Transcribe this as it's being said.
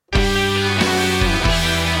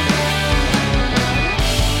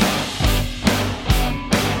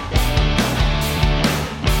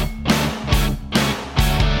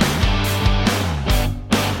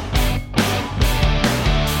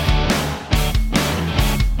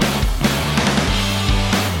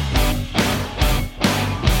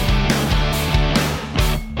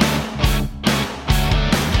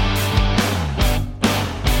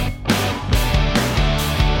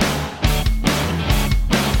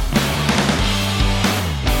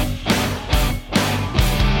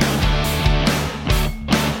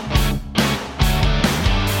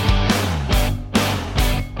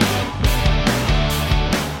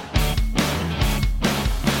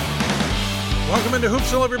Welcome into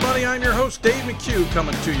Hoopsville, everybody. I'm your host, Dave McHugh,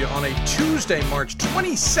 coming to you on a Tuesday, March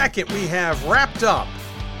 22nd. We have wrapped up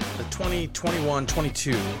the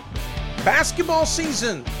 2021-22 basketball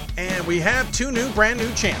season, and we have two brand new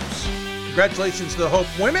champs. Congratulations to the Hope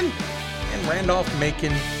women and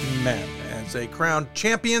Randolph-Macon men as they crowned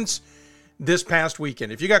champions this past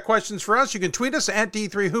weekend. If you got questions for us, you can tweet us at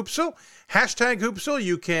D3Hoopsville, hashtag Hoopsville.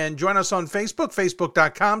 You can join us on Facebook,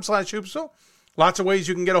 facebook.com/Hoopsville. Lots of ways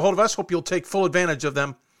you can get a hold of us. Hope you'll take full advantage of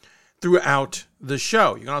them throughout the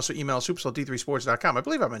show. You can also email us, hoopsville@d3sports.com. I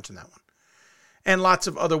believe I mentioned that one. And lots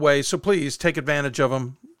of other ways, so please take advantage of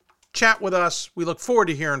them. Chat with us. We look forward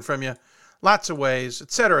to hearing from you. Lots of ways,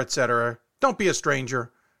 etc., etc. Don't be a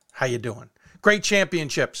stranger. How you doing? Great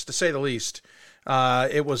championships, to say the least.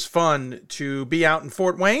 It was fun to be out in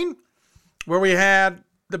Fort Wayne, where we had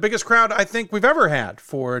the biggest crowd I think we've ever had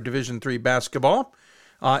for Division III basketball.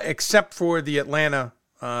 Except for the Atlanta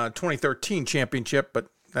 2013 championship, but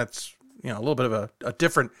that's a little bit of a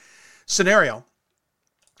different scenario.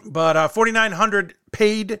 But 4,900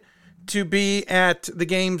 paid to be at the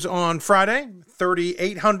games on Friday.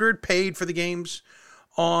 3,800 paid for the games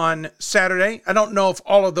on Saturday. I don't know if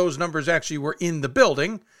all of those numbers actually were in the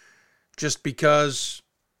building, just because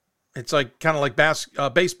it's like kind of like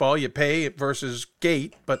baseball. You pay versus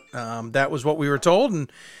gate, but that was what we were told,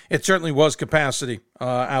 and it certainly was capacity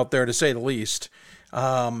out there, to say the least.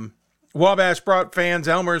 Wabash brought fans,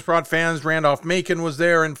 Elmer's brought fans, Randolph-Macon was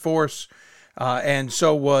there in force, and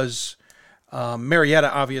so was Marietta,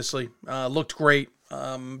 obviously. Looked great.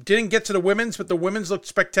 Didn't get to the women's, but the women's looked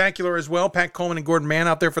spectacular as well. Pat Coleman and Gordon Mann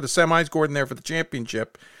out there for the semis, Gordon there for the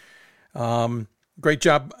championship. Great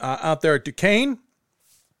job out there at Duquesne.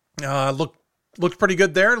 Looked pretty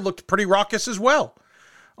good there. Looked pretty raucous as well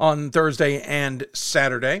on Thursday and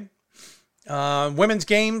Saturday. Women's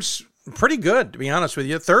games, pretty good, to be honest with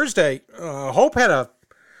you. Thursday, Hope had a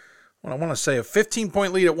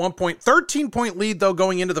 15-point lead at one point. 13-point lead, though,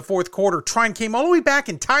 going into the fourth quarter. Trine came all the way back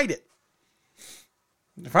and tied it.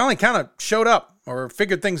 They finally kind of showed up or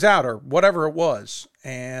figured things out or whatever it was,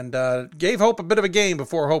 and gave Hope a bit of a game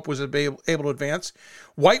before Hope was able to advance.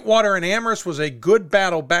 Whitewater and Amherst was a good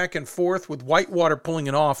battle back and forth, with Whitewater pulling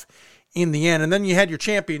it off in the end. And then you had your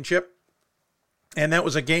championship, and that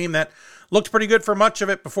was a game that looked pretty good for much of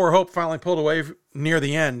it before Hope finally pulled away near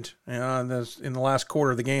the end. In the last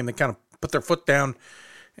quarter of the game, they kind of put their foot down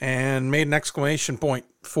and made an exclamation point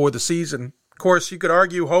for the season. Of course, you could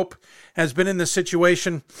argue Hope has been in this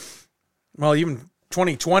situation, well, even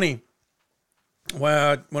 2020,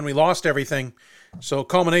 when we lost everything. So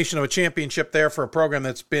culmination of a championship there for a program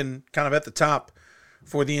that's been kind of at the top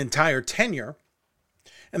for the entire tenure.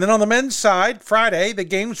 And then on the men's side, Friday, the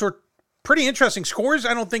games were pretty interesting. Scores,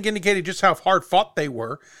 I don't think, indicated just how hard fought they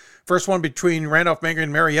were. First one between Randolph-Macon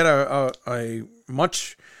and Marietta, a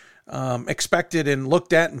much expected and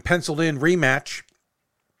looked at and penciled in rematch.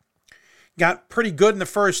 Got pretty good in the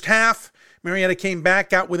first half. Marietta came back,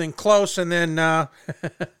 got within close, and then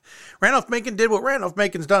Randolph-Macon did what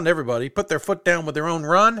Randolph-Macon's done to everybody, put their foot down with their own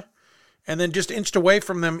run, and then just inched away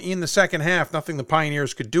from them in the second half. Nothing the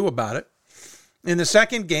Pioneers could do about it. In the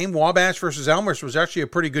second game, Wabash versus Elmhurst was actually a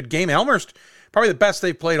pretty good game. Elmhurst, probably the best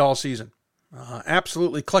they've played all season.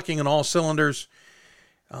 Absolutely clicking on all cylinders.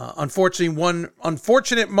 Unfortunately, one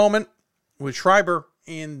unfortunate moment with Schreiber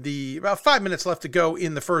in about 5 minutes left to go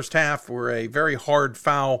in the first half, where a very hard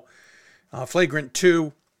foul, flagrant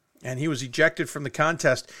 2, and he was ejected from the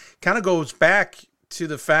contest. Kind of goes back to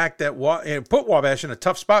the fact that it put Wabash in a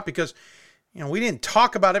tough spot, because we didn't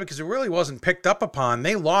talk about it because it really wasn't picked up upon.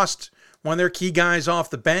 They lost one of their key guys off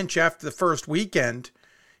the bench after the first weekend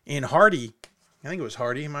in Hardy. I think it was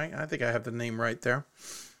Hardy. I think I have the name right there.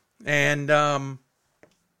 And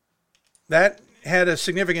that had a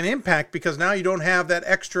significant impact, because now you don't have that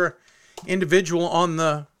extra individual on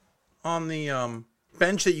the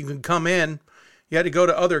bench that you can come in. You had to go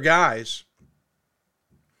to other guys.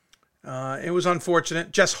 It was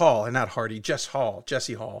unfortunate. Jess Hall, and not Hardy, Jesse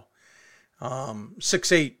Hall.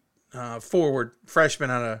 6'8", forward, freshman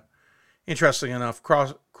out of, interesting enough,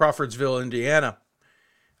 Crawfordsville, Indiana.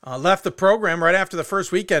 Left the program right after the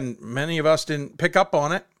first weekend. Many of us didn't pick up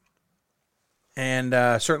on it, and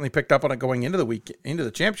certainly picked up on it going into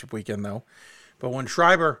the championship weekend, though. But when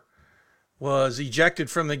Schreiber was ejected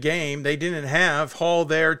from the game, they didn't have Hall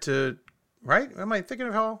there to, right? Am I thinking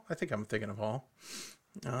of Hall? I think I'm thinking of Hall.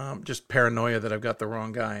 Just paranoia that I've got the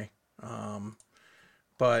wrong guy.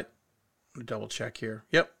 But double check here.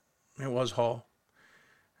 Yep, it was Hall.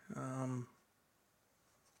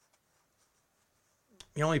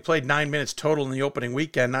 He only played 9 minutes total in the opening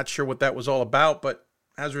weekend. Not sure what that was all about, but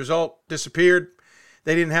as a result, disappeared.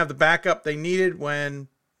 They didn't have the backup they needed when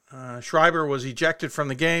Schreiber was ejected from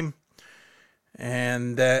the game.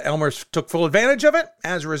 And Elmer's took full advantage of it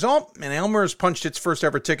as a result. And Elmer's punched its first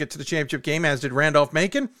ever ticket to the championship game, as did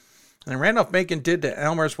Randolph-Macon. And Randolph-Macon did to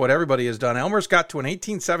Elmer's what everybody has done. Elmer's got to an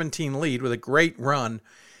 18-17 lead with a great run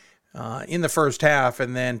in the first half,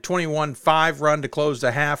 and then 21-5 run to close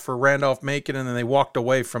the half for Randolph-Macon, and then they walked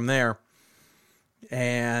away from there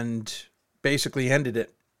and basically ended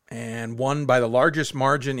it and won by the largest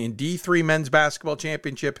margin in D3 men's basketball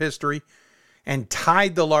championship history and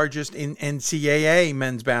tied the largest in NCAA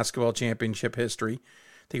men's basketball championship history.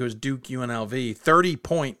 I think it was Duke UNLV.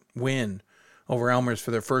 30-point win over Elmer's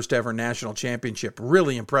for their first ever national championship.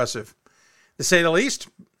 Really impressive, to say the least.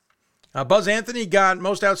 Buzz Anthony got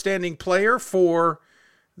most outstanding player for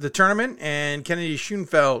the tournament, and Kennedy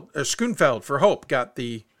Schoenfeld for Hope got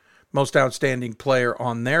the most outstanding player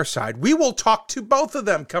on their side. We will talk to both of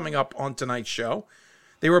them coming up on tonight's show.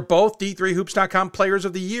 They were both D3Hoops.com Players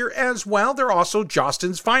of the Year as well. They're also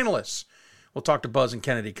Jostens finalists. We'll talk to Buzz and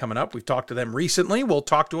Kennedy coming up. We've talked to them recently. We'll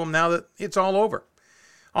talk to them now that it's all over.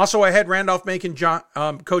 Also ahead, Randolph-Macon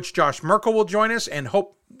Coach Josh Merkel will join us, and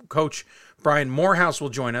Hope Coach Brian Morehouse will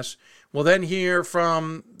join us. We'll then hear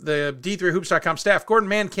from the D3Hoops.com staff. Gordon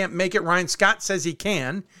Mann can't make it. Ryan Scott says he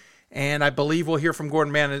can. And I believe we'll hear from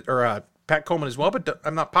Gordon Mann or Pat Coleman as well, but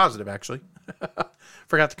I'm not positive, actually.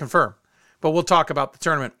 Forgot to confirm. But we'll talk about the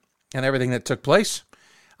tournament and everything that took place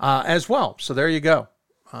as well. So there you go.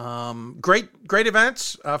 Great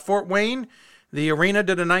events. Fort Wayne, the arena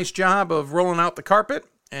did a nice job of rolling out the carpet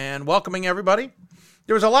and welcoming everybody.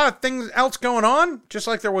 There was a lot of things else going on, just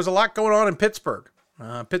like there was a lot going on in Pittsburgh.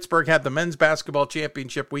 Pittsburgh had the men's basketball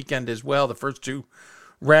championship weekend as well, the first two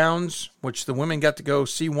rounds, which the women got to go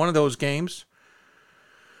see one of those games.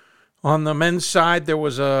 On the men's side, there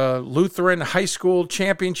was a Lutheran high school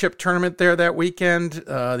championship tournament there that weekend.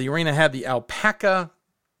 The arena had the alpaca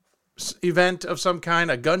event of some kind,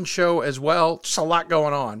 a gun show as well. Just a lot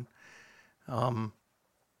going on.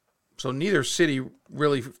 So neither city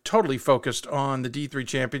really totally focused on the D3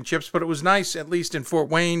 championships, but it was nice, at least in Fort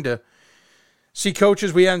Wayne, to see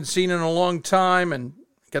coaches we hadn't seen in a long time and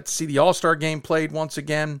got to see the All-Star game played once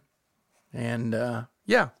again. And,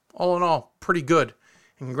 all in all, pretty good.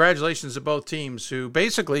 And congratulations to both teams who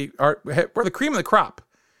basically were the cream of the crop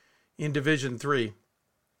in Division III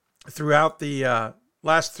throughout the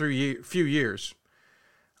last few years.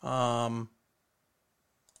 And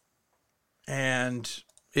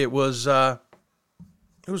it was well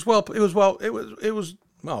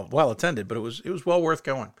attended, but it was well worth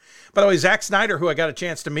going. By the way, Zach Snyder, who I got a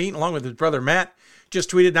chance to meet along with his brother Matt,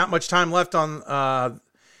 just tweeted not much time left on.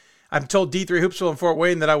 I'm told D3 Hoopsville in Fort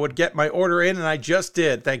Wayne that I would get my order in, and I just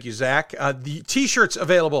did. Thank you, Zach. The T-shirts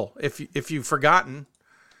available. If you've forgotten,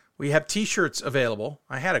 we have T-shirts available.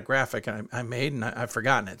 I had a graphic I made, and I've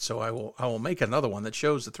forgotten it, so I will make another one that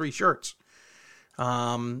shows the 3 shirts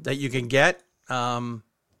that you can get. I'll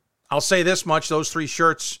say this much: those 3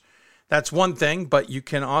 shirts. That's one thing, but you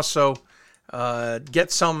can also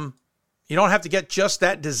get some. You don't have to get just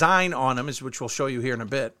that design on them, which we'll show you here in a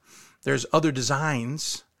bit. There's other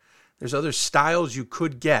designs. There's other styles you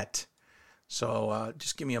could get. So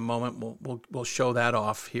just give me a moment. We'll show that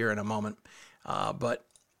off here in a moment. But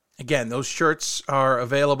again, those shirts are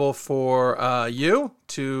available for you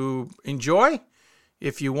to enjoy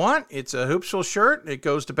if you want. It's a Hoopsville shirt. It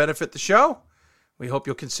goes to benefit the show. We hope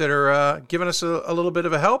you'll consider giving us a little bit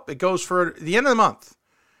of a help. It goes for the end of the month,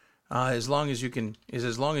 as long as you can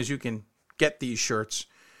get these shirts.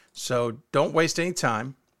 So don't waste any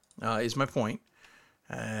time, is my point.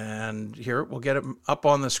 And here, we'll get them up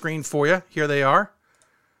on the screen for you. Here they are.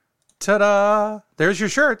 Ta-da! There's your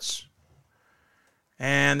shirts.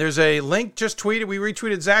 And there's a link just tweeted. We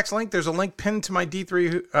retweeted Zach's link. There's a link pinned to my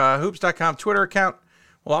D3Hoops.com Twitter account.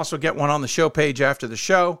 We'll also get one on the show page after the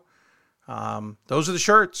show. Those are the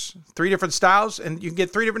shirts, 3 different styles, and you can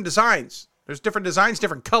get 3 different designs. There's different designs,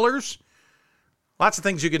 different colors, lots of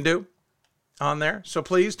things you can do on there. So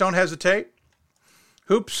please don't hesitate.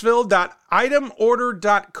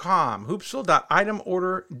 Hoopsville.itemorder.com.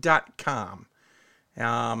 Hoopsville.itemorder.com.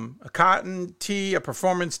 A cotton tee, a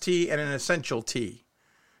performance tee, and an essential tee.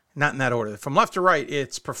 Not in that order. From left to right,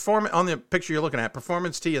 it's on the picture you're looking at,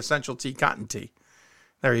 performance tee, essential tee, cotton tee.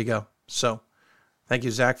 There you go. So thank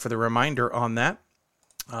you, Zach, for the reminder on that.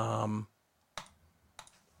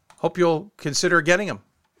 Hope you'll consider getting them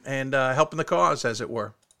and helping the cause, as it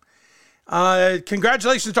were.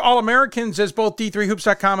 Congratulations to All-Americans, as both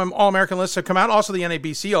D3Hoops.com and All-American lists have come out. Also, the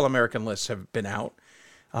NABC All-American lists have been out.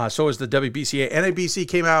 So is the WBCA. NABC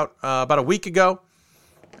came out about a week ago.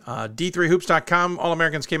 D3Hoops.com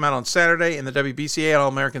All-Americans came out on Saturday, and the WBCA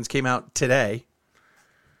All-Americans came out today.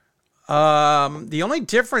 The only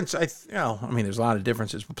difference, there's a lot of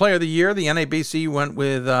differences. For Player of the Year, the NABC went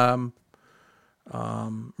with Ryan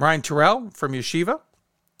Terrell from Yeshiva.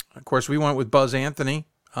 Of course, we went with Buzz Anthony,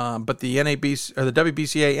 but the NABC or the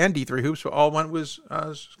WBCA and D3 Hoops all went with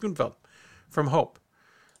Schoenfeld from Hope.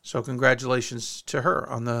 So congratulations to her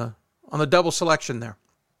on the double selection there.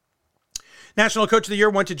 National Coach of the Year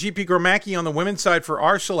went to GP Gromacki on the women's side for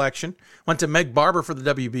our selection. Went to Meg Barber for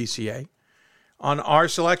the WBCA. On our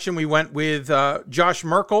selection, we went with Josh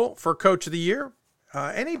Merkel for Coach of the Year.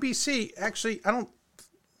 NABC, actually, I don't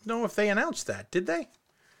know if they announced that. Did they?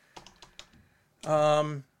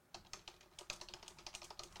 I'm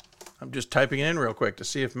just typing it in real quick to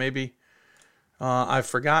see if maybe I've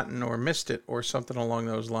forgotten or missed it or something along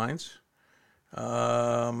those lines.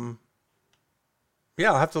 I'll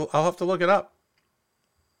have to look it up.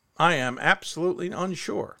 I am absolutely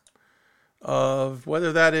unsure of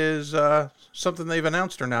whether that is something they've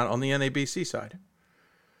announced or not on the NABC side.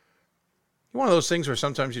 One of those things where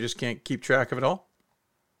sometimes you just can't keep track of it all.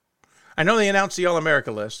 I know they announced the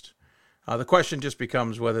All-America list. The question just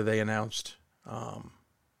becomes whether they announced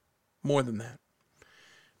more than that.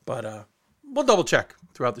 But we'll double check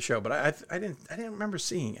throughout the show. But I didn't remember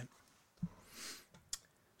seeing it.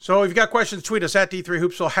 So if you've got questions, tweet us at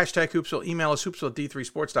D3Hoopsville, hashtag Hoopsville, email us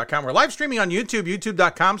hoopsville@d3sports.com. We're live streaming on YouTube,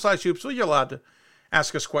 youtube.com/Hoopsville. You're allowed to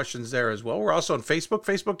ask us questions there as well. We're also on Facebook,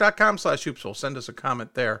 facebook.com/Hoopsville. Send us a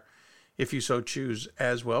comment there if you so choose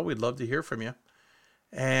as well. We'd love to hear from you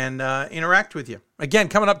and interact with you. Again,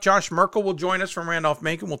 coming up, Josh Merkel will join us from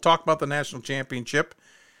Randolph-Macon. We'll talk about the national championship,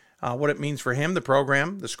 what it means for him, the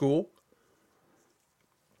program, the school.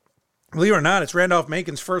 Believe it or not, it's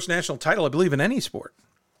Randolph-Macon's first national title, I believe, in any sport.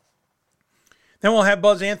 Then we'll have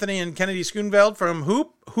Buzz Anthony and Kennedy Schoenfeld from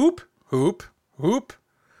Hoop,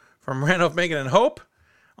 from Randolph-Macon and Hope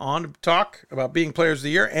on to talk about being players of the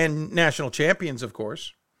year and national champions, of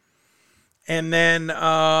course. And then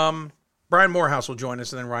Brian Morehouse will join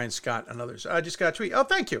us, and then Ryan Scott and others. I just got a tweet. Oh,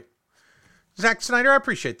 thank you. Zach Snyder, I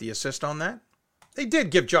appreciate the assist on that. They did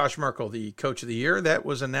give Josh Merkel the Coach of the Year. That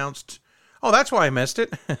was announced. Oh, that's why I missed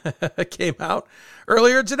it. It came out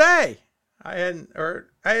earlier today. I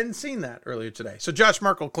hadn't seen that earlier today. So Josh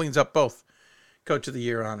Merkel cleans up both Coach of the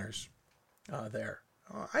Year honors there.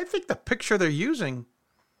 I think the picture they're using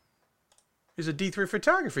is a D3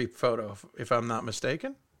 photography photo, if I'm not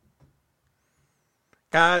mistaken.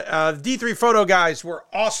 D3 photo guys were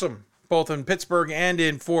awesome, both in Pittsburgh and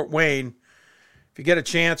in Fort Wayne. If you get a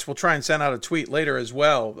chance, we'll try and send out a tweet later as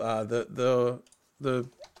well. The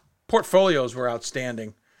portfolios were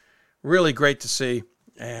outstanding. Really great to see.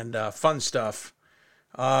 And fun stuff.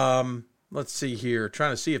 Let's see here.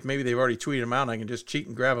 Trying to see if maybe they've already tweeted them out. I can just cheat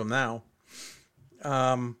and grab them now.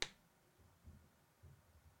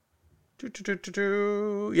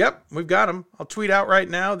 Yep, we've got them. I'll tweet out right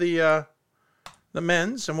now the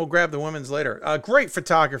men's, and we'll grab the women's later. Great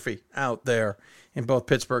photography out there in both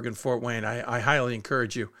Pittsburgh and Fort Wayne. I highly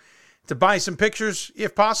encourage you to buy some pictures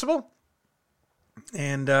if possible,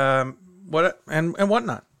 and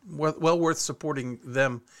whatnot. Well worth supporting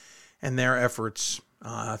them and their efforts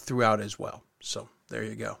throughout as well. So there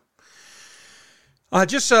you go.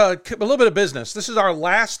 Just a little bit of business. This is our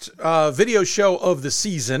last video show of the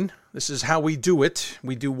season. This is how we do it.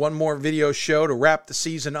 We do one more video show to wrap the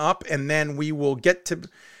season up, and then we will get to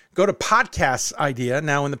go to podcast idea.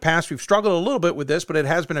 Now, in the past, we've struggled a little bit with this, but it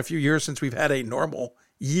has been a few years since we've had a normal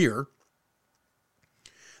year.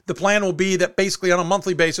 The plan will be that basically on a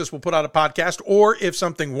monthly basis, we'll put out a podcast, or if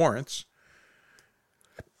something warrants.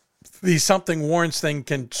 The something warrants thing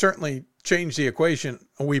can certainly change the equation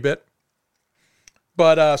a wee bit.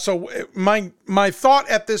 But so my thought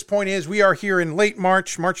at this point is we are here in late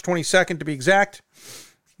March 22nd to be exact.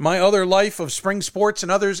 My other life of spring sports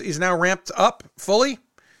and others is now ramped up fully.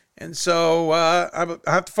 And so I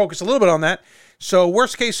have to focus a little bit on that. So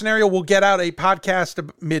worst case scenario, we'll get out a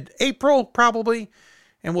podcast mid-April probably.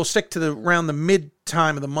 And we'll stick to around the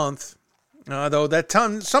mid-time of the month, though that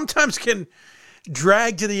time sometimes can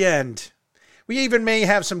drag to the end. We even may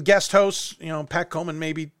have some guest hosts. Pat Coleman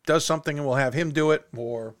maybe does something and we'll have him do it,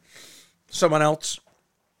 or someone else.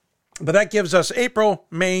 But that gives us April,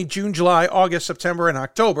 May, June, July, August, September, and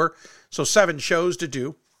October. So 7 shows to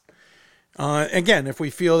do. Again, if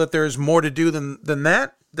we feel that there's more to do than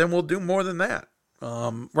that, then we'll do more than that.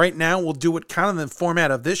 Right now, we'll do it kind of in the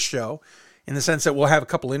format of this show, in the sense that we'll have a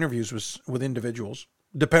couple interviews with individuals,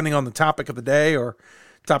 depending on the topic of the day or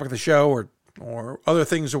topic of the show or other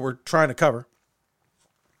things that we're trying to cover.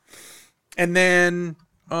 And then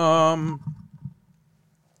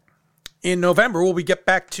in November, we'll get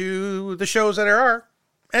back to the shows that are,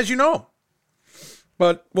 as you know.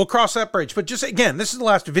 But we'll cross that bridge. But just again, this is the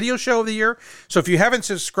last video show of the year. So if you haven't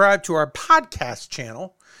subscribed to our podcast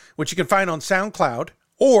channel, which you can find on SoundCloud,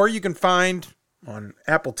 or you can find on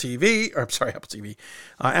Apple Podcasts,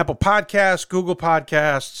 Google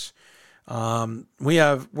Podcasts.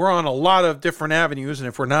 We're on a lot of different avenues, and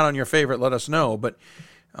if we're not on your favorite, let us know. But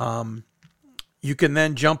you can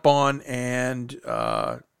then jump on and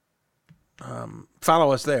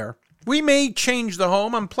follow us there. We may change the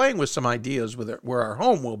home. I'm playing with some ideas with it, where our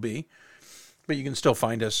home will be, but you can still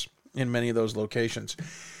find us in many of those locations.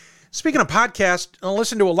 Speaking of podcasts, I'll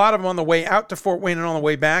listen to a lot of them on the way out to Fort Wayne and on the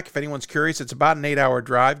way back. If anyone's curious, it's about an 8-hour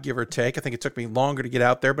drive, give or take. I think it took me longer to get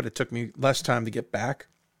out there, but it took me less time to get back.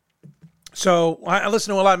 So I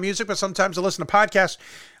listen to a lot of music, but sometimes I listen to podcasts.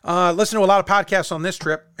 Listen to a lot of podcasts on this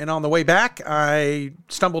trip. And on the way back, I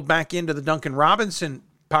stumbled back into the Duncan Robinson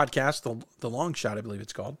podcast, the Long Shot, I believe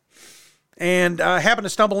it's called. And happened to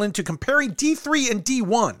stumble into comparing D3 and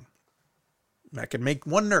D1. That could make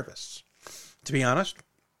one nervous, to be honest.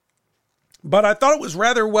 But I thought it was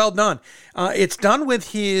rather well done. It's done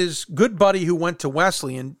with his good buddy who went to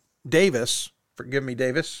Wesleyan, Davis. Forgive me,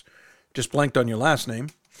 Davis. Just blanked on your last name.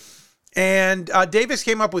 And Davis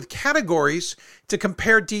came up with categories to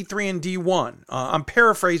compare D3 and D1. I'm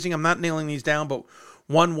paraphrasing. I'm not nailing these down, but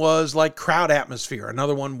one was like crowd atmosphere.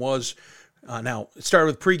 Another one was, now it started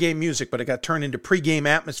with pregame music, but it got turned into pregame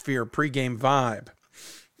atmosphere, pregame vibe.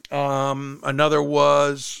 Another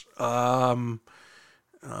was, I'm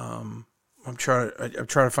trying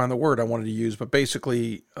to find the word I wanted to use, but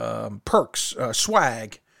basically perks,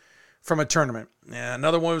 swag from a tournament. And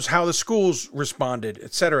another one was how the schools responded,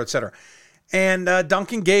 et cetera, et cetera. And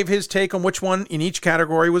Duncan gave his take on which one in each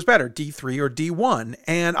category was better, D3 or D1.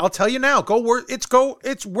 And I'll tell you now,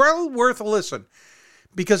 it's well worth a listen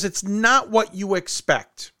because it's not what you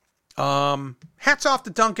expect. Hats off to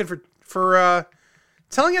Duncan for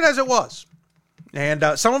telling it as it was. And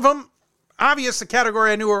some of them, obvious, the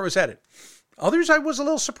category I knew where it was headed. Others, I was a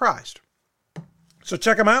little surprised. So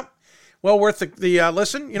check them out. Well worth the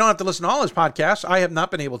listen. You don't have to listen to all his podcasts. I have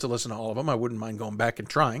not been able to listen to all of them. I wouldn't mind going back and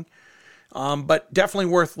trying. But definitely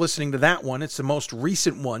worth listening to that one. It's the most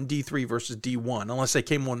recent one, D3 versus D1, unless they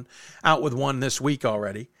came out with one this week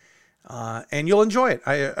already. And you'll enjoy it,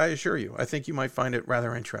 I assure you. I think you might find it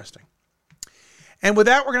rather interesting. And with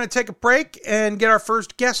that, we're going to take a break and get our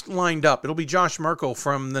first guest lined up. It'll be Josh Merkel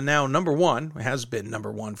from the now number one, has been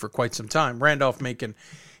number one for quite some time, Randolph-Macon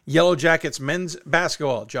Yellow Jackets men's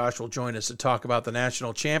basketball. Josh will join us to talk about the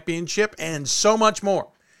national championship and so much more.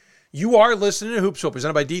 You are listening to Hoopsville,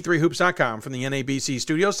 presented by D3Hoops.com from the NABC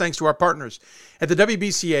studios. Thanks to our partners at the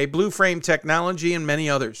WBCA, Blue Frame Technology, and many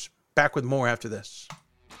others. Back with more after this.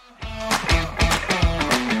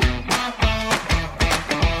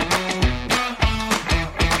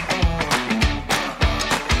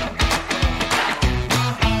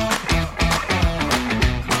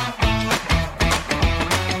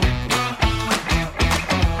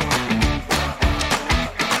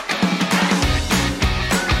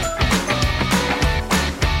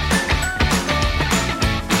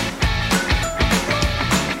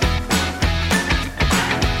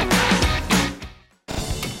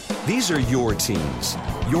 These are your teams,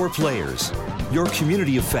 your players, your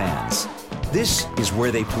community of fans. This is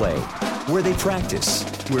where they play, where they practice,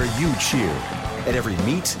 where you cheer. At every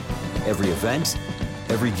meet, every event,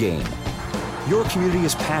 every game. Your community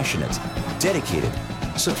is passionate, dedicated,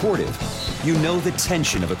 supportive. You know the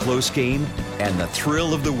tension of a close game and the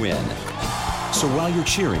thrill of the win. So while you're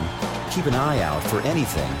cheering, keep an eye out for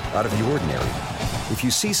anything out of the ordinary. If you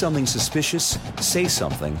see something suspicious, say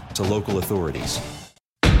something to local authorities.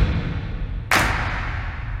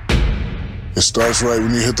 It starts right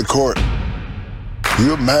when you hit the court.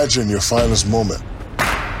 You imagine your finest moment.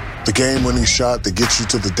 The game-winning shot that gets you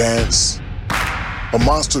to the dance. A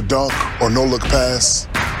monster dunk or no-look pass.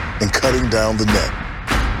 And cutting down the net.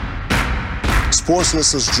 Sports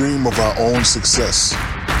lets us dream of our own success.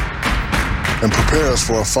 And prepare us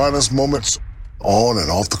for our finest moments on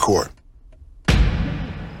and off the court.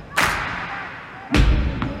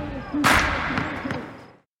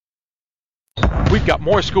 We've got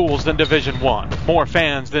more schools than Division I, more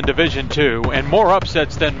fans than Division II, and more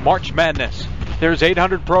upsets than March Madness. There's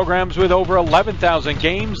 800 programs with over 11,000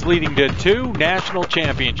 games leading to 2 national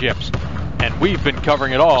championships. And we've been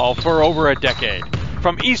covering it all for over a decade.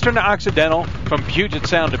 From Eastern to Occidental, from Puget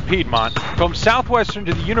Sound to Piedmont, from Southwestern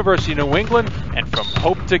to the University of New England, and from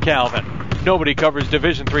Hope to Calvin. Nobody covers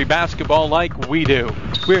Division III basketball like we do.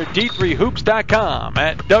 We're at D3Hoops.com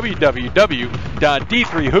at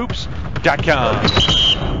www.d3hoops.com.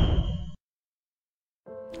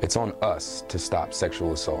 It's on us to stop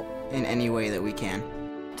sexual assault. In any way that we can.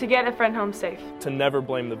 To get a friend home safe. To never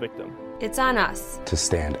blame the victim. It's on us. To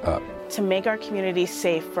stand up. To make our community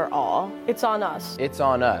safe for all. It's on us. It's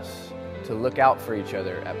on us to look out for each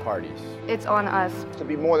other at parties. It's on us. To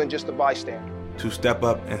be more than just a bystander. To step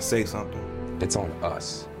up and say something. It's on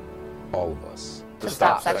us. All of us. To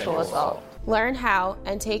stop sexual assault. Learn how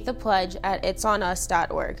and take the pledge at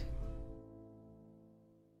itsonus.org.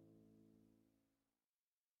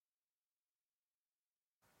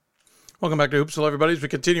 Welcome back to Hoopsville, everybody, as we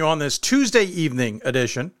continue on this Tuesday evening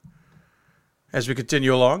edition. As we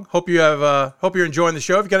continue along, hope you're enjoying the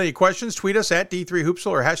show. If you got any questions, tweet us at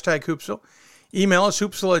D3Hoopsville or hashtag Hoopsville. Email us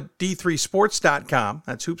hoopsville@d3sports.com.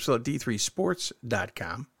 That's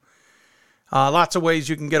hoopsville@d3sports.com. Lots of ways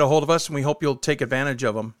you can get a hold of us, and we hope you'll take advantage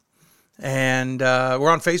of them. And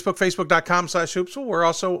we're on Facebook, facebook.com/Hoopsville. We're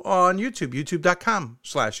also on YouTube,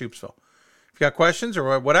 youtube.com/Hoopsville. If you got questions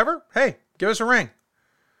or whatever, hey, give us a ring.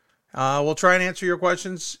 We'll try and answer your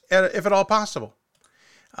questions if at all possible.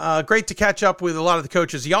 Great to catch up with a lot of the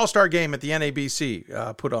coaches. The All-Star game at the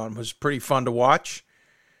NABC put on was pretty fun to watch.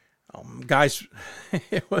 Guys,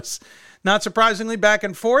 it was not surprisingly back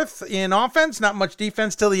and forth in offense, not much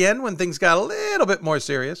defense till the end when things got a little bit more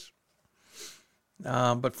serious.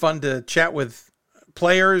 But fun to chat with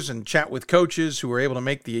players and chat with coaches who were able to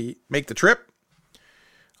make the trip.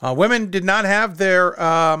 Women did not have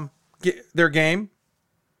their game.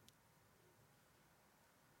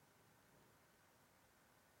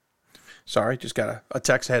 Sorry, just got a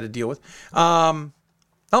text I had to deal with.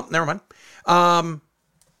 Never mind.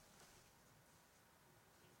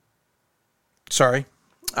 Sorry.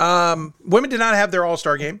 Women did not have their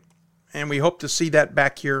All-Star game, and we hope to see that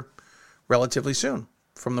back here relatively soon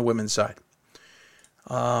from the women's side.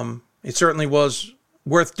 It certainly was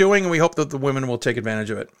worth doing, and we hope that the women will take advantage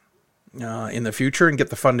of it in the future and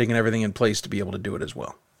get the funding and everything in place to be able to do it as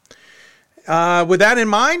well. With that in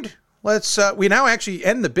mind, we now actually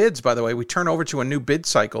end the bids, by the way. We turn over to a new bid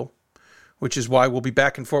cycle, which is why we'll be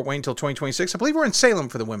back in Fort Wayne until 2026. I believe we're in Salem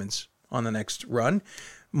for the women's on the next run.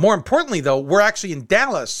 More importantly, though, we're actually in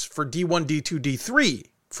Dallas for D1, D2, D3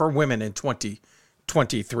 for women in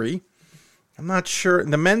 2023. I'm not sure.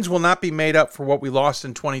 The men's will not be made up for what we lost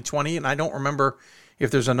in 2020, and I don't remember if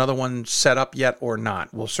there's another one set up yet or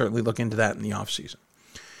not. We'll certainly look into that in the offseason.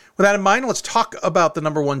 With that in mind, let's talk about the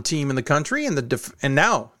number one team in the country and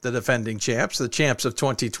now the defending champs, the champs of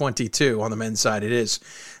 2022 on the men's side. It is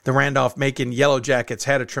the Randolph-Macon Yellow Jackets.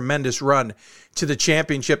 Had a tremendous run to the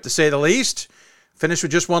championship, to say the least. Finished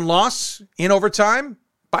with just one loss in overtime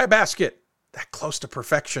by a basket. That close to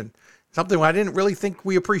perfection. Something I didn't really think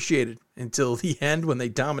we appreciated until the end when they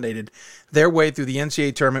dominated their way through the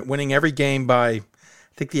NCAA tournament, winning every game by, I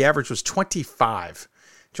think the average was 25.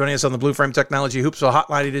 Joining us on the Blue Frame Technology Hoopsville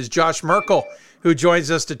Hotline, it is Josh Merkel, who joins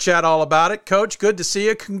us to chat all about it. Coach, good to see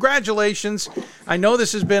you. Congratulations. I know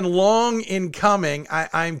this has been long in coming.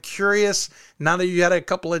 I'm curious, now that you had a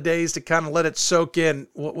couple of days to kind of let it soak in,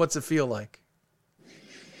 what's it feel like?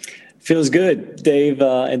 Feels good, Dave,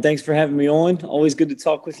 and thanks for having me on. Always good to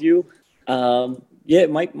talk with you. It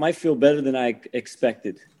might feel better than I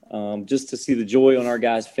expected. Just to see the joy on our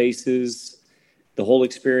guys' faces, the whole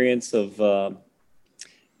experience of the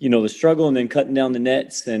struggle and then cutting down the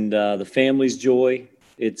nets and the family's joy.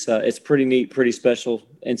 It's pretty neat, pretty special.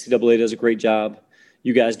 NCAA does a great job.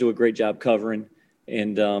 You guys do a great job covering.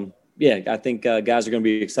 And, I think guys are going to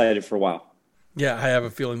be excited for a while. Yeah, I have a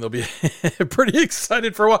feeling they'll be pretty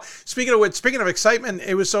excited for a while. Speaking of excitement,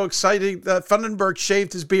 it was so exciting that Fundenberg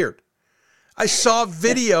shaved his beard. I saw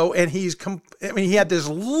video, and he had this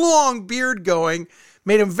long beard going,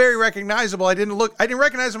 made him very recognizable. I didn't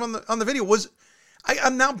recognize him on the video.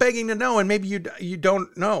 I'm now begging to know, and maybe you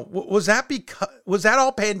don't know. Was that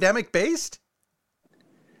all pandemic based?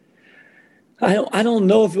 I don't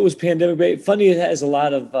know if it was pandemic based. Funny, it has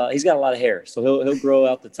he's got a lot of hair, so he'll grow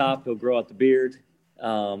out the top, he'll grow out the beard.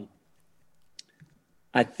 I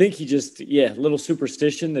think he just a little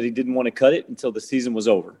superstition that he didn't want to cut it until the season was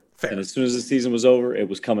over. Fair. And as soon as the season was over, it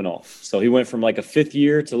was coming off. So he went from like a fifth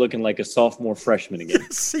year to looking like a sophomore freshman again.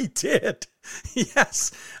 Yes, he did.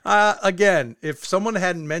 Yes. Again, if someone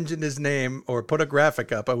hadn't mentioned his name or put a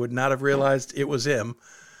graphic up, I would not have realized it was him.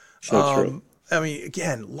 So true. I mean,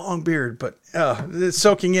 again, long beard, but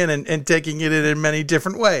soaking in and taking it in many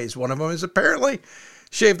different ways. One of them is apparently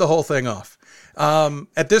shave the whole thing off.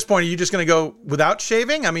 At this point, are you just going to go without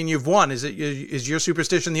shaving? I mean, you've won. Is your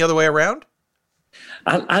superstition the other way around?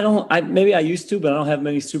 Maybe I used to, but I don't have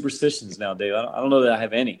many superstitions now, Dave. I don't know that I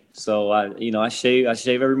have any. So I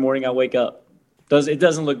shave every morning I wake up. It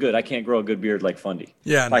doesn't look good. I can't grow a good beard like Fundy.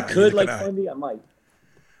 Yeah, if I could like Fundy, I might.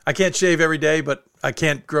 I can't shave every day, but I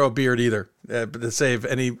can't grow a beard either to save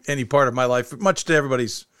any part of my life, much to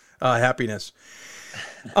everybody's happiness.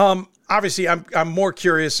 Obviously, I'm more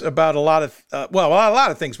curious about a lot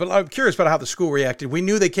of things, but I'm curious about how the school reacted. We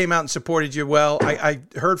knew they came out and supported you well. I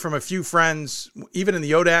heard from a few friends, even in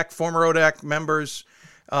the ODAC, former ODAC members,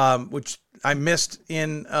 which I missed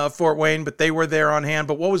in Fort Wayne, but they were there on hand.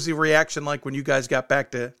 But what was the reaction like when you guys got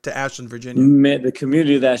back to Ashland, Virginia? Man, the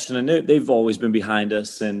community of Ashland, they've always been behind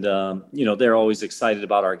us, and they're always excited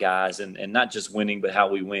about our guys, and not just winning, but how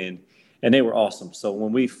we win. And they were awesome. So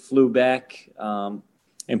when we flew back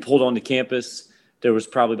and pulled onto campus, there was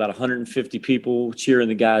probably about 150 people cheering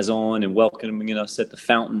the guys on and welcoming us at the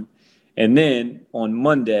fountain. And then on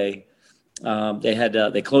Monday,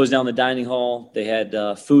 they closed down the dining hall. They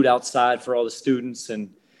had food outside for all the students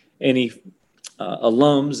and any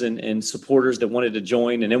alums and supporters that wanted to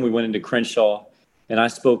join. And then we went into Crenshaw, and I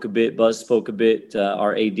spoke a bit. Buzz spoke a bit.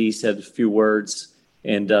 Our AD said a few words.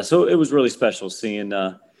 And so it was really special seeing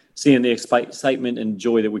the excitement and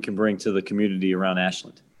joy that we can bring to the community around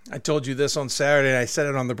Ashland. I told you this on Saturday, and I said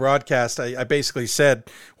it on the broadcast. I basically said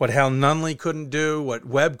what Hal Nunley couldn't do, what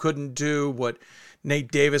Webb couldn't do, what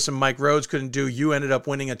Nate Davis and Mike Rhodes couldn't do. You ended up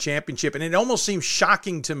winning a championship, and it almost seems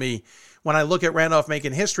shocking to me when I look at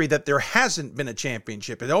Randolph-Macon history that there hasn't been a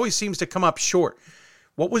championship. It always seems to come up short.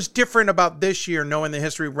 What was different about this year, knowing the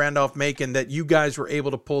history of Randolph-Macon, that you guys were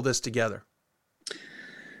able to pull this together?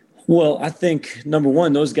 Well, I think, number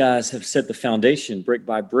one, those guys have set the foundation brick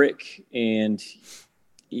by brick, and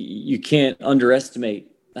you can't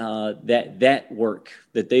underestimate that work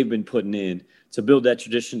that they've been putting in to build that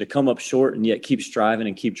tradition, to come up short and yet keep striving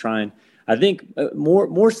and keep trying. I think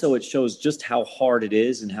more so it shows just how hard it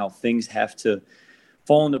is and how things have to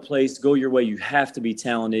fall into place, go your way. You have to be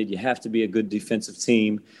talented. You have to be a good defensive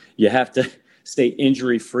team. You have to stay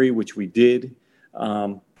injury-free, which we did.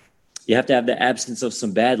 You have to have the absence of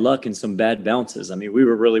some bad luck and some bad bounces. I mean, we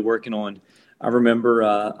were really working on, I remember,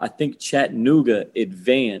 I think Chattanooga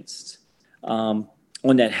advanced on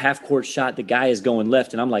that half-court shot. The guy is going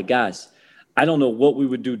left, and I'm like, guys, I don't know what we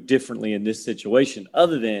would do differently in this situation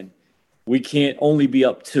other than we can't only be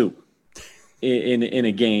up 2 in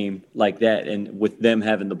a game like that and with them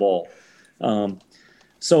having the ball.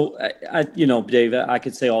 So, Dave, I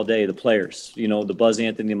could say all day the players, the Buzz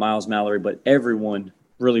Anthony, Miles Mallory, but everyone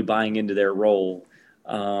really buying into their role,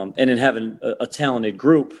 and then having a talented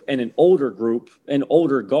group and an older group and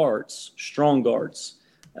older guards, strong guards,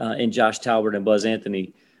 in Josh Talbert and Buzz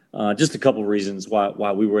Anthony. Just a couple of reasons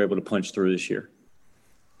why we were able to punch through this year.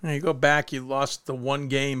 Now you go back, you lost the one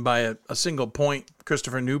game by a single point,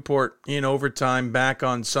 Christopher Newport, in overtime back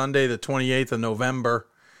on Sunday, the 28th of November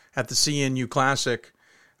at the CNU Classic.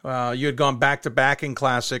 You had gone back-to-back in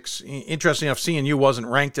Classics. Interesting enough, CNU wasn't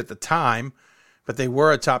ranked at the time, but they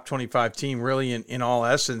were a top 25 team really in all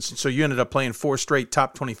essence. So you ended up playing 4 straight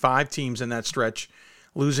top 25 teams in that stretch,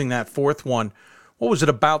 losing that 4th one. What was it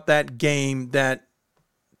about that game that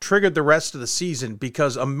triggered the rest of the season?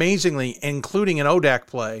 Because amazingly, including an ODAC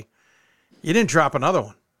play, you didn't drop another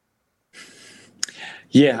one.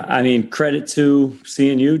 Yeah, I mean, credit to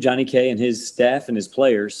CNU, Johnny K, and his staff and his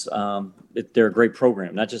players. They're a great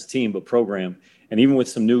program, not just team, but program. And even with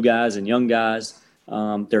some new guys and young guys,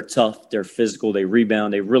 they're tough, they're physical, they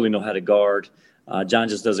rebound, they really know how to guard. John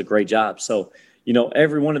just does a great job. So,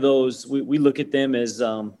 every one of those, we look at them as,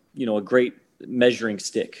 a great measuring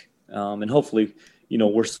stick. And hopefully,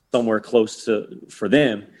 we're somewhere close for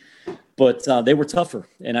them. But they were tougher.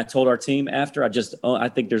 And I told our team after, I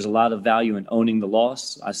think there's a lot of value in owning the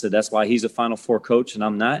loss. I said, that's why he's a Final Four coach and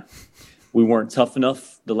I'm not. We weren't tough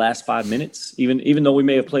enough the last 5 minutes. Even though we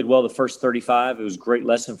may have played well the first 35, it was a great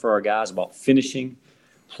lesson for our guys about finishing,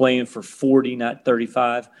 playing for 40, not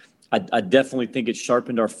 35. I definitely think it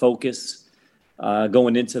sharpened our focus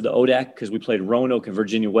going into the ODAC because we played Roanoke and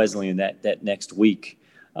Virginia Wesleyan that next week.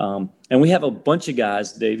 And we have a bunch of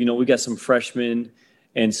guys, Dave, we got some freshmen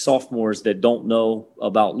and sophomores that don't know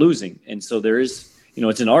about losing. And so there is,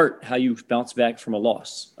 it's an art how you bounce back from a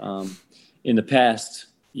loss. In the past,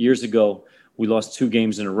 years ago, we lost 2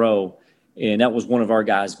 games in a row. And that was one of our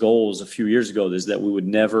guys' goals a few years ago, is that we would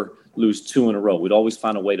never lose 2 in a row. We'd always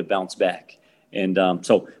find a way to bounce back. And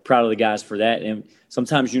so proud of the guys for that. And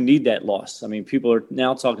sometimes you need that loss. I mean, people are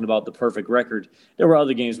now talking about the perfect record. There were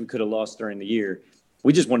other games we could have lost during the year.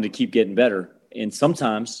 We just wanted to keep getting better. And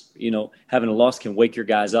sometimes, having a loss can wake your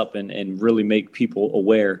guys up and really make people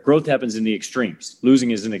aware. Growth happens in the extremes.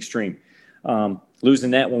 Losing is an extreme.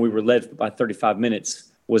 Losing that when we were led by 35 minutes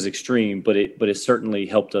was extreme, but it certainly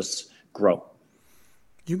helped us grow.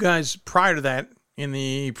 You guys, prior to that, in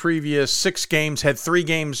the previous 6 games, had 3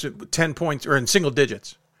 games 10 points or in single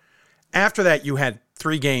digits. after that, you had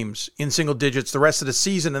 3 games in single digits the rest of the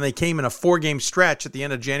season, and they came in a 4-game stretch at the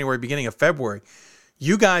end of January, beginning of February.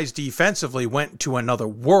 You guys defensively went to another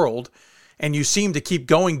world, and you seem to keep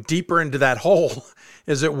going deeper into that hole,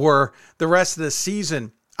 as it were, the rest of the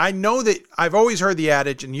season. I know that I've always heard the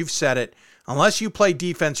adage, and you've said it, unless you play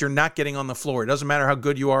defense, you're not getting on the floor. It doesn't matter how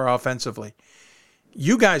good you are offensively.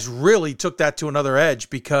 You guys really took that to another edge,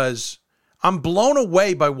 because I'm blown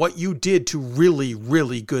away by what you did to really,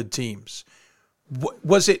 really good teams.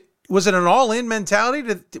 Was it an all-in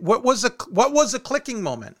mentality? What was the clicking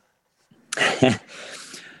moment?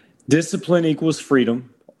 Discipline equals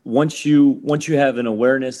freedom. Once you have an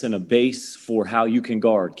awareness and a base for how you can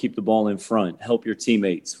guard, keep the ball in front, help your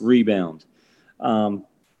teammates, rebound, then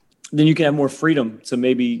you can have more freedom to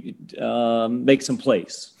maybe make some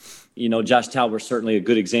plays. Josh Talbert's certainly a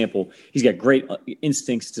good example. He's got great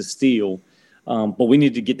instincts to steal, but we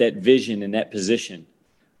need to get that vision in that position.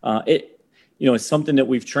 It's something that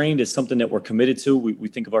we've trained. It's something that we're committed to. We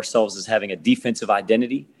think of ourselves as having a defensive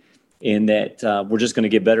identity, in that we're just going to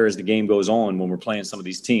get better as the game goes on when we're playing some of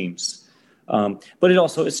these teams. But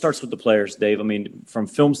it starts with the players, Dave. I mean, from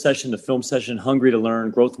film session to film session, hungry to learn,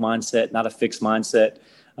 growth mindset, not a fixed mindset.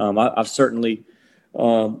 I've certainly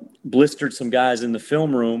blistered some guys in the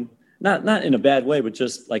film room, not in a bad way, but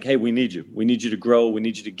just like, hey, we need you. We need you to grow. We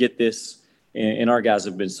need you to get this. And our guys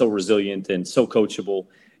have been so resilient and so coachable.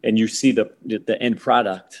 And you see the end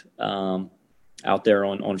product out there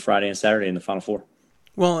on Friday and Saturday in the Final Four.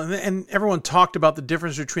 Well, and everyone talked about the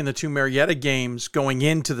difference between the 2 Marietta games going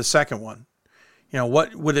into the second one.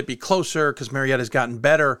 What would it be closer, because Marietta's gotten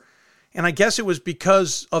better? And I guess it was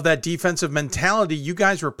because of that defensive mentality. You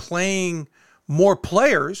guys were playing more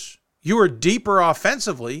players. You were deeper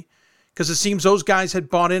offensively, because it seems those guys had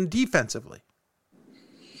bought in defensively.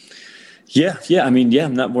 Yeah. I mean,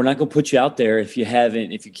 we're not going to put you out there if you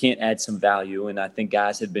can't add some value. And I think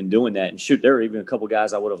guys had been doing that. And shoot, there were even a couple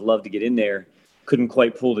guys I would have loved to get in there. Couldn't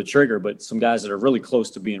quite pull the trigger, but some guys that are really close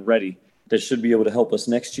to being ready that should be able to help us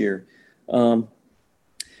next year.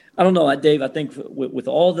 I don't know, Dave. I think with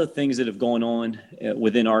all the things that have gone on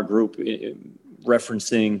within our group,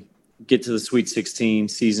 referencing get to the Sweet 16,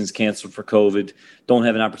 seasons canceled for COVID, don't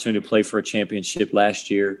have an opportunity to play for a championship last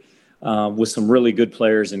year, with some really good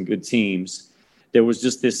players and good teams, there was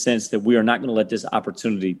just this sense that we are not going to let this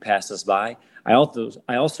opportunity pass us by. I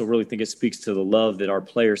also really think it speaks to the love that our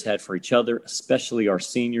players had for each other, especially our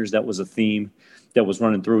seniors. That was a theme that was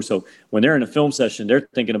running through. So when they're in a film session, they're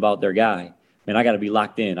thinking about their guy. Man, I got to be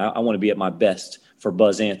locked in. I want to be at my best for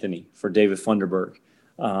Buzz Anthony, for David Funderburg.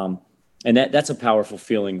 And that's a powerful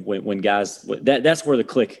feeling when guys – that's where the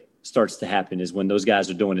click starts to happen, is when those guys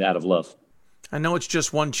are doing it out of love. I know it's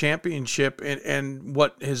just one championship, and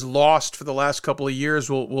what has lost for the last couple of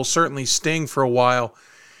years will certainly sting for a while.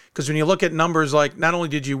 Because when you look at numbers like, not only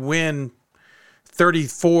did you win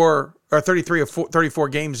 33 or 34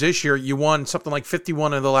 games this year, you won something like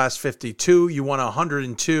 51 of the last 52. You won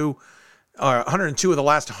 102 of the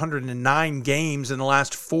last 109 games in the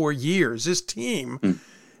last 4 years. This team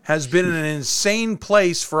has been in an insane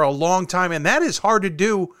place for a long time, and that is hard to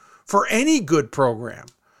do for any good program.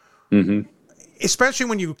 Mm-hmm. Especially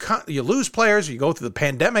when you lose players, you go through the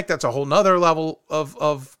pandemic. That's a whole nother level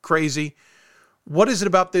of crazy. What is it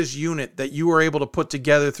about this unit that you were able to put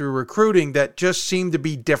together through recruiting that just seemed to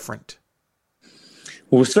be different?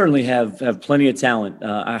 Well, we certainly have plenty of talent.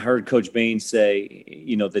 I heard Coach Bain say,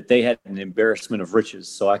 that they had an embarrassment of riches.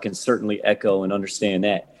 So I can certainly echo and understand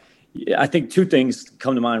that. I think 2 things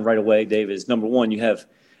come to mind right away, Dave, is number one, you have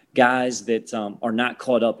guys that are not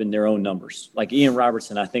caught up in their own numbers. Like Ian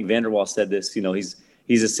Robertson, I think Vanderwall said this,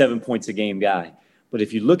 he's a 7 points a game guy. But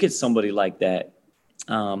if you look at somebody like that,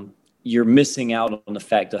 you're missing out on the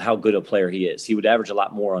fact of how good a player he is. He would average a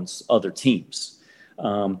lot more on other teams.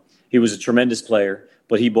 He was a tremendous player,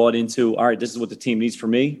 but he bought into, all right, this is what the team needs from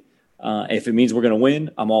me. If it means we're going to win,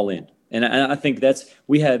 I'm all in. And I think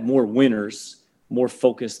we had more winners, more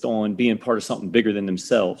focused on being part of something bigger than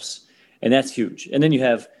themselves. And that's huge. And then you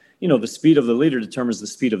have, the speed of the leader determines the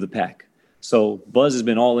speed of the pack. So Buzz has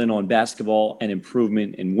been all in on basketball and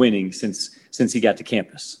improvement and winning since he got to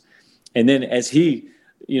campus. And then as he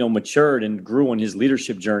matured and grew on his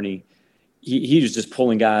leadership journey, he was just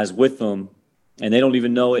pulling guys with him, and they don't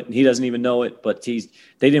even know it, and he doesn't even know it, but they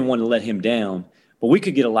didn't want to let him down. But we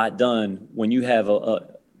could get a lot done when you have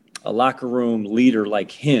a locker room leader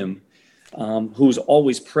like him, who's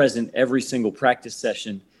always present every single practice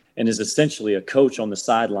session and is essentially a coach on the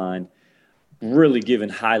sideline, really giving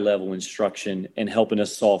high-level instruction and helping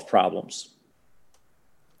us solve problems.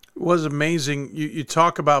 It was amazing. You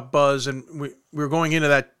talk about Buzz, and we were going into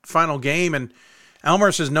that final game, and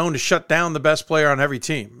Elmhurst is known to shut down the best player on every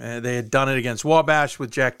team. They had done it against Wabash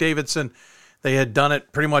with Jack Davidson. They had done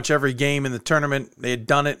it pretty much every game in the tournament. They had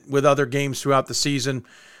done it with other games throughout the season.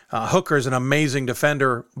 Hooker is an amazing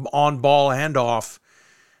defender on ball and off.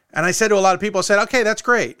 And I said to a lot of people, I said, okay, that's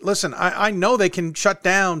great. Listen, I know they can shut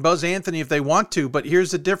down Buzz Anthony if they want to, but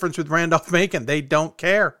here's the difference with Randolph-Macon. They don't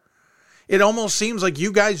care. It almost seems like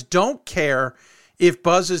you guys don't care if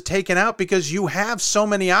Buzz is taken out because you have so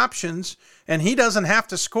many options and he doesn't have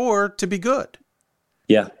to score to be good.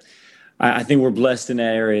 Yeah. I think we're blessed in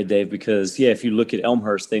that area, Dave, because, if you look at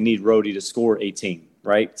Elmhurst, they need Rhodey to score 18,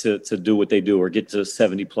 right, to do what they do or get to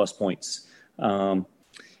 70-plus points.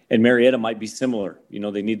 And Marietta might be similar.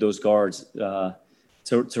 They need those guards to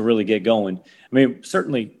really get going. I mean,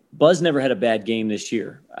 certainly Buzz never had a bad game this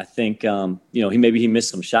year. I think, he missed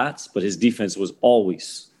some shots, but his defense was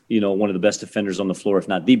always, one of the best defenders on the floor, if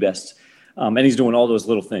not the best. And he's doing all those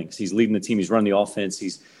little things. He's leading the team. He's running the offense.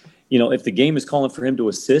 He's, if the game is calling for him to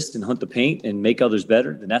assist and hunt the paint and make others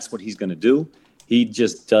better, then that's what he's going to do. He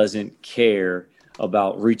just doesn't care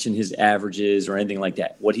about reaching his averages or anything like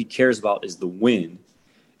that. What he cares about is the win.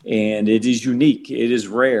 And it is unique. It is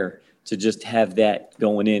rare to just have that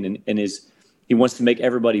going in. And he wants to make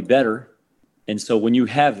everybody better. And so when you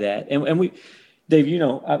have that, and we, Dave,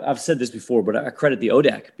 I've said this before, but I credit the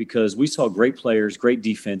ODAC because we saw great players, great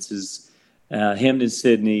defenses,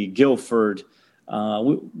 Hampden-Sydney, Guilford.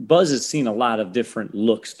 Buzz has seen a lot of different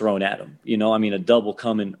looks thrown at him. A double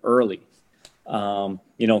coming early. Not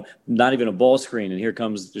even a ball screen, and they're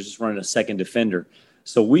just running a second defender.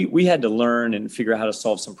 So we had to learn and figure out how to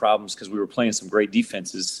solve some problems because we were playing some great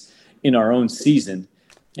defenses in our own season.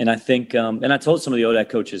 And I think, and I told some of the ODAC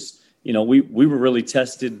coaches, we were really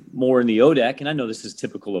tested more in the ODAC, and I know this is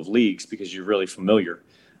typical of leagues because you're really familiar.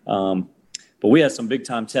 But we had some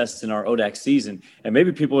big-time tests in our ODAC season, and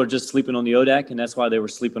maybe people are just sleeping on the ODAC, and that's why they were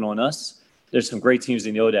sleeping on us. There's some great teams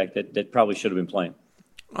in the ODAC that probably should have been playing.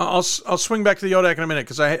 I'll swing back to the ODAC in a minute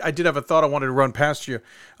because I did have a thought I wanted to run past you.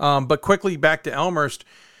 But quickly back to Elmhurst.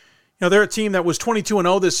 They're a team that was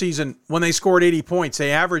 22-0 this season when they scored 80 points.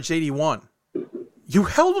 They averaged 81. You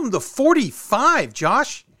held them to 45,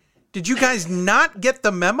 Josh. Did you guys not get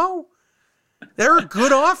the memo? They're a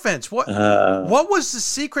good offense. What was the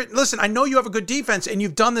secret? Listen, I know you have a good defense, and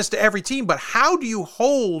you've done this to every team, but how do you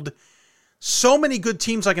hold so many good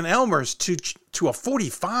teams like an Elmhurst to a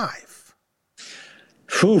 45?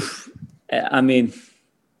 I mean,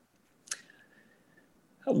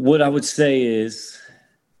 what I would say is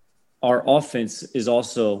our offense is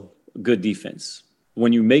also good defense.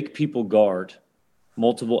 When you make people guard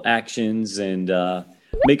multiple actions and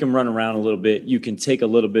make them run around a little bit, you can take a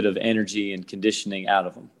little bit of energy and conditioning out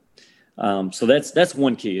of them. So that's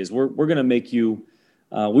one key is we're going to make you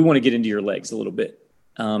we want to get into your legs a little bit,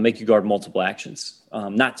 make you guard multiple actions,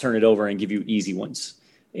 not turn it over and give you easy ones.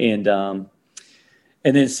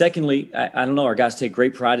 And then secondly, I don't know, our guys take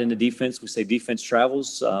great pride in the defense. We say defense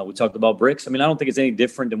travels. We talked about bricks. I don't think it's any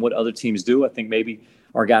different than what other teams do. I think maybe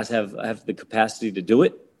our guys have the capacity to do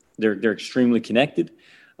it. They're extremely connected.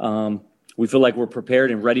 We feel like we're prepared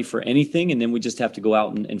and ready for anything, and then we just have to go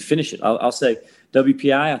out and finish it. I'll say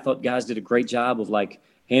WPI, I thought guys did a great job of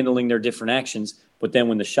handling their different actions, but then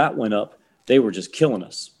when the shot went up, they were just killing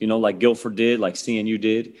us, like Guilford did, like CNU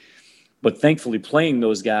did. But thankfully, playing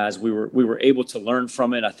those guys, we were able to learn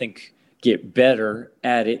from it, I think get better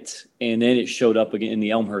at it, and then it showed up again in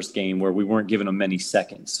the Elmhurst game where we weren't giving them many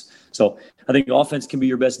seconds. So I think offense can be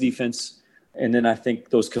your best defense, and then I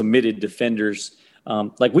think those committed defenders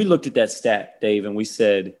we looked at that stat, Dave, and we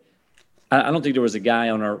said, I don't think there was a guy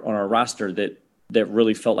on our roster that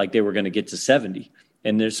really felt like they were going to get to 70.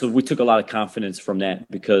 And so we took a lot of confidence from that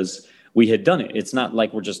because we had done it. It's not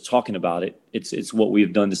like we're just talking about it. It's what we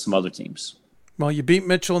have done to some other teams. Well, you beat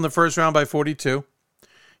Mitchell in the first round by 42.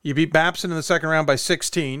 You beat Babson in the second round by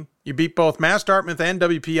 16. You beat both Mass Dartmouth and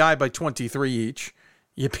WPI by 23 each.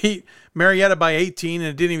 You beat Marietta by 18, and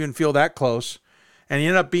it didn't even feel that close. And you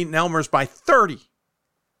ended up beating Elmhurst by 30.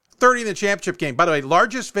 30 in the championship game. By the way,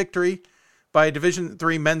 largest victory by a Division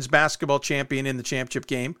III men's basketball champion in the championship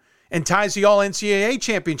game, and ties the All-NCAA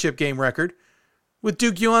championship game record with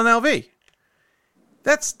Duke UNLV.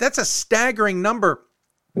 That's a staggering number.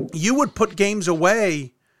 You would put games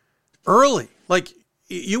away early.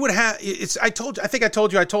 You would have. I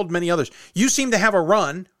told many others. You seem to have a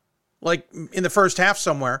run, in the first half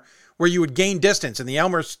somewhere, where you would gain distance. In the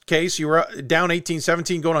Elmhurst case, you were down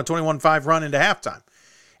 18-17, going on a 21-5 run into halftime.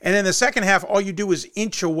 And in the second half, all you do is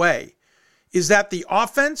inch away. Is that the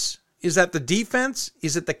offense? Is that the defense?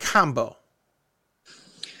 Is it the combo?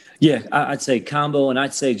 Yeah, I'd say combo, and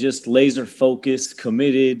I'd say just laser focused,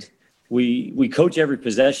 committed, we coach every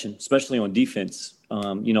possession, especially on defense.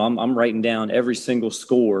 I'm writing down every single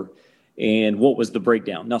score and what was the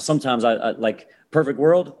breakdown. Now, sometimes I like perfect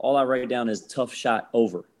world, all I write down is tough shot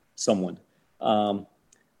over someone. But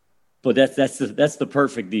that's the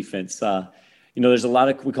perfect defense. There's a lot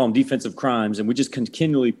of, we call them defensive crimes, and we just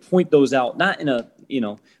continually point those out, not in a,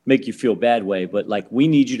 make you feel bad way, but like, we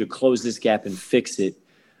need you to close this gap and fix it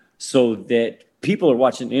so that people are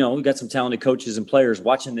watching. We've got some talented coaches and players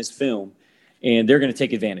watching this film, and they're going to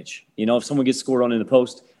take advantage. If someone gets scored on in the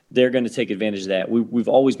post, they're going to take advantage of that. We've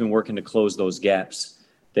always been working to close those gaps,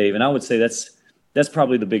 Dave. And I would say that's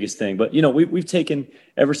probably the biggest thing. But, we've taken,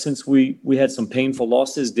 ever since we had some painful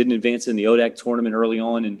losses, didn't advance in the ODAC tournament early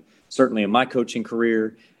on, and certainly in my coaching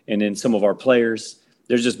career and in some of our players,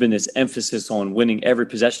 there's just been this emphasis on winning every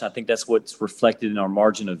possession. I think that's what's reflected in our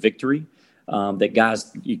margin of victory, that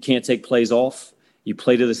guys, you can't take plays off. You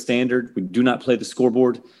play to the standard. We do not play the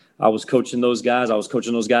scoreboard. I was coaching those guys. I was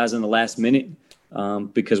coaching those guys in the last minute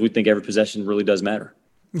because we think every possession really does matter.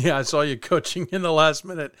 Yeah, I saw you coaching in the last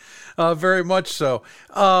minute, very much so.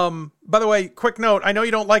 By the way, quick note, I know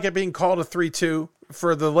you don't like it being called a 3-2.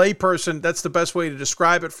 For the layperson, that's the best way to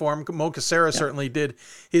describe it for him. Mo Cassera certainly did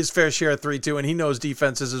his fair share of 3-2, and he knows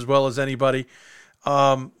defenses as well as anybody.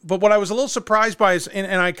 But what I was a little surprised by is,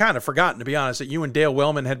 and I kind of forgotten, to be honest, that you and Dale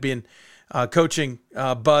Wellman had been coaching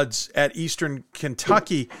buds at Eastern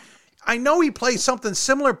Kentucky. I know he plays something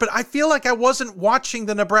similar, but I feel like I wasn't watching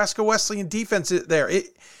the Nebraska Wesleyan defense there.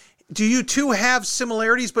 Do you two have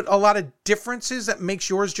similarities, but a lot of differences that makes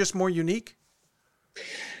yours just more unique?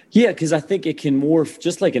 Yeah, because I think it can morph,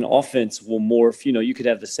 just like an offense will morph. You could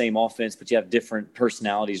have the same offense, but you have different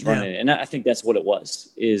personalities running it. And I think that's what it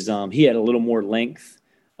was, is he had a little more length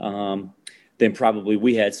than probably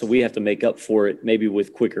we had. So we have to make up for it maybe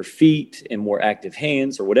with quicker feet and more active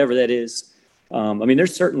hands or whatever that is.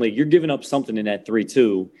 There's certainly, you're giving up something in that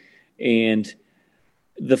 3-2. And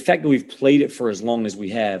the fact that we've played it for as long as we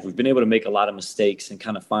have, we've been able to make a lot of mistakes and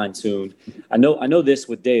kind of fine tune. I know this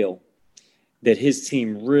with Dale, that his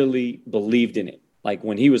team really believed in it. Like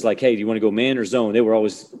when he was like, hey, do you want to go man or zone? They were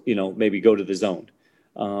always, maybe go to the zone.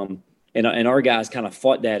 And our guys kind of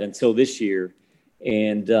fought that until this year.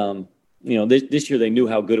 And, this year they knew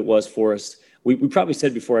how good it was for us. We probably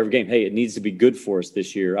said before every game, hey, it needs to be good for us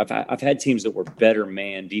this year. I've had teams that were better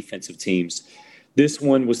man defensive teams. This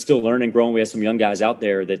one was still learning, growing. We had some young guys out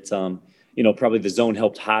there that, probably the zone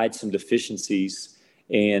helped hide some deficiencies.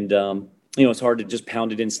 And, it's hard to just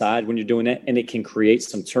pound it inside when you're doing that, and it can create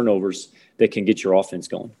some turnovers that can get your offense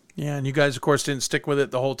going. Yeah, and you guys, of course, didn't stick with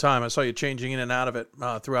it the whole time. I saw you changing in and out of it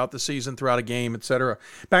throughout the season, throughout a game, et cetera.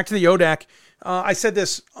 Back to the ODAC. I said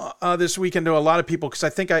this this weekend to a lot of people because I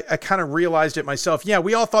think I kind of realized it myself. Yeah,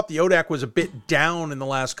 we all thought the ODAC was a bit down in the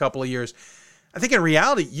last couple of years. I think in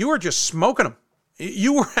reality, you were just smoking them.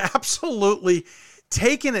 You were absolutely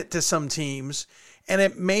taking it to some teams, and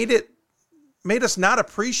it made us not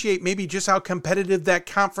appreciate maybe just how competitive that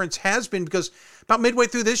conference has been, because about midway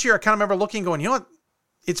through this year, I kind of remember looking going, you know what?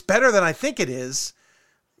 It's better than I think it is.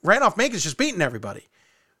 Randolph-Macon's just beating everybody.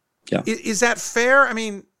 Yeah. Is that fair?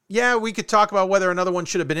 Yeah, we could talk about whether another one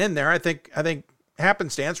should have been in there. I think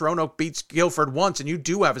happenstance, Roanoke beats Guilford once, and you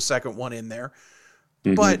do have a second one in there.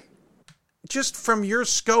 Mm-hmm. But just from your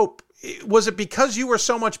scope, was it because you were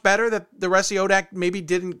so much better that the rest of the ODAC maybe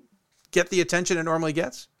didn't get the attention it normally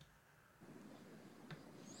gets?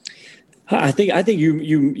 I think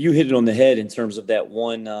you hit it on the head in terms of that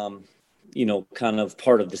one, kind of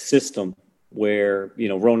part of the system where,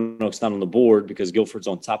 Roanoke's not on the board because Guilford's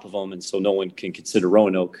on top of them, and so no one can consider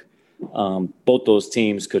Roanoke. Both those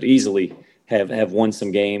teams could easily have won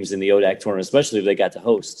some games in the ODAC tournament, especially if they got to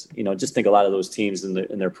host. Just think a lot of those teams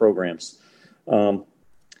in their programs.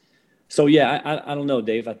 So yeah, I don't know,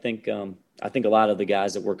 Dave. I think a lot of the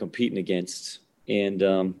guys that we're competing against,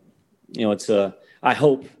 and I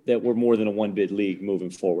hope that we're more than a one-bid league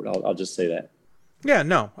moving forward. I'll just say that. Yeah,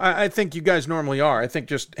 no, I think you guys normally are. I think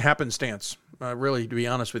just happenstance, really, to be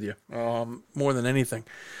honest with you, more than anything.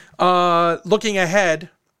 Looking ahead,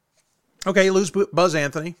 okay, you lose Buzz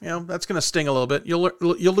Anthony. That's going to sting a little bit. You'll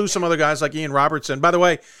lose some other guys like Ian Robertson. By the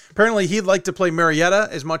way, apparently he'd like to play Marietta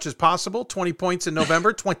as much as possible. 20 points in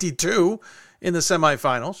November, 22 in the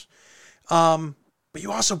semifinals. But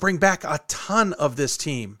you also bring back a ton of this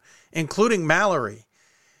team, including Mallory.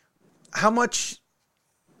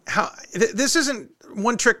 This isn't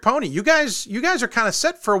one trick pony. You guys are kind of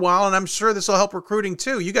set for a while, and I'm sure this will help recruiting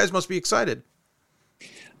too. You guys must be excited.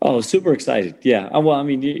 Oh, super excited. Yeah. Well,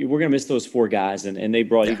 we're going to miss those four guys, and they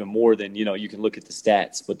brought even more than, you can look at the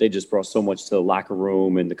stats, but they just brought so much to the locker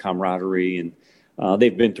room and the camaraderie, and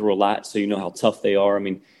they've been through a lot, so you know how tough they are.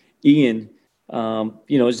 Ian,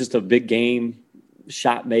 is just a big game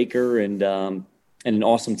shot maker and an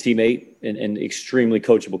awesome teammate and extremely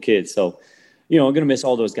coachable kid. So, I'm going to miss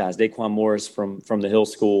all those guys. Daquan Morris from the Hill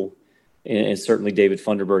School and certainly David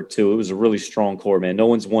Funderburg too. It was a really strong core, man. No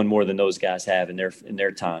one's won more than those guys have in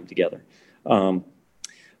their time together.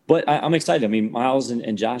 But I'm excited. I mean, Miles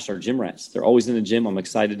and Josh are gym rats. They're always in the gym. I'm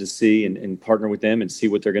excited to see and partner with them and see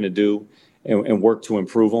what they're going to do and work to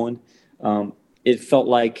improve on. It felt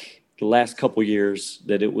like the last couple years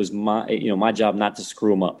that it was my job not to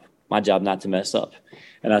screw them up, my job not to mess up.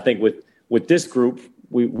 And I think with this group,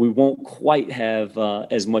 we won't quite have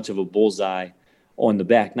as much of a bullseye on the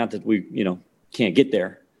back. Not that we can't get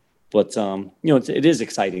there, but it is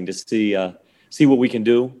exciting to see what we can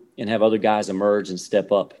do and have other guys emerge and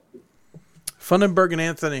step up. Funderburg and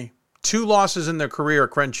Anthony, 2 losses in their career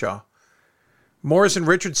at Crenshaw. Morris and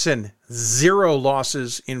Richardson, 0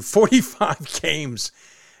 losses in 45 games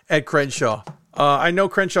at Crenshaw. I know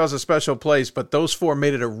Crenshaw's a special place, but those 4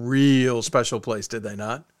 made it a real special place, did they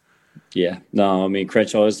not? Yeah. No, I mean,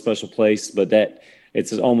 Crenshaw is a special place, but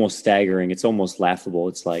it's almost staggering. It's almost laughable.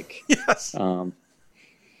 It's like, yes.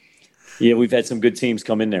 We've had some good teams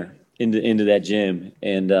come in there into that gym,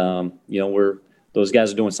 and those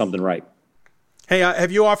guys are doing something right. Hey,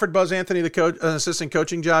 have you offered Buzz Anthony an assistant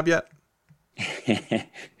coaching job yet?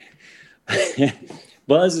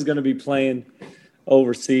 Buzz is going to be playing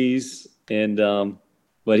overseas, and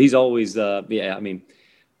but he's always I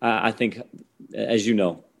think, as you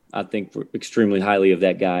know, I think extremely highly of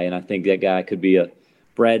that guy, and I think that guy could be a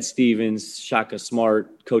Brad Stevens, Shaka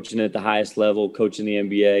Smart, coaching at the highest level, coaching the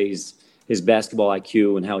NBA. His basketball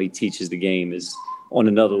IQ and how he teaches the game is on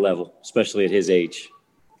another level, especially at his age.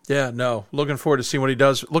 Yeah, no. Looking forward to seeing what he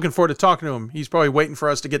does. Looking forward to talking to him. He's probably waiting for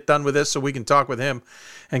us to get done with this so we can talk with him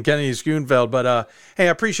and Kennedy Schoonfeld. But, hey,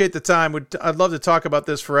 I appreciate the time. I'd love to talk about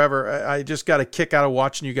this forever. I just got a kick out of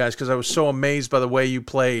watching you guys because I was so amazed by the way you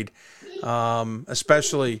played,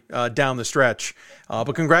 especially down the stretch.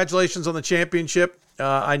 But congratulations on the championship.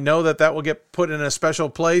 I know that will get put in a special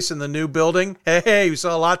place in the new building. Hey, we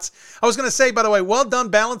saw lots. I was going to say, by the way, well done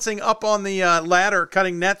balancing up on the ladder,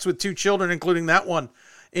 cutting nets with 2 children, including that one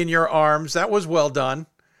in your arms. That was well done.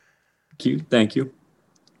 Thank you.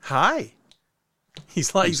 Hi. He's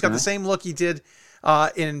got the same look he did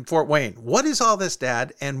in Fort Wayne. What is all this,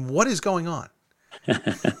 Dad, and what is going on?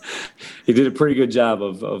 He did a pretty good job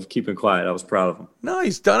of keeping quiet. I was proud of him. No,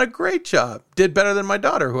 he's done a great job. Did better than my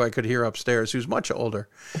daughter, who I could hear upstairs, who's much older.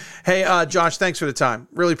 Hey, Josh, thanks for the time.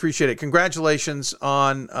 Really appreciate it. Congratulations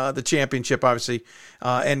on the championship, obviously,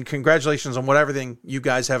 and congratulations on everything you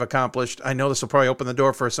guys have accomplished. I know this will probably open the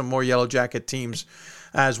door for some more Yellow Jacket teams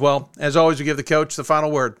as well. As always, we give the coach the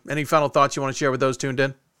final word. Any final thoughts you want to share with those tuned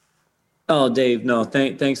in? Oh, Dave, no,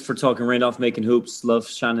 thanks for talking Randolph Macon Hoops. Love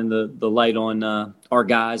shining the light on our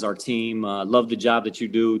guys, our team. Love the job that you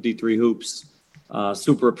do, D3 Hoops.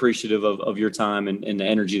 Super appreciative of your time and the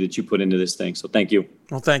energy that you put into this thing. So thank you.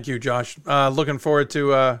 Well, thank you, Josh. Looking forward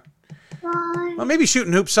to maybe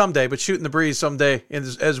shooting hoops someday, but shooting the breeze someday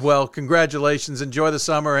as well. Congratulations. Enjoy the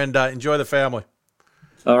summer and enjoy the family.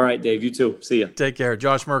 All right, Dave. You too. See ya. Take care.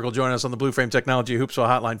 Josh Merkel joining us on the Blue Frame Technology Hoopsville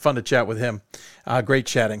Hotline. Fun to chat with him. Great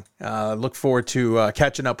chatting. Look forward to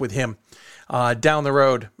catching up with him down the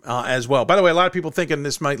road as well. By the way, a lot of people thinking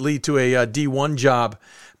this might lead to a D1 job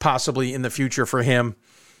possibly in the future for him.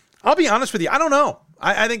 I'll be honest with you. I don't know.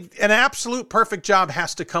 I think an absolute perfect job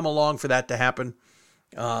has to come along for that to happen.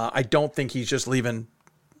 I don't think he's just leaving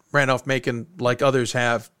Randolph-Macon like others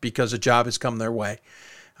have because a job has come their way.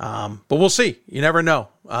 But we'll see. You never know.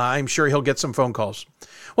 I'm sure he'll get some phone calls.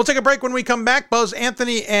 We'll take a break. When we come back, Buzz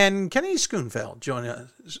Anthony and Kennedy Schoonfeld join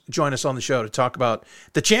us on the show to talk about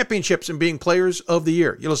the championships and being players of the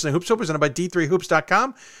year. You're listening to Hoopsville, presented by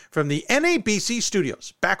D3Hoops.com from the NABC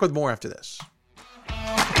studios. Back with more after this.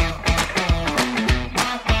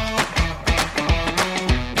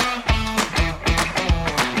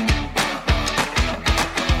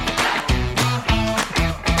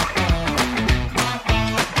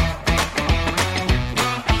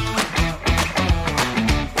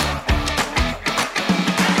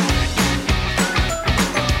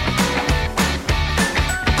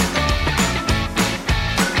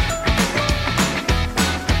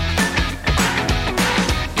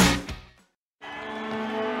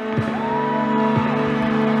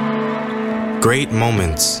 Great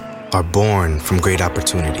moments are born from great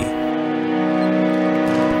opportunity.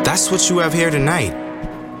 That's what you have here tonight.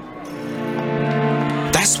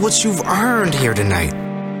 That's what you've earned here tonight.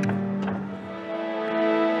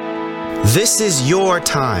 This is your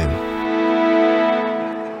time.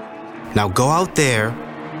 Now go out there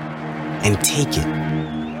and take it.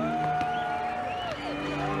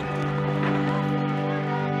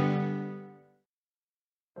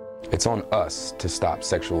 It's on us to stop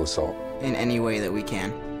sexual assault. In any way that we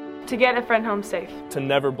can. To get a friend home safe. To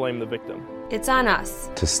never blame the victim. It's on us.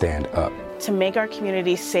 To stand up. To make our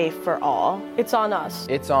community safe for all. It's on us.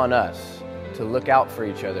 It's on us to look out for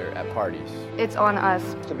each other at parties. It's on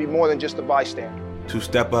us. To be more than just a bystander. To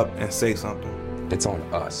step up and say something. It's on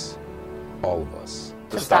us, all of us.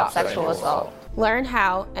 To stop sexual assault. Learn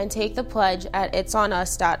how and take the pledge at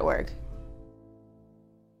itsonus.org.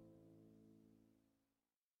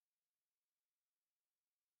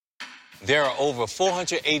 There are over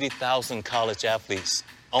 480,000 college athletes.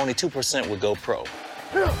 Only 2% would go pro.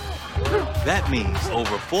 That means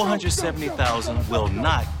over 470,000 will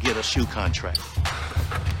not get a shoe contract.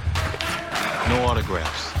 No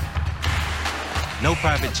autographs. No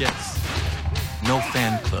private jets. No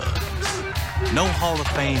fan clubs. No Hall of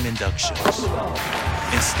Fame inductions.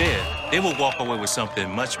 Instead, they will walk away with something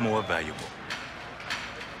much more valuable.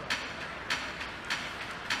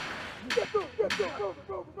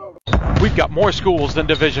 We've got more schools than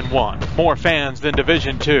Division I, more fans than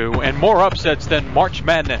Division II, and more upsets than March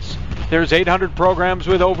Madness. There's 800 programs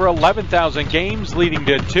with over 11,000 games leading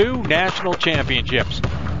to 2 national championships.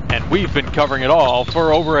 And we've been covering it all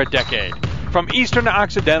for over a decade. From Eastern to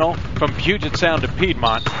Occidental, from Puget Sound to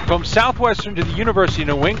Piedmont, from Southwestern to the University of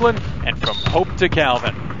New England, and from Hope to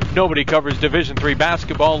Calvin. Nobody covers Division III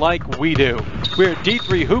basketball like we do. We're at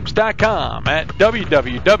D3Hoops.com at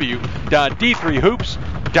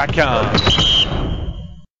www.d3hoops.com.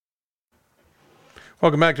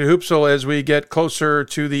 Welcome back to Hoopsville as we get closer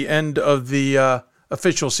to the end of the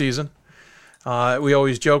official season. We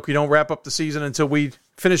always joke we don't wrap up the season until we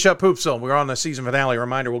finish up Hoopsville. We're on the season finale.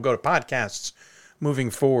 Reminder, we'll go to podcasts moving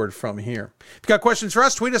forward from here. If you've got questions for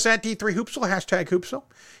us, tweet us at D3Hoopsville, hashtag Hoopsville.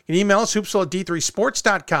 You can email us, hoopsville at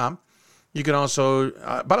D3sports.com. You can also,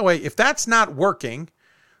 by the way, if that's not working,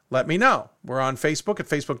 let me know. We're on Facebook at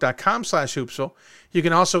facebook.com/Hoopsville. You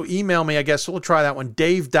can also email me, I guess we'll try that one,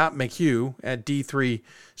 dave.mchugh at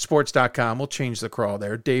D3sports.com. We'll change the crawl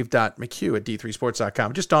there, dave.mchugh at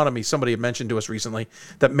D3sports.com. It just dawned on me, somebody had mentioned to us recently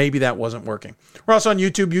that maybe that wasn't working. We're also on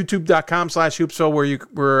YouTube, youtube.com/Hoopsville, where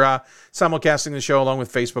we're simulcasting the show along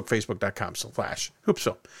with Facebook,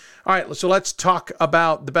 facebook.com/Hoopsville. All right, so let's talk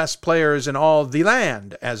about the best players in all the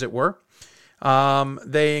land, as it were.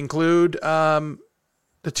 They include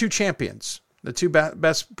the 2 champions, the 2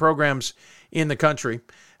 best programs in the country.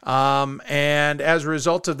 And as a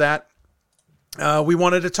result of that, we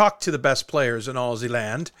wanted to talk to the best players in all the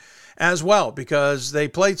land as well, because they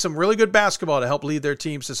played some really good basketball to help lead their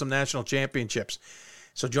teams to some national championships.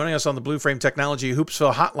 So joining us on the Blue Frame Technology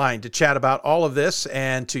Hoopsville hotline to chat about all of this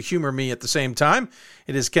and to humor me at the same time,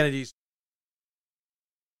 it is Kennedy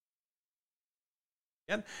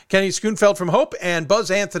Schoonfeld from Hope and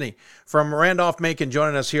Buzz Anthony from Randolph-Macon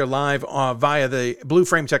joining us here live via the Blue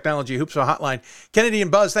Frame Technology Hoopsville hotline. Kennedy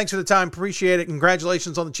and Buzz, thanks for the time. Appreciate it.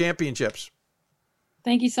 Congratulations on the championships.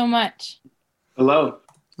 Thank you so much. Hello.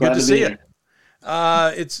 Good to see you.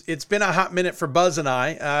 It's been a hot minute for Buzz and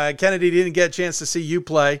I. Kennedy didn't get a chance to see you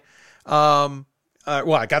play. Well,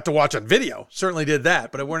 I got to watch on video. Certainly did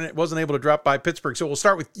that, but I wasn't able to drop by Pittsburgh. So we'll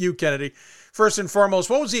start with you, Kennedy. First and foremost,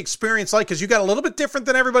 what was the experience like? Because you got a little bit different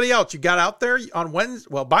than everybody else. You got out there on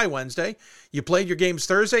by Wednesday. You played your games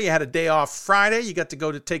Thursday. You had a day off Friday. You got to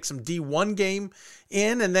go to take some D1 game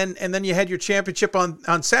in, and then you had your championship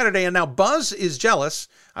on Saturday. And now Buzz is jealous.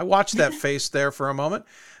 I watched that face there for a moment.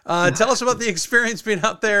 Tell us about the experience being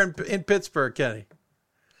out there in Pittsburgh, Kennedy.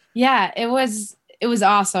 Yeah, it was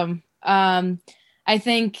awesome. I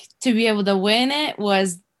think to be able to win it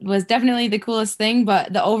was definitely the coolest thing,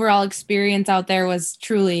 but the overall experience out there was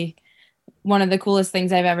truly one of the coolest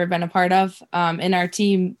things I've ever been a part of. And our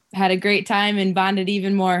team had a great time and bonded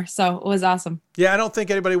even more. So it was awesome. Yeah, I don't think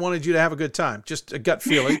anybody wanted you to have a good time. Just a gut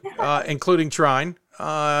feeling, including Trine.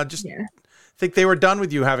 Think they were done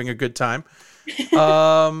with you having a good time.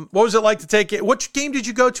 What was it like to take it? Which game did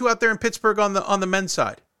you go to out there in Pittsburgh on the men's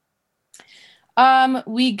side?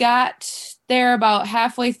 We got there about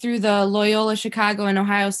halfway through the Loyola Chicago and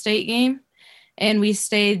Ohio State game, and we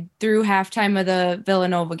stayed through halftime of the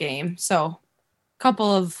Villanova game. So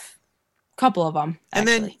couple of them. Actually. And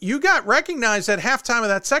then you got recognized at halftime of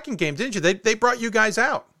that second game, didn't you? They brought you guys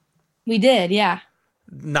out. We did, yeah.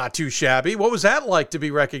 Not too shabby. What was that like to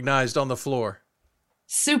be recognized on the floor?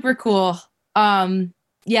 Super cool.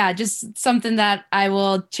 Yeah, just something that I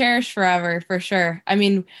will cherish forever for sure. I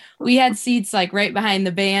mean, we had seats like right behind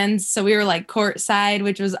the bands, so we were like courtside,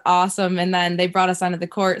 which was awesome. And then they brought us onto the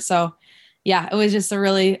court. So yeah, it was just a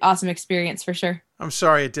really awesome experience for sure. I'm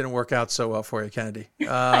sorry it didn't work out so well for you, Kennedy.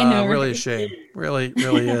 I know. Really a shame. Really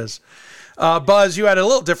is. Buzz, you had a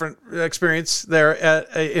little different experience there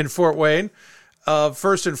in Fort Wayne.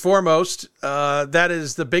 First and foremost, that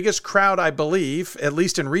is the biggest crowd, I believe, at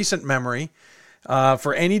least in recent memory,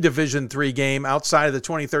 for any Division III game outside of the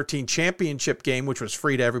 2013 championship game, which was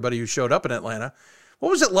free to everybody who showed up in Atlanta. What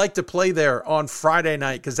was it like to play there on Friday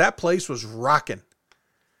night? Because that place was rocking.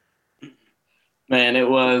 Man, it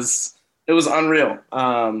was unreal.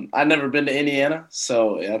 I'd never been to Indiana,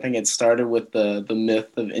 so I think it started with the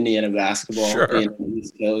myth of Indiana basketball being on the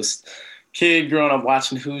East Coast. Kid growing up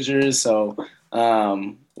watching Hoosiers, so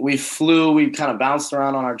we kind of bounced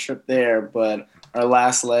around on our trip there, but our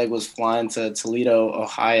last leg was flying to Toledo,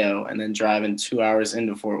 Ohio, and then driving 2 hours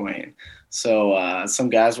into Fort Wayne. So some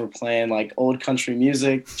guys were playing like old country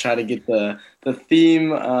music, try to get the theme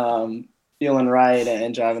feeling right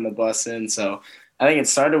and driving the bus in. So I think it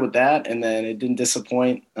started with that, and then it didn't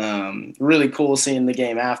disappoint. Really cool seeing the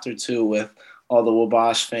game after, too, with all the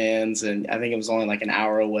Wabash fans, and I think it was only like an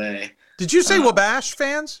hour away. Did you say Wabash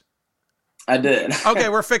fans? I did. Okay,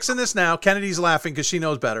 we're fixing this now. Kennedy's laughing because she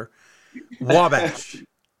knows better. Wabash.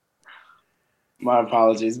 My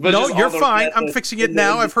apologies. But no, you're fine. I'm fixing it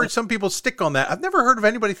now. I've heard some people stick on that. I've never heard of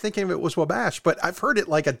anybody thinking of it was Wabash, but I've heard it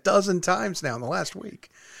like a dozen times now in the last week.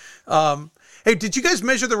 Hey, did you guys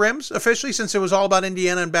measure the rims officially, since it was all about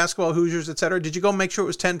Indiana and basketball, Hoosiers, et cetera? Did you go make sure it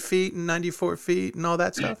was 10 feet and 94 feet and all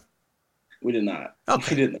that stuff? We did not.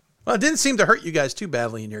 Okay. We didn't. Well, it didn't seem to hurt you guys too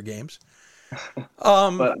badly in your games.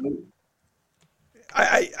 But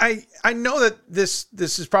I know that this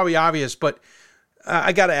is probably obvious, but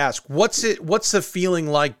I got to ask, what's the feeling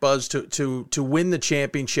like, Buzz, to win the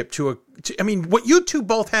championship? I mean, what you two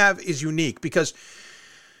both have is unique because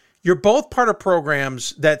you're both part of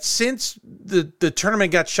programs that since the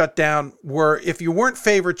tournament got shut down were, if you weren't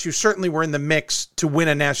favorites, you certainly were in the mix to win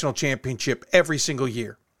a national championship every single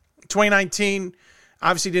year. 2019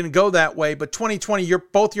 obviously didn't go that way, but 2020,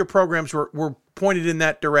 both your programs were pointed in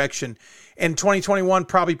that direction. And 2021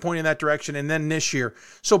 probably pointed in that direction, and then this year.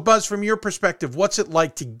 So, Buzz, from your perspective, what's it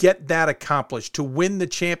like to get that accomplished, to win the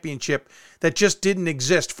championship that just didn't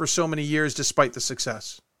exist for so many years despite the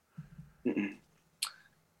success?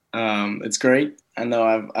 It's great. I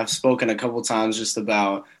know I've spoken a couple times just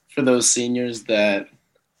about, for those seniors that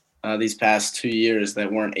these past 2 years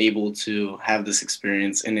that weren't able to have this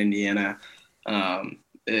experience in Indiana,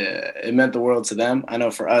 it meant the world to them. I know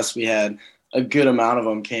for us, we had a good amount of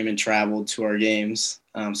them came and traveled to our games.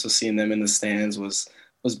 So seeing them in the stands was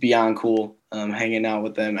beyond cool. Hanging out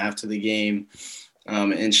with them after the game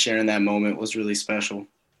and sharing that moment was really special.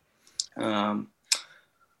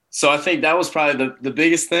 So I think that was probably the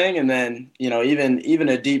biggest thing. And then, even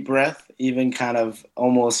a deep breath, even kind of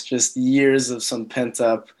almost just years of some pent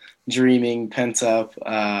up dreaming,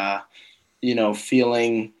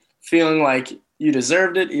 feeling like you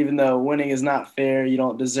deserved it, even though winning is not fair. You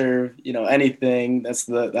don't deserve, anything. That's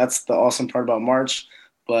the awesome part about March.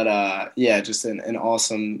 But just an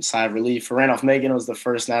awesome sigh of relief. For Randolph-Macon, it was the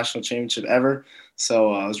first national championship ever.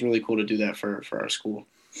 So it was really cool to do that for our school.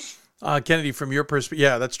 Kennedy, from your perspective,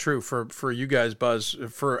 yeah, that's true for you guys, Buzz,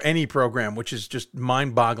 for any program, which is just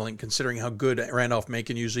mind-boggling considering how good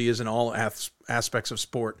Randolph-Macon usually is in all aspects of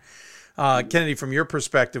sport. Kennedy, from your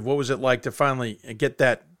perspective, what was it like to finally get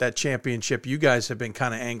that championship you guys have been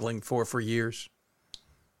kind of angling for years?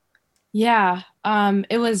 Yeah,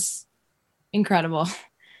 it was incredible.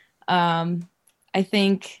 I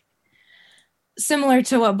think similar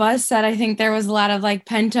to what Buzz said, I think there was a lot of like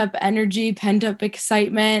pent up energy, pent up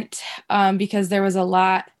excitement, because there was a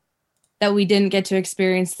lot that we didn't get to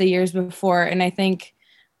experience the years before. And I think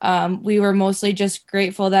we were mostly just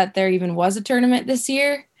grateful that there even was a tournament this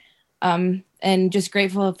year. And just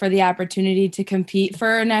grateful for the opportunity to compete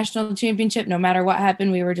for a national championship. No matter what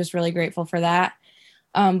happened, we were just really grateful for that.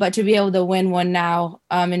 But to be able to win one now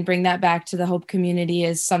and bring that back to the Hope community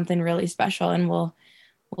is something really special, and we'll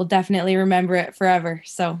definitely remember it forever.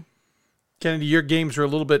 So, Kennedy, your games were a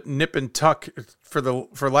little bit nip and tuck, for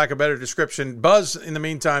lack of a better description. Buzz, in the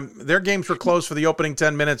meantime, their games were close for the opening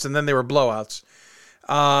 10 minutes, and then they were blowouts.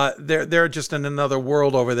 They're just in another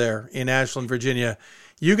world over there in Ashland, Virginia.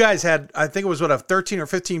 You guys had, I think it was a 13 or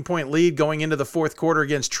 15 point lead going into the fourth quarter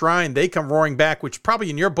against Trine. They come roaring back, which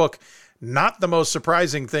probably in your book, not the most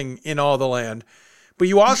surprising thing in all the land. But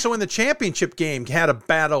you also in the championship game had a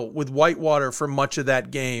battle with Whitewater for much of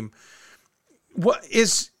that game.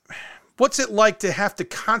 What's it like to have to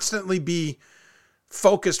constantly be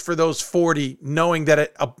focused for those 40, knowing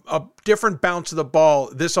that a different bounce of the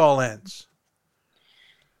ball, this all ends?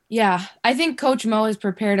 Yeah, I think Coach Mo has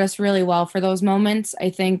prepared us really well for those moments. I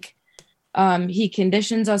think he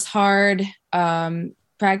conditions us hard,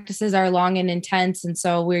 practices are long and intense. And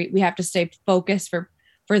so we have to stay focused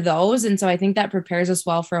for those. And so I think that prepares us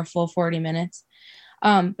well for a full 40 minutes.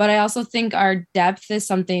 But I also think our depth is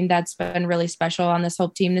something that's been really special on this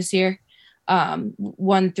Hope team this year.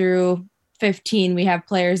 1 through 15, we have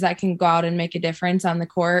players that can go out and make a difference on the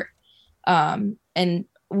court.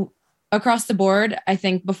 Across the board, I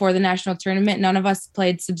think before the national tournament, none of us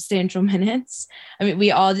played substantial minutes. I mean,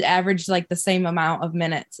 we all averaged like the same amount of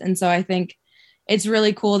minutes. And so I think it's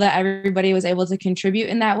really cool that everybody was able to contribute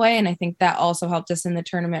in that way. And I think that also helped us in the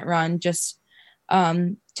tournament run, just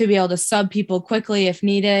to be able to sub people quickly if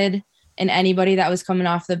needed. And anybody that was coming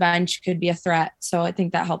off the bench could be a threat. So I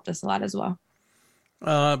think that helped us a lot as well.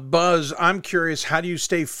 Buzz, I'm curious, how do you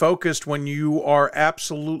stay focused when you are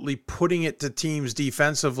absolutely putting it to teams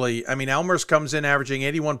defensively? I mean, Elmhurst comes in averaging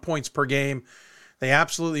 81 points per game. They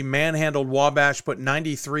absolutely manhandled Wabash, put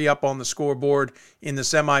 93 up on the scoreboard in the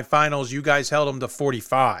semifinals. You guys held them to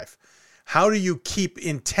 45. How do you keep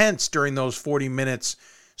intense during those 40 minutes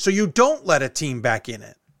so you don't let a team back in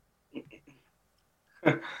it?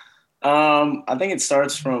 I think it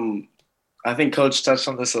starts from, I think Coach touched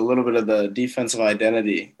on this a little bit, of the defensive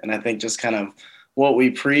identity. And I think just kind of what we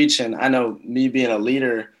preach. And I know me being a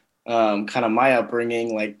leader, kind of my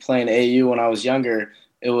upbringing, like playing AU when I was younger,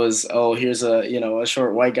 it was, oh, here's a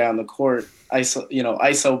short white guy on the court,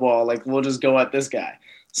 ISO ball, like we'll just go at this guy.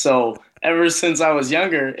 So ever since I was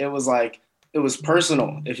younger, it was like, it was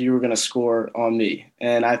personal if you were going to score on me.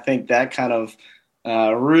 And I think that kind of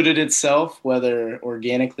rooted itself, whether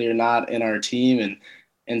organically or not, in our team.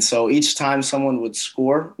 And so each time someone would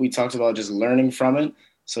score, we talked about just learning from it.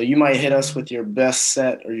 So you might hit us with your best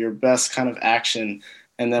set or your best kind of action,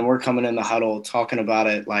 and then we're coming in the huddle talking about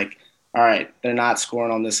it like, all right, they're not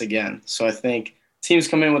scoring on this again. So I think teams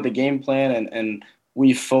come in with a game plan, and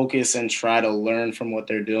we focus and try to learn from what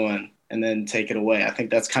they're doing and then take it away. I think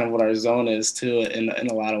that's kind of what our zone is too, in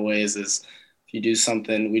a lot of ways, is if you do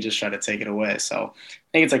something, we just try to take it away. So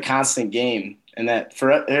I think it's a constant game. And that,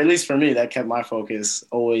 at least for me, that kept my focus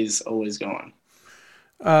always going.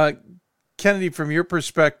 Kennedy, from your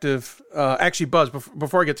perspective, actually, Buzz,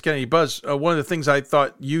 before I get to Kennedy, Buzz, one of the things I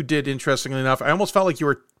thought you did, interestingly enough, I almost felt like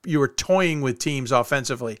you were toying with teams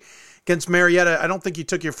offensively. Against Marietta, I don't think you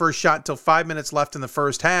took your first shot until 5 minutes left in the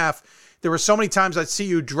first half. There were so many times I'd see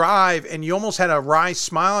you drive, and you almost had a wry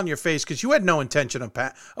smile on your face because you had no intention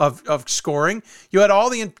of scoring. You had all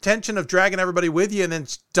the intention of dragging everybody with you and then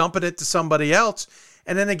dumping it to somebody else.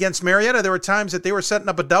 And then against Marietta, there were times that they were setting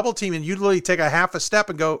up a double team, and you'd literally take a half a step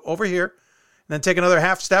and go over here, and then take another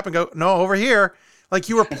half step and go, no, over here. Like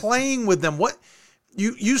you were playing with them. What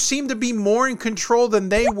you seem to be more in control than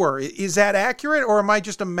they were. Is that accurate, or am I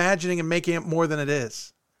just imagining and making it more than it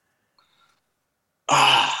is?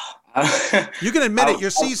 You can admit it.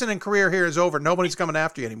 Your season and career here is over. Nobody's coming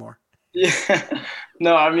after you anymore. Yeah.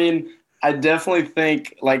 No, I mean, I definitely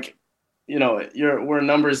think, like, we're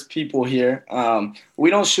numbers people here. We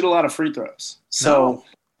don't shoot a lot of free throws. So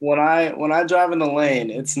when I drive in the lane,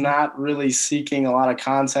 it's not really seeking a lot of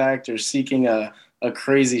contact or seeking a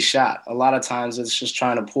crazy shot. A lot of times it's just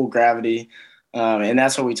trying to pull gravity. And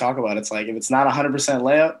that's what we talk about. It's like, if it's not 100%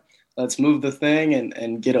 layup, let's move the thing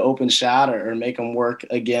and get an open shot or make them work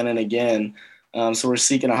again and again. So we're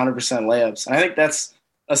seeking 100% layups. And I think that's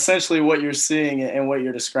essentially what you're seeing and what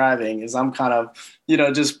you're describing is I'm kind of,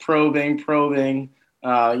 just probing,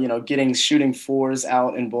 getting shooting fours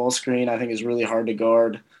out in ball screen, I think is really hard to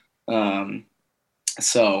guard.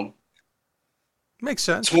 So makes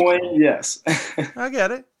sense. Toying, yes. I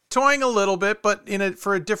get it. Toying a little bit, but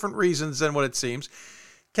for different reasons than what it seems.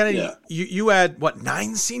 Kennedy, yeah. You had,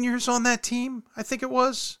 9 seniors on that team, I think it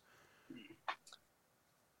was?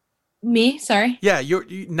 Me? Sorry? Yeah,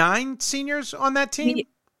 you 9 seniors on that team?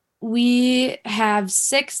 We have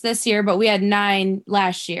 6 this year, but we had 9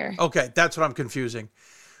 last year. Okay, that's what I'm confusing.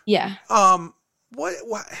 Yeah. What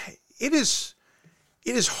it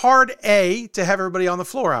is hard, A, to have everybody on the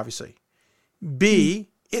floor, obviously. B,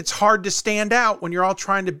 it's hard to stand out when you're all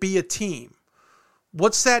trying to be a team.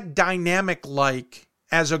 What's that dynamic like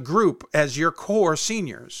as a group, as your core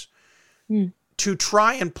seniors, to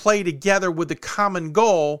try and play together with the common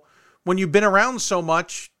goal when you've been around so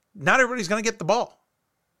much? Not everybody's going to get the ball.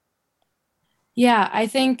 Yeah, I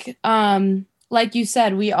think, like you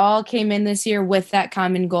said, we all came in this year with that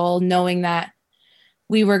common goal, knowing that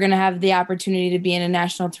we were going to have the opportunity to be in a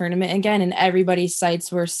national tournament again, and everybody's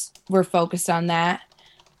sights were focused on that.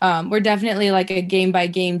 We're definitely like a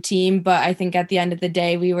game-by-game team, but I think at the end of the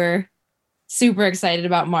day, we were super excited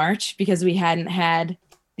about March because we hadn't had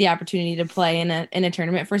the opportunity to play in a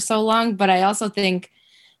tournament for so long. But I also think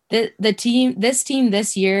that this team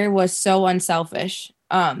this year was so unselfish.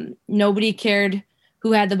 Nobody cared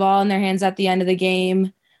who had the ball in their hands at the end of the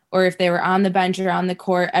game or if they were on the bench or on the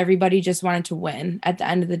court. Everybody just wanted to win at the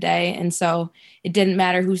end of the day. And so it didn't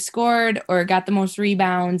matter who scored or got the most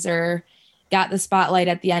rebounds or got the spotlight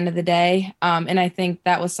at the end of the day. And I think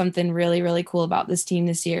that was something really, really cool about this team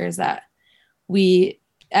this year, is that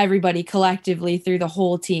everybody collectively through the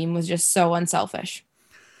whole team was just so unselfish.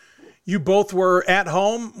 You both were at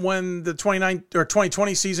home when the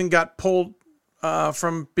 2020 season got pulled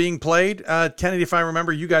from being played. Kennedy, if I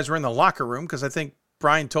remember, you guys were in the locker room, because I think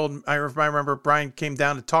I remember Brian came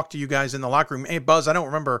down to talk to you guys in the locker room. Hey, Buzz, I don't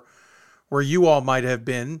remember where you all might have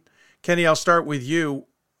been. Kenny, I'll start with you.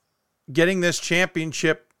 Getting this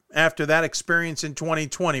championship after that experience in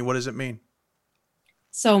 2020, what does it mean?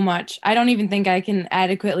 So much. I don't even think I can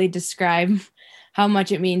adequately describe how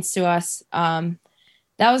much it means to us. That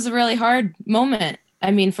was a really hard moment. I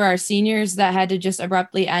mean, for our seniors, that had to just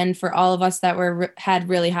abruptly end. For all of us that had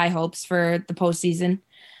really high hopes for the postseason,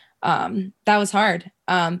 that was hard.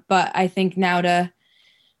 But I think now to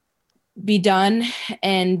be done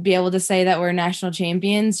and be able to say that we're national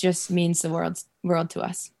champions just means the world to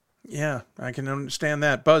us. Yeah, I can understand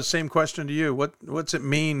that. Buzz, same question to you. What's it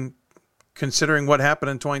mean considering what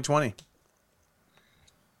happened in 2020?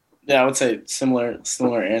 Yeah, I would say similar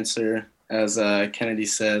answer as Kennedy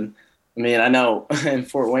said. I mean, I know in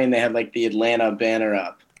Fort Wayne they had like the Atlanta banner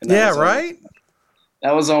up. Yeah, right?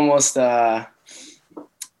 That was almost brought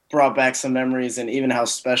back some memories, and even how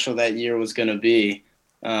special that year was going to be,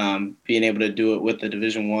 being able to do it with the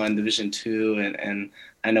Division I, Division II, and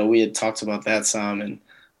I know we had talked about that some, and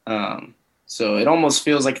so it almost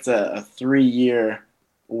feels like it's a 3-year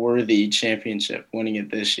worthy championship, winning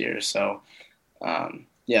it this year. So,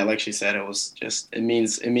 yeah, like she said, it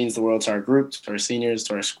means the world to our group, to our seniors,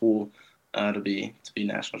 to our school, to be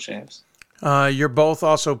national champs. You're both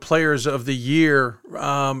also players of the year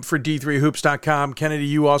for D3Hoops.com. Kennedy,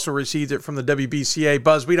 you also received it from the WBCA.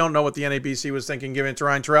 Buzz, we don't know what the NABC was thinking giving it to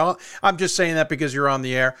Ryan Terrell. I'm just saying that because you're on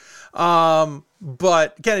the air.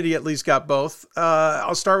 But Kennedy at least got both.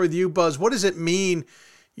 I'll start with you, Buzz. What does it mean?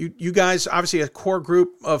 You guys, obviously a core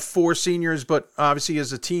group of 4 seniors, but obviously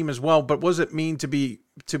as a team as well. But what does it mean to be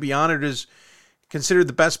honored as considered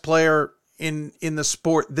the best player in the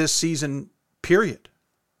sport this season, period?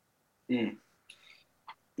 Man,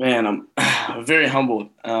 I'm very humbled.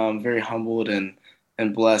 And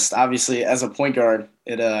blessed. Obviously, as a point guard,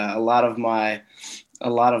 a lot of my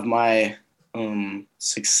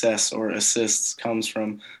success or assists comes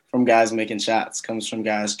from guys making shots, comes from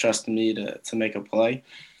guys trusting me to make a play.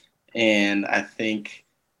 And I think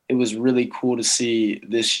it was really cool to see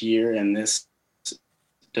this year and this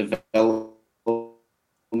development.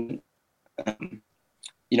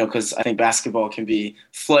 Because I think basketball can be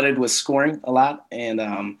flooded with scoring a lot,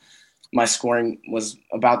 and my scoring was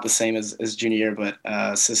about the same as junior year, but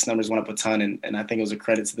assist numbers went up a ton, and I think it was a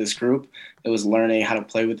credit to this group. It was learning how to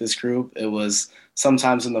play with this group. It was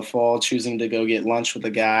sometimes in the fall choosing to go get lunch with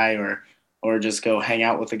a guy or just go hang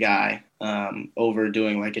out with a guy over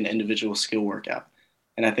doing like an individual skill workout.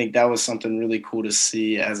 And I think that was something really cool to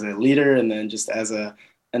see as a leader, and then just as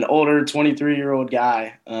an older 23-year-old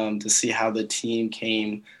guy, to see how the team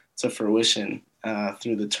came to fruition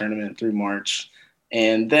through the tournament, through March.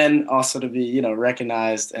 And then also to be,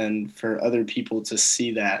 recognized, and for other people to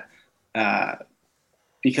see that,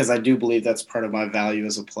 because I do believe that's part of my value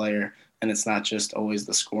as a player, and it's not just always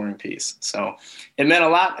the scoring piece. So it meant a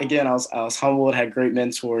lot. Again, I was humbled, had great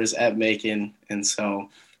mentors at Macon, and so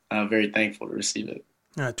very thankful to receive it.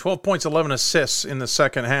 12 points, 11 assists in the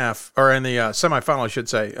second half, or in the semifinal, I should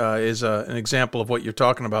say, is an example of what you're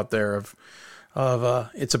talking about there of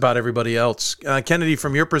it's about everybody else. Kennedy,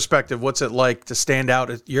 from your perspective, what's it like to stand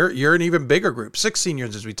out? You're an even bigger group, 6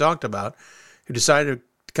 seniors, as we talked about, who decided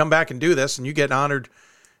to come back and do this, and you get honored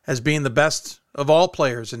as being the best of all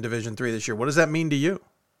players in Division III this year. What does that mean to you?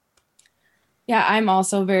 Yeah, I'm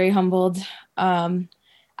also very humbled.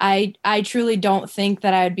 I truly don't think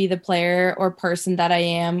that I would be the player or person that I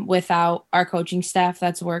am without our coaching staff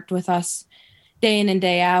that's worked with us day in and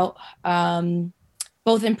day out,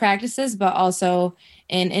 both in practices, but also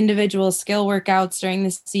in individual skill workouts during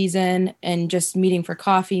the season, and just meeting for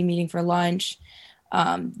coffee, meeting for lunch.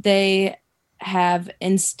 They have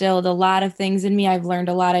instilled a lot of things in me. I've learned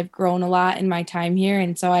a lot. I've grown a lot in my time here.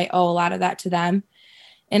 And so I owe a lot of that to them.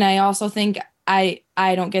 And I also think I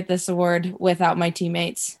don't get this award without my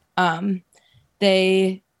teammates.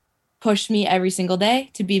 They push me every single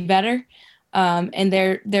day to be better. And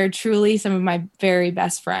they're truly some of my very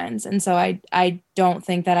best friends. And so I don't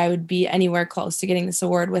think that I would be anywhere close to getting this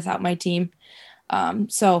award without my team.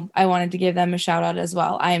 So I wanted to give them a shout out as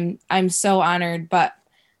well. I'm so honored, but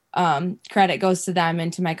credit goes to them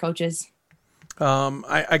and to my coaches.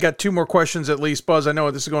 I got 2 more questions at least. Buzz, I know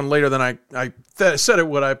this is going later than I said it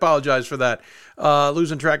would. I apologize for that.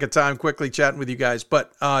 Losing track of time, quickly chatting with you guys.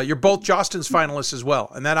 But you're both Jostens finalists as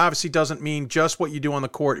well. And that obviously doesn't mean just what you do on the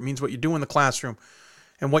court. It means what you do in the classroom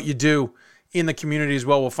and what you do in the community as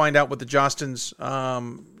well. We'll find out what the Jostens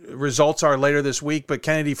results are later this week. But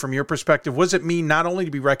Kennedy, from your perspective, what does it mean not only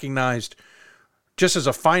to be recognized just as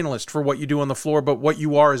a finalist for what you do on the floor, but what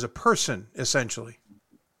you are as a person, essentially?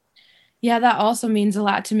 Yeah, that also means a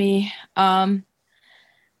lot to me. I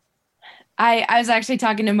was actually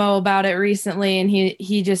talking to Mo about it recently, and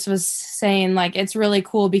he just was saying, like, it's really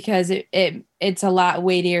cool because it's a lot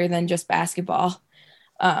weightier than just basketball.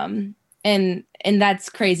 And that's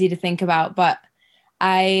crazy to think about, but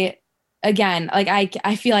I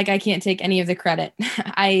feel like I can't take any of the credit.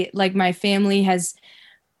 My family has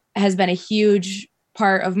been a huge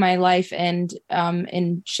part of my life and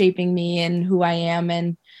in shaping me and who I am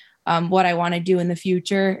and what I want to do in the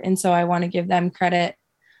future. And so I want to give them credit.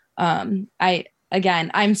 I'm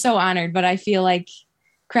so honored, but I feel like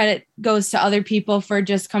credit goes to other people for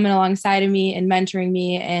just coming alongside of me and mentoring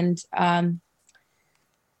me and,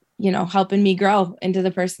 helping me grow into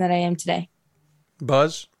the person that I am today.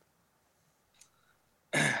 Buzz?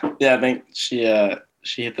 Yeah, I think she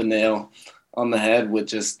hit the nail on the head with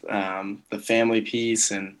just the family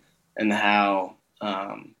piece and how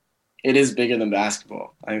it is bigger than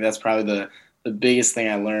basketball. I think that's probably the biggest thing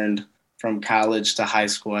I learned from college to high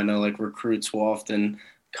school. I know like recruits will often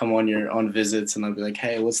come on visits and they'll be like,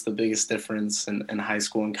 hey, what's the biggest difference in high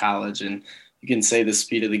school and college? And you can say the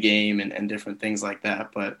speed of the game and different things like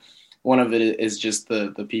that. But one of it is just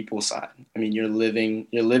the people side. I mean, you're living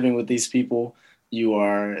with these people.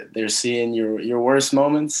 They're seeing your worst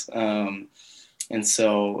moments. And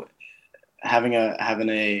so having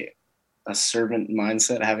a servant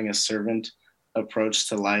mindset, having a servant approach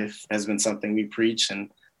to life has been something we preach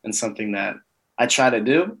and something that I try to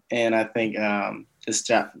do. And I think this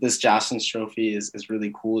Jostens trophy is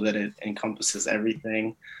really cool that it encompasses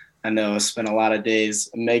everything. I know I spent a lot of days.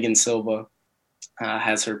 Megan Silva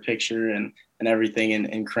has her picture and everything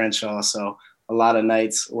in Crenshaw. So a lot of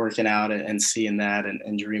nights working out and seeing that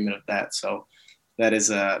and dreaming of that. So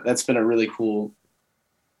that's been a really cool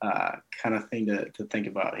kind of thing to think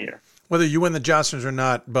about here. Whether you win the Jostens or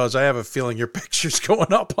not, Buzz, I have a feeling your picture's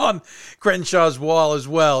going up on Crenshaw's wall as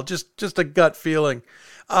well. Just a gut feeling.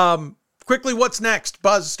 Quickly, what's next?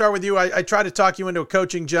 Buzz, start with you. I tried to talk you into a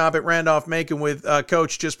coaching job at Randolph-Macon with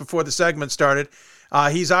Coach just before the segment started.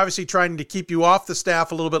 He's obviously trying to keep you off the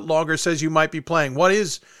staff a little bit longer, says you might be playing. What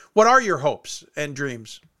are your hopes and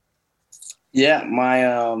dreams? Yeah,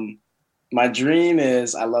 my dream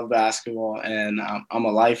is I love basketball, and I'm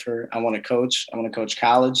a lifer. I want to coach. I want to coach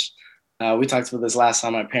college. We talked about this last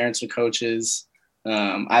time. My parents are coaches.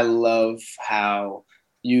 I love how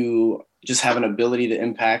you just have an ability to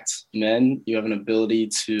impact men. You have an ability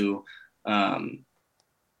to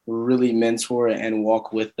really mentor and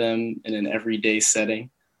walk with them in an everyday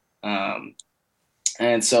setting.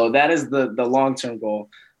 And so that is the long-term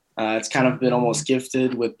goal. It's kind of been almost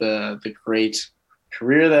gifted with the great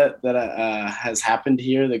career that has happened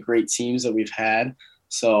here, the great teams that we've had.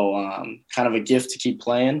 So kind of a gift to keep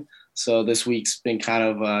playing. So this week's been kind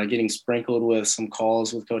of getting sprinkled with some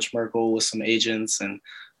calls with Coach Merkel, with some agents, and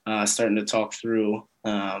starting to talk through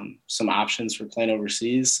some options for playing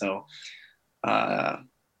overseas. So that's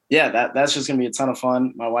just going to be a ton of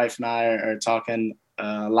fun. My wife and I are talking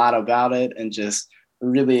a lot about it and just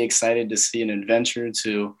really excited to see an adventure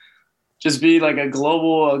to just be like a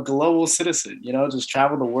global citizen, just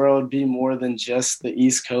travel the world, be more than just the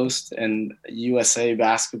East Coast and USA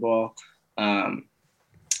basketball.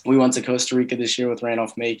 We went to Costa Rica this year with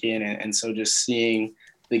Randolph-Macon, and so just seeing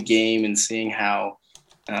the game and seeing how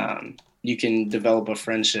you can develop a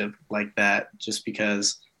friendship like that just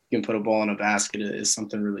because you can put a ball in a basket is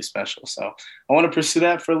something really special. So I want to pursue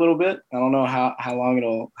that for a little bit. I don't know how long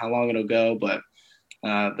it'll go, but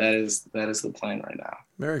that is the plan right now.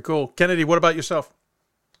 Very cool. Kennedy, what about yourself?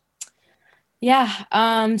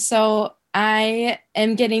 Yeah. So I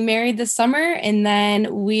am getting married this summer, and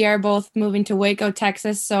then we are both moving to Waco,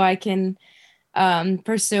 Texas, so I can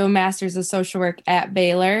pursue a master's of social work at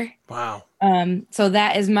Baylor. Wow. So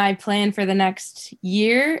that is my plan for the next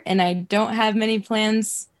year, and I don't have many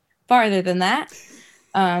plans farther than that.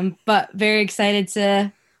 But very excited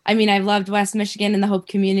I've loved West Michigan and the Hope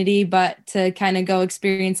community, but to kind of go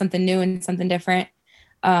experience something new and something different,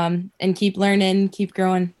 and keep learning, keep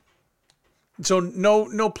growing. So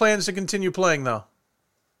no plans to continue playing though?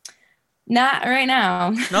 Not right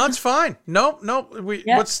now. No, it's fine. No.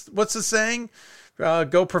 What's the saying?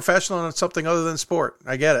 go professional on something other than sport.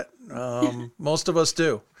 I get it. Most of us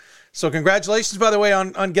do. So congratulations, by the way,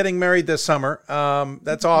 on getting married this summer.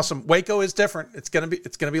 That's awesome. Waco is different. It's gonna be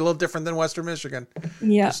a little different than Western Michigan.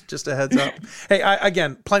 Yeah. Just a heads up. Hey,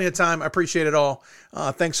 again, plenty of time. I appreciate it all.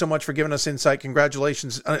 Thanks so much for giving us insight.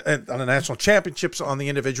 Congratulations on the national championships, on the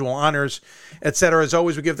individual honors, et cetera. As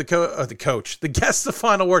always, we give the guest, the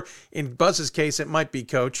final word. In Buzz's case, it might be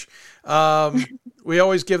coach. We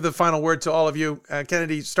always give the final word to all of you.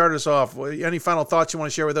 Kennedy, start us off. Any final thoughts you want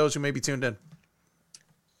to share with those who may be tuned in?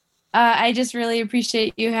 I just really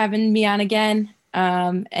appreciate you having me on again,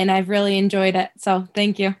 and I've really enjoyed it. So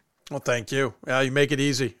thank you. Well, thank you. You make it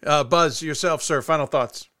easy. Buzz, yourself, sir, final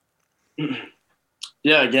thoughts.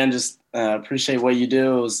 Yeah, again, just appreciate what you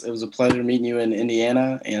do. It was a pleasure meeting you in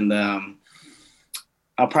Indiana, and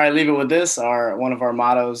I'll probably leave it with this. One of our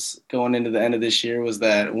mottos going into the end of this year was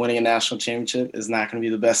that winning a national championship is not going to be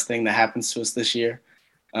the best thing that happens to us this year.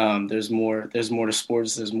 There's more to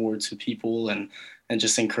sports. There's more to people, and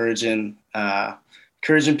just encouraging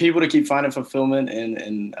people to keep finding fulfillment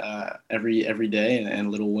in every day and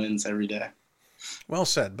little wins every day. Well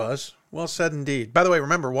said, Buzz. Well said indeed. By the way,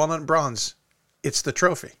 remember, walnut and bronze, it's the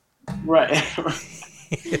trophy. Right.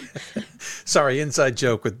 Sorry, inside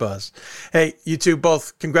joke with Buzz. Hey, you two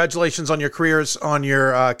both, congratulations on your careers, on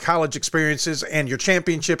your college experiences, and your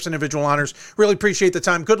championships, individual honors. Really appreciate the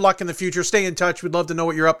time. Good luck in the future. Stay in touch. We'd love to know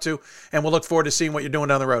what you're up to, and we'll look forward to seeing what you're doing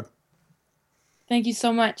down the road. Thank you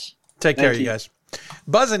so much. Take care, you guys.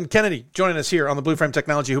 Buzz and Kennedy joining us here on the Blue Frame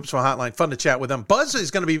Technology Hoopsville Hotline. Fun to chat with them. Buzz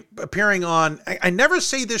is going to be appearing on, I never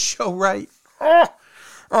say this show right,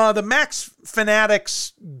 the Max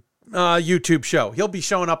Fanatics YouTube show. He'll be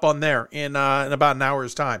showing up on there in about an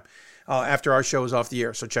hour's time after our show is off the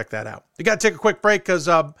air, so check that out. We got to take a quick break because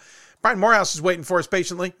Brian Morehouse is waiting for us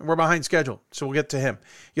patiently, and we're behind schedule, so we'll get to him.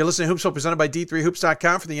 You're listening to Hoopsville, presented by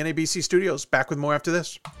D3Hoops.com from the NABC studios. Back with more after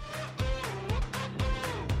this.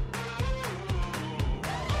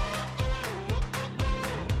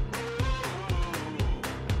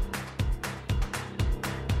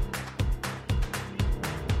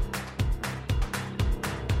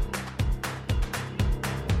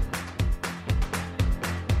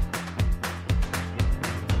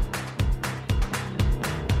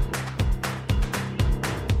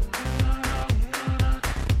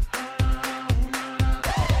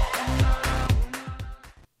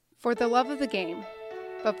 For the love of the game.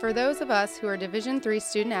 But for those of us who are Division III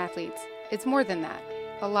student athletes, it's more than that,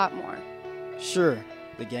 a lot more. Sure,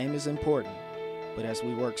 the game is important, but as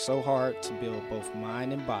we work so hard to build both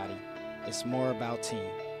mind and body, it's more about team.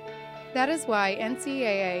 That is why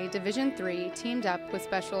NCAA Division III teamed up with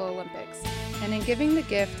Special Olympics, and in giving the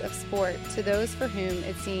gift of sport to those for whom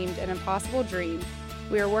it seemed an impossible dream,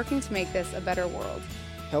 we are working to make this a better world.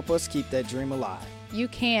 Help us keep that dream alive. You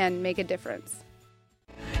can make a difference.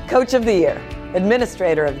 Coach of the Year,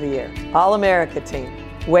 Administrator of the Year, All-America Team,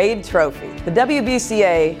 Wade Trophy. The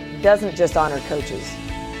WBCA doesn't just honor coaches,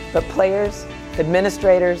 but players,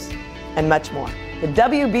 administrators, and much more. The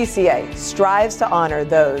WBCA strives to honor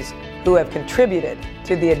those who have contributed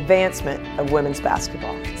to the advancement of women's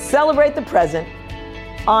basketball. Celebrate the present,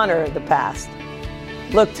 honor the past,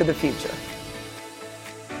 look to the future.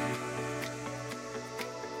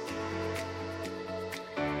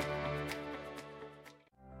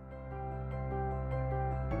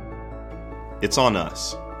 It's on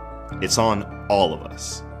us. It's on all of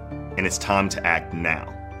us. And it's time to act now.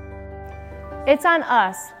 It's on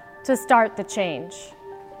us to start the change.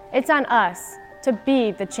 It's on us to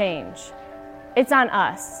be the change. It's on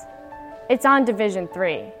us. It's on Division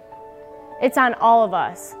III. It's on all of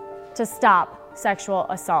us to stop sexual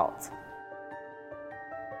assault.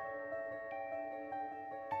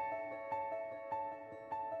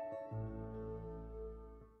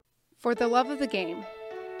 For the love of the game.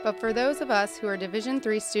 But for those of us who are Division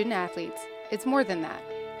III student athletes, it's more than that,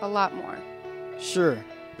 a lot more. Sure,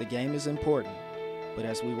 the game is important, but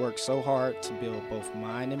as we work so hard to build both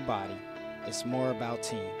mind and body, it's more about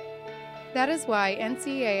team. That is why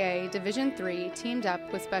NCAA Division III teamed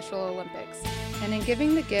up with Special Olympics, and in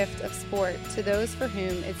giving the gift of sport to those for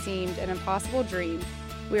whom it seemed an impossible dream,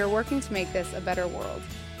 we are working to make this a better world.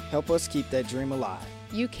 Help us keep that dream alive.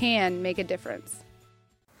 You can make a difference.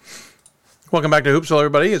 Welcome back to Hoopsville,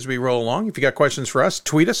 everybody, as we roll along. If you got questions for us,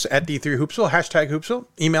 tweet us at D3Hoopsville, hashtag Hoopsville,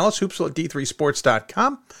 email us,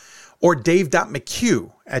 hoopsville@d3sports.com, or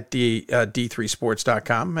dave.mchugh at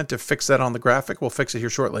d3sports.com. Meant to fix that on the graphic. We'll fix it here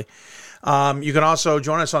shortly. You can also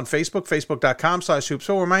join us on Facebook,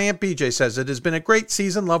 facebook.com/hoopsville, where my Aunt BJ says, it has been a great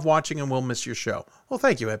season. Love watching and we'll miss your show. Well,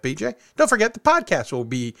 thank you, Aunt BJ. Don't forget the podcast will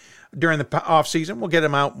be during the off season. We'll get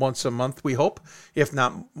them out once a month, we hope, if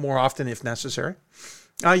not more often if necessary.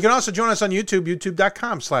 You can also join us on YouTube,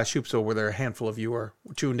 youtube.com/hoopsville, where there are a handful of you are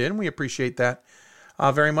tuned in. We appreciate that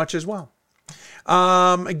very much as well.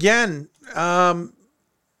 The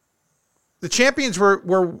champions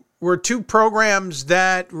were two programs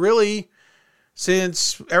that really,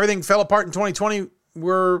 since everything fell apart in 2020,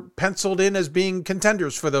 were penciled in as being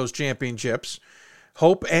contenders for those championships.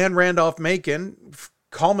 Hope and Randolph-Macon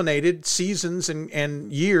culminated seasons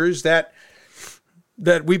and years that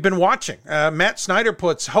we've been watching. Matt Snyder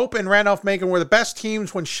puts Hope and Randolph-Macon were the best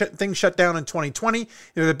teams when things shut down in 2020.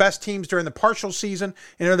 They're the best teams during the partial season,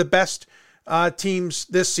 and they're the best teams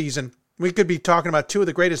this season. We could be talking about two of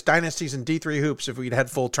the greatest dynasties in D3 hoops if we'd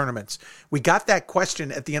had full tournaments. We got that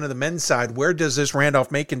question at the end of the men's side. Where does this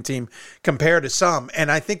Randolph-Macon team compare to some?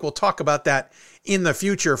 And I think we'll talk about that in the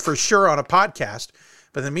future for sure on a podcast.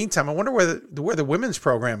 But in the meantime, I wonder where the women's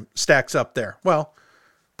program stacks up there. Well,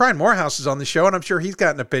 Brian Morehouse is on the show, and I'm sure he's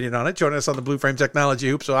got an opinion on it. Joining us on the Blue Frame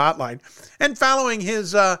Technology Hoopsville hotline. And following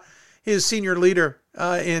his senior leader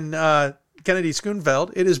in Kennedy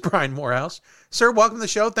Schoonveld, it is Brian Morehouse. Sir, welcome to the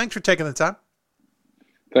show. Thanks for taking the time.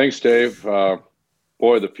 Thanks, Dave.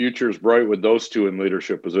 Boy, the future is bright with those two in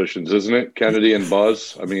leadership positions, isn't it? Kennedy and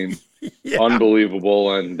Buzz. I mean, yeah.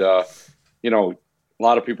 Unbelievable. And, a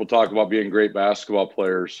lot of people talk about being great basketball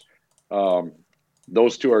players.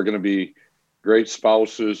 Those two are going to be great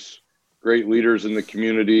spouses, great leaders in the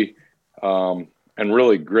community, and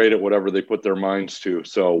really great at whatever they put their minds to.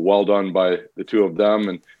 So well done by the two of them,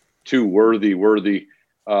 and two worthy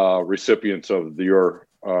recipients of your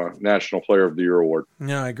National Player of the Year award.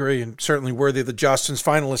 Yeah, I agree, and certainly worthy of the Jostens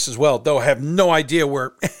finalists as well, though I have no idea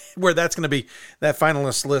where that's going to be. That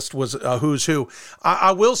finalist list was who's who.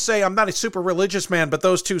 I will say I'm not a super religious man, but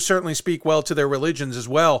those two certainly speak well to their religions as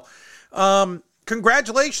well.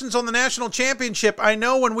 Congratulations on the national championship. I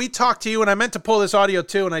know when we talked to you, and I meant to pull this audio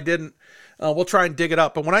too, and I didn't. We'll try and dig it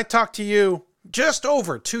up. But when I talked to you just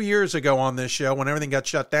over 2 years ago on this show, when everything got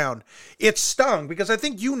shut down, it stung because I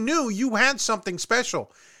think you knew you had something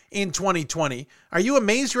special in 2020. Are you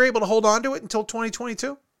amazed you're able to hold on to it until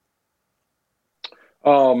 2022?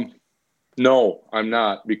 No, I'm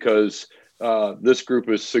not, because this group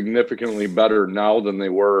is significantly better now than they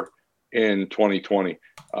were in 2020.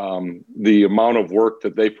 The amount of work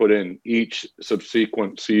that they put in each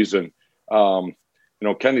subsequent season,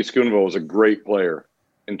 Kennedy Schoonville was a great player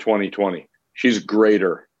in 2020. She's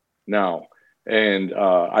greater now. And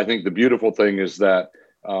I think the beautiful thing is that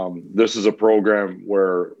this is a program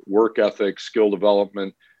where work ethic, skill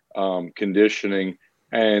development, conditioning,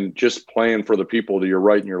 and just playing for the people to your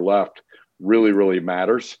right and your left really, really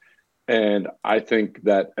matters. And I think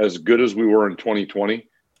that as good as we were in 2020,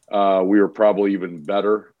 we were probably even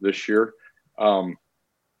better this year.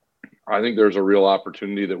 I think there's a real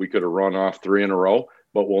opportunity that we could have run off 3 in a row,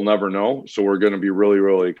 but we'll never know. So we're going to be really,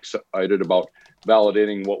 really excited about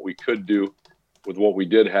validating what we could do with what we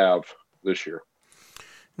did have this year.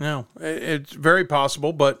 No, it's very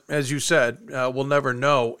possible, but as you said, we'll never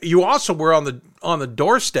know. You also were on the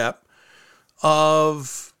doorstep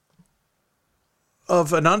of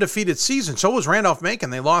an undefeated season. So was Randolph-Macon.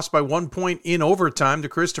 They lost by 1 point in overtime to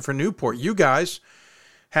Christopher Newport. You guys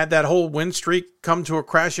had that whole win streak come to a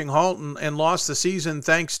crashing halt and lost the season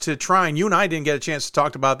thanks to trying. You and I didn't get a chance to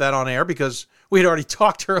talk about that on air because we had already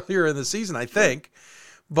talked earlier in the season, I think.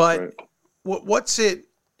 But right. What's it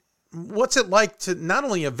like to not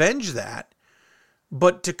only avenge that,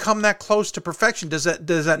 but to come that close to perfection? Does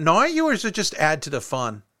that annoy you, or does it just add to the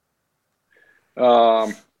fun?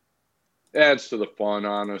 Adds to the fun,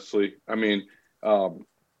 honestly. I mean, and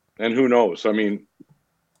who knows? I mean,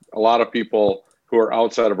 a lot of people who are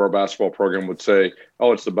outside of our basketball program would say,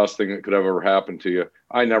 oh, it's the best thing that could have ever happened to you.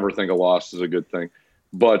 I never think a loss is a good thing.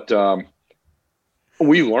 But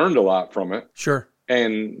we learned a lot from it. Sure.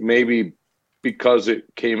 And maybe because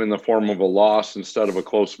it came in the form of a loss instead of a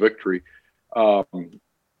close victory,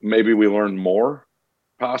 maybe we learned more,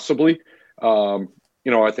 possibly. I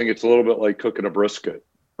think it's a little bit like cooking a brisket,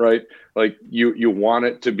 right? Like you want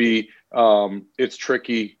it to be, it's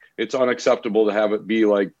tricky. It's unacceptable to have it be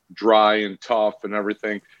like dry and tough and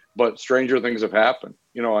everything, but stranger things have happened,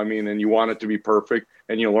 and you want it to be perfect,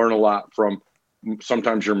 and you learn a lot from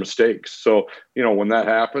sometimes your mistakes. So, when that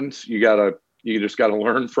happens, you just got to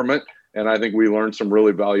learn from it. And I think we learned some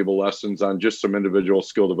really valuable lessons on just some individual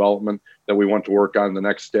skill development that we went to work on the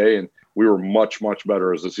next day. And we were much, much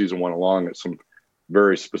better as the season went along at some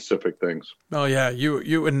very specific things. Oh yeah,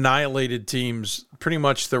 you annihilated teams pretty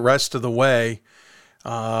much the rest of the way.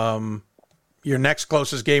 Your next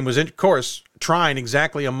closest game was, of course, Trine.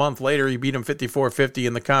 Exactly a month later, you beat them 54-50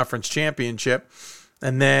 in the conference championship.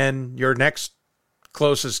 And then your next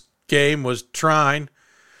closest game was Trine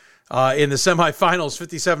in the semifinals,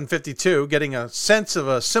 57-52, getting a sense of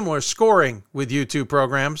a similar scoring with you two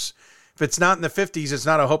programs. If it's not in the 50s, it's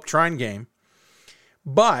not a Hope Trine game.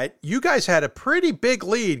 But you guys had a pretty big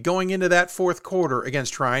lead going into that fourth quarter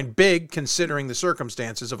against Trine, big considering the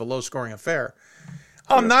circumstances of a low-scoring affair.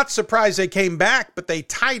 I'm not surprised they came back, but they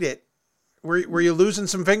tied it. Were you losing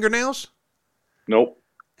some fingernails? Nope.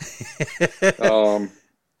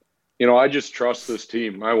 I just trust this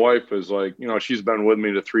team. My wife is like, she's been with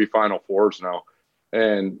me to 3 Final Fours now.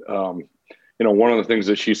 And, one of the things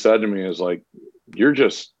that she said to me is like,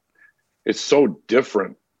 it's so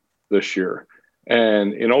different this year.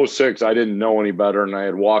 And in 2006, I didn't know any better, and I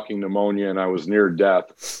had walking pneumonia, and I was near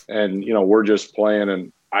death. And, we're just playing,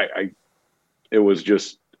 and it was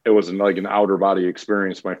like an outer body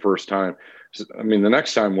experience my first time. I mean, the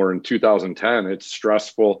next time we're in 2010, it's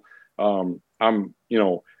stressful.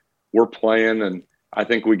 We're playing, and I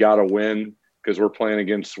think we got to win because we're playing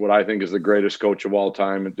against what I think is the greatest coach of all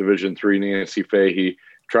time at Division III, Nancy Fahey,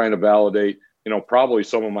 trying to validate, probably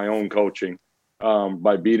some of my own coaching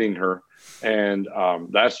by beating her. And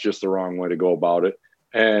that's just the wrong way to go about it.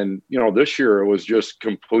 And, this year it was just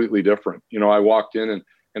completely different. I walked in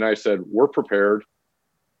and I said, we're prepared.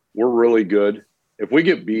 We're really good. If we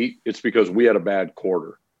get beat, it's because we had a bad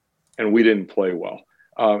quarter and we didn't play well.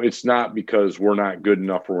 It's not because we're not good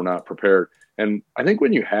enough or we're not prepared. And I think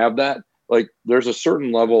when you have that, like, there's a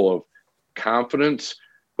certain level of confidence,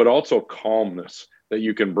 but also calmness that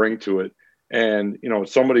you can bring to it. And,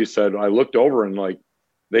 somebody said, I looked over and like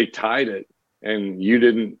they tied it and you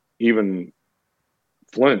didn't even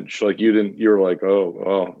flinch. Like you were like,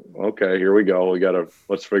 oh, okay, here we go.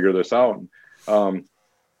 Let's figure this out.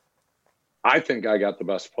 I think I got the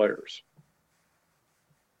best players.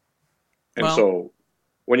 And so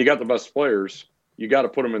when you got the best players, you got to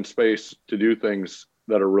put them in space to do things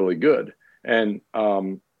that are really good. And,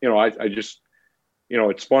 I just,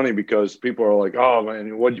 it's funny because people are like, oh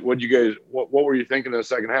man, what were you thinking in the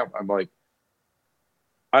second half? I'm like,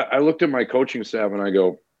 I looked at my coaching staff and I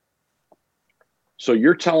go, so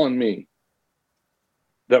you're telling me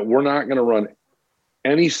that we're not going to run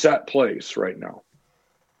any set plays right now.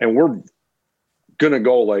 And we're going to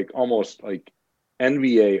go like almost like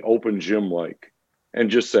NBA open gym like, and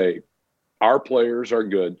just say, our players are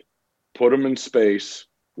good, put them in space,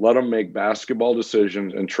 let them make basketball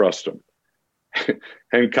decisions and trust them.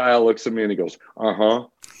 And Kyle looks at me and he goes,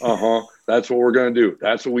 that's what we're going to do.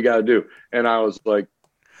 That's what we got to do. And I was like,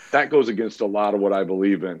 that goes against a lot of what I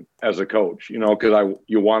believe in as a coach, because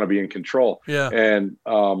you want to be in control. Yeah. And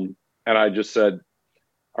I just said,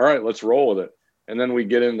 all right, let's roll with it. And then we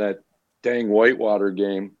get in that dang Whitewater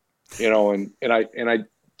game, and I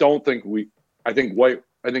don't think I think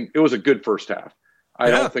it was a good first half. I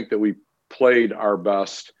don't think that we played our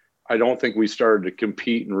best. I don't think we started to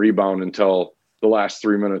compete and rebound until the last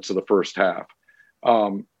 3 minutes of the first half.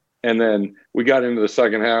 And then we got into the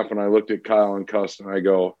second half and I looked at Kyle and Cuss and I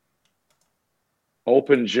go,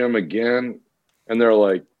 open gym again? And they're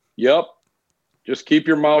like, yep, just keep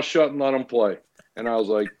your mouth shut and let them play. And I was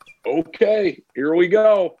like, okay, here we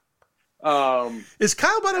go. Is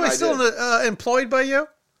Kyle, by the way, still employed by you?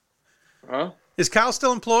 Huh? Is Kyle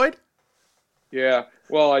still employed? Yeah.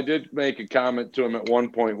 Well, I did make a comment to him at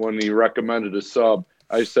one point when he recommended a sub.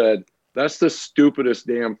 I said, that's the stupidest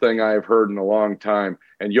damn thing I've heard in a long time.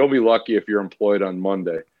 And you'll be lucky if you're employed on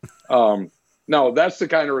Monday. No, that's the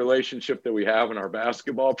kind of relationship that we have in our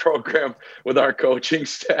basketball program with our coaching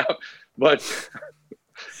staff. But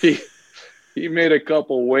he made a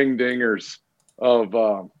couple wing dingers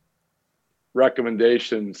of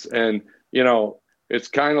recommendations. And, it's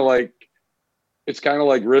kind of like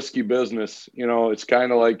risky business. It's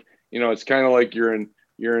kind of like you're in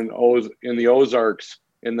the Ozarks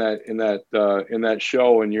in that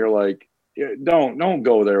show, and you're like, don't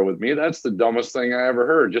go there with me. That's the dumbest thing I ever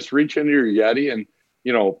heard. Just reach into your Yeti and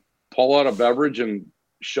pull out a beverage and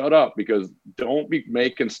shut up, because don't be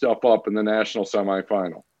making stuff up in the national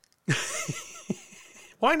semifinal.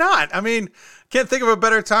 Why not? I mean, can't think of a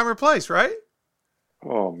better time or place, right?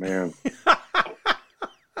 Oh man.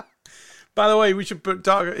 By the way, we should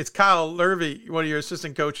talk. It's Kyle Lurvey, one of your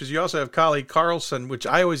assistant coaches. You also have Collie Carlson, which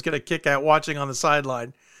I always get a kick at watching on the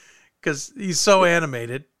sideline because he's so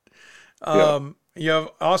animated. You have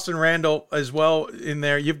Austin Randall as well in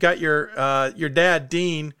there. You've got your dad,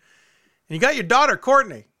 Dean, and you got your daughter,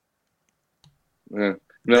 Courtney.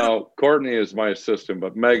 No, Courtney is my assistant,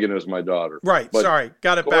 but Megan is my daughter. Right. But sorry.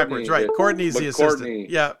 Got it backwards. Right. Courtney's the assistant. Courtney,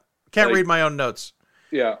 yeah. Can't read my own notes.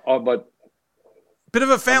 Yeah. But bit of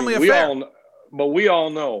a family affair. We all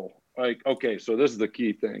know, like, okay, so this is the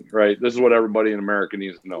key thing, right? This is what everybody in America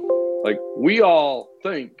needs to know. Like, we all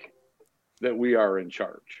think that we are in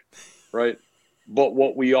charge, right? But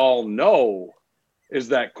what we all know is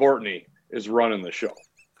that Courtney is running the show.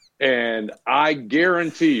 And I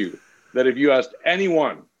guarantee you that if you asked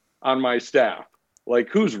anyone on my staff, like,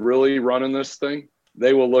 who's really running this thing,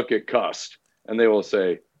 they will look at Cust and they will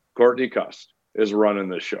say, Courtney Cust is running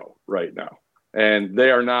this show right now. And they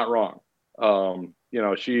are not wrong.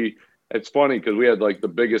 It's funny because we had like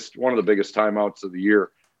one of the biggest timeouts of the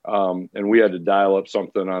year. And we had to dial up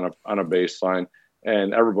something on a baseline,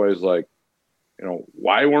 and everybody's like,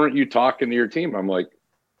 why weren't you talking to your team? I'm like,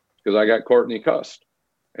 because I got Courtney Cust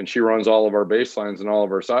and she runs all of our baselines and all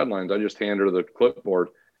of our sidelines. I just hand her the clipboard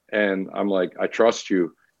and I'm like, I trust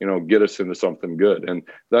you, get us into something good. And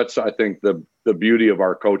that's, I think, the beauty of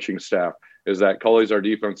our coaching staff is that Cully's our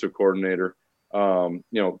defensive coordinator.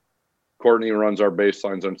 Courtney runs our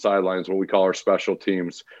baselines and sidelines, what we call our special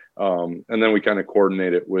teams. And then we kind of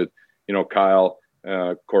coordinate it with, Kyle,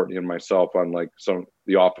 Courtney, and myself on like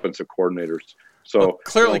the offensive coordinators. So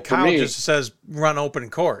clearly Kyle just says run open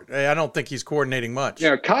court. I don't think he's coordinating much.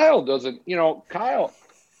 Yeah. Kyle doesn't,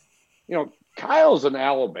 Kyle's an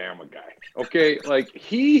Alabama guy. Okay. Like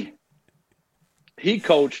he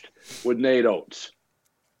coached with Nate Oates,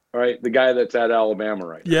 right? The guy that's at Alabama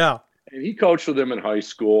right now. Yeah. And he coached with him in high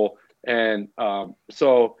school. And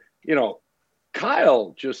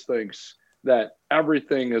Kyle just thinks that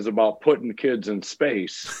everything is about putting kids in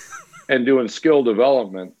space and doing skill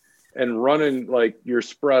development and running like your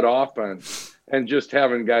spread offense and just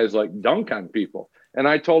having guys like dunk on people. And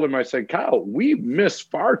I told him, I said, Kyle, we miss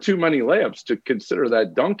far too many layups to consider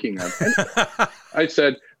that dunking on anyone. I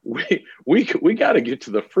said, we got to get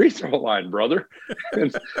to the free throw line, brother.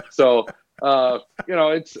 And so,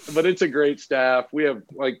 it's a great staff. We have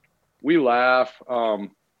we laugh.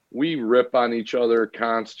 We rip on each other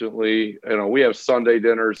constantly. We have Sunday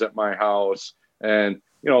dinners at my house. And,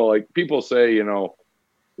 people say,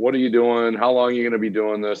 what are you doing? How long are you going to be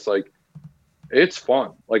doing this? Like, it's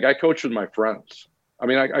fun. Like, I coach with my friends.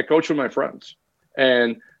 I coach with my friends.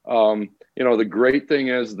 And, the great thing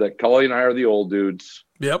is that Cully and I are the old dudes.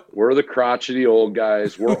 Yep. We're the crotchety old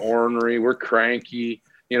guys. We're ornery. We're cranky.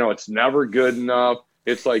 It's never good enough.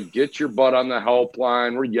 It's like, get your butt on the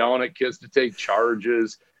helpline. We're yelling at kids to take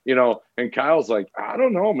charges, and Kyle's like, I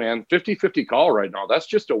don't know, man, 50-50 call right now. That's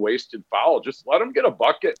just a wasted foul. Just let him get a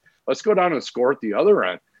bucket. Let's go down and score at the other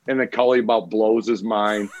end. And then Cully about blows his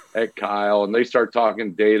mind at Kyle, and they start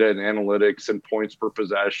talking data and analytics and points per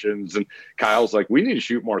possessions. And Kyle's like, we need to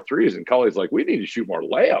shoot more threes. And Cully's like, we need to shoot more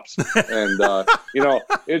layups. And,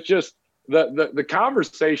 it's just the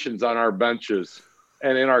conversations on our benches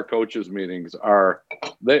and in our coaches meetings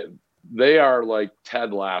they are like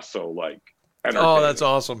Ted Lasso, like. Oh, that's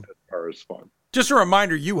awesome. As far as fun. Just a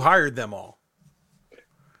reminder, you hired them all.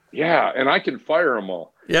 Yeah, and I can fire them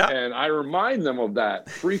all. Yeah. And I remind them of that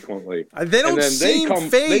frequently. They don't seem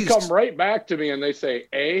phased. They come right back to me and they say,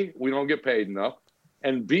 A, we don't get paid enough.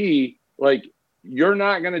 And B, like, you're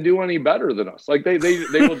not going to do any better than us. Like, they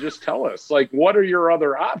will just tell us, like, what are your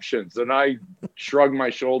other options? And I shrug my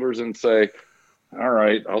shoulders and say, all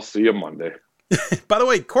right, I'll see you Monday. By the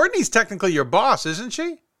way, Courtney's technically your boss, isn't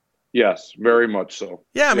she? Yes, very much so.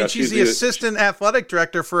 Yeah, she's the assistant athletic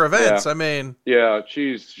director for events. Yeah.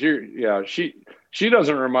 She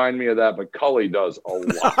doesn't remind me of that, but Cully does a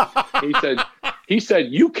lot. He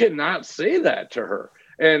said, you cannot say that to her.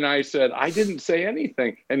 And I said, I didn't say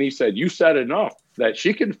anything. And he said, you said enough that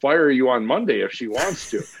she can fire you on Monday if she wants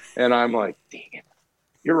to. And I'm like, dang it,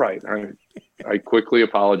 you're right. I quickly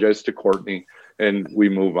apologize to Courtney and we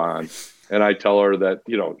move on. And I tell her that,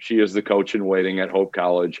 she is the coach in waiting at Hope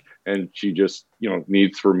College, and she just,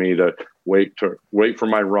 needs for me to wait for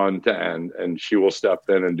my run to end, and she will step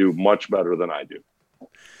in and do much better than I do.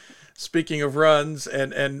 Speaking of runs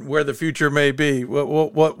and where the future may be,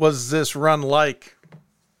 what was this run like?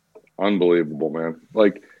 Unbelievable, man.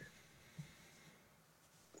 Like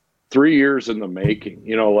 3 years in the making,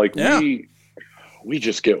 we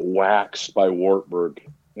just get waxed by Wartburg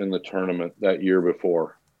in the tournament that year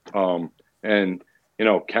before. And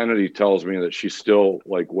Kennedy tells me that she still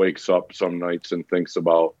like wakes up some nights and thinks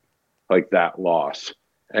about like that loss.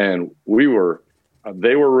 And they were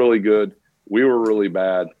really good. We were really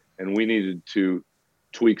bad. And we needed to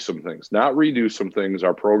tweak some things, not redo some things.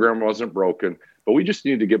 Our program wasn't broken, but we just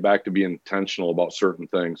needed to get back to being intentional about certain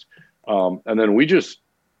things. And then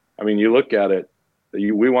you look at it,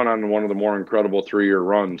 we went on one of the more incredible 3-year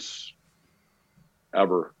runs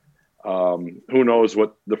ever. Who knows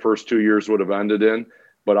what the first 2 years would have ended in,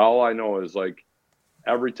 but all I know is like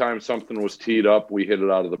every time something was teed up, we hit it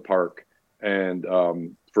out of the park. And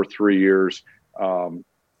for 3 years, you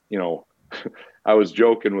know, I was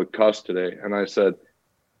joking with Cuss today, and I said,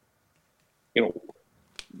 you know,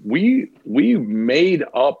 we made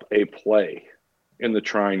up a play in the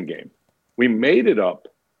Trine game. We made it up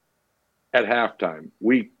at halftime.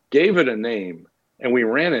 We gave it a name, and we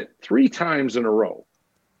ran it 3 times in a row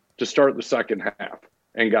to start the second half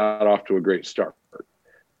and got off to a great start.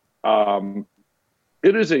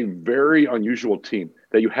 It is a very unusual team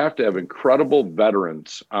that you have to have incredible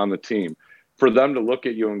veterans on the team for them to look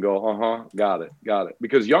at you and go, got it.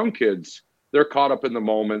 Because young kids, they're caught up in the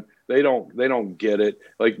moment. They don't get it.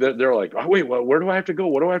 Like they're like, oh, wait, where do I have to go?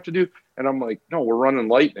 What do I have to do? And I'm like, no, we're running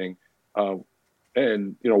lightning. And,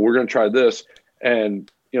 you know, we're going to try this.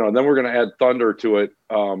 And, you know, then we're going to add thunder to it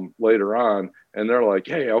later on. And they're like,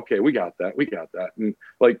 hey, okay, we got that. And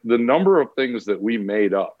like the number of things that we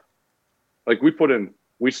made up, like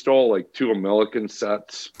we stole like 2 Milliken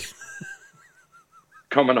sets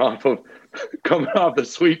coming off the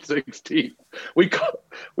Sweet 16. We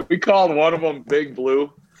called one of them Big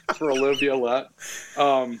Blue for Olivia Lett.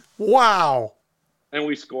 Wow. And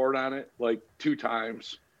we scored on it like 2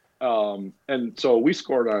 times. And so we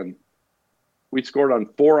scored on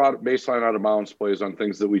 4 baseline out of bounds plays on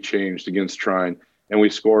things that we changed against Trine, and we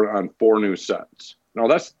scored on 4 new sets. Now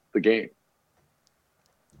that's the game.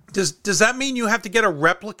 Does that mean you have to get a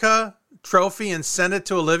replica trophy and send it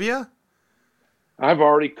to Olivia? I've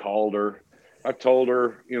already called her. I've told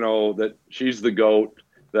her, you know, that she's the GOAT,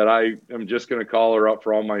 that I am just going to call her up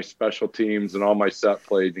for all my special teams and all my set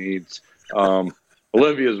play needs.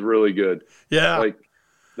 Olivia's really good. Yeah. Like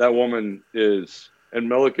that woman is, and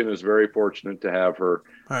Milliken is very fortunate to have her.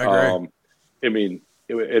 I agree. I mean,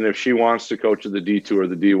 and if she wants to coach at the D2 or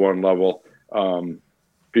the D1 level,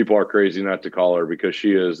 people are crazy not to call her because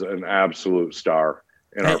she is an absolute star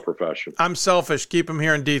in our profession. I'm selfish. Keep him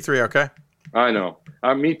here in D3, okay? I know.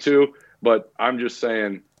 Me too, but I'm just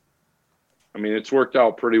saying, I mean, it's worked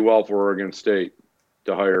out pretty well for Oregon State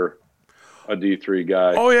to hire a D3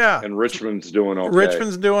 guy. Oh, yeah. And Richmond's doing okay.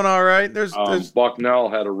 Richmond's doing all right. There's Bucknell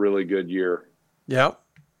had a really good year. Yep.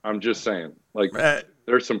 I'm just saying, like,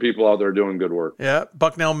 there's some people out there doing good work. Yeah,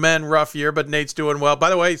 Bucknell men, rough year, but Nate's doing well. By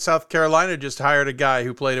the way, South Carolina just hired a guy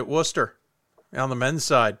who played at Worcester on the men's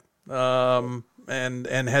side, and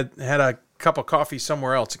had a cup of coffee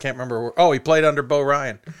somewhere else. I can't remember where. Oh, he played under Bo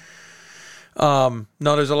Ryan. No,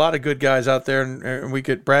 there's a lot of good guys out there, and we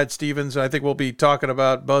could Brad Stevens. I think we'll be talking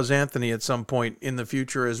about Buzz Anthony at some point in the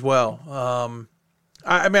future as well.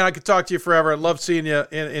 I mean, I could talk to you forever. I love seeing you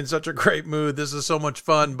in such a great mood. This is so much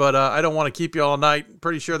fun, but I don't want to keep you all night.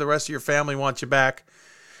 Pretty sure the rest of your family wants you back.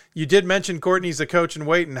 You did mention Courtney's the coach and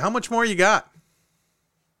waiting. How much more you got?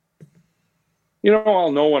 You know,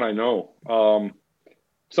 I'll know when I know.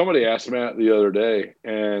 Somebody asked Matt the other day,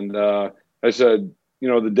 and I said, you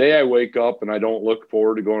know, the day I wake up and I don't look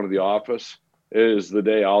forward to going to the office is the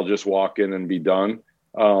day I'll just walk in and be done.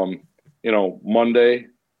 You know, Monday,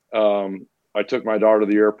 I took my daughter to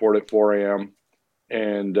the airport at 4 a.m.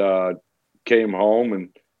 and came home and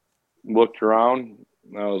looked around.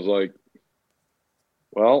 And I was like,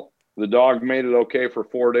 well, the dog made it okay for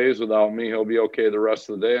 4 days without me. He'll be okay the rest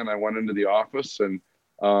of the day. And I went into the office, and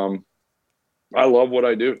I love what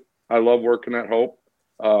I do. I love working at Hope.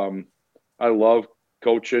 I love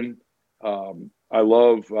coaching. I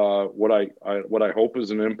love what I hope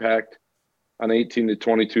is an impact on 18 to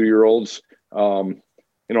 22-year-olds.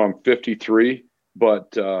 You know, I'm 53,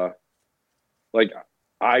 but like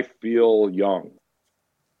I feel young.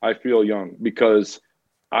 I feel young because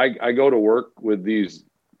I go to work with these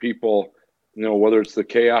people, you know, whether it's the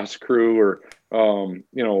Chaos Crew or,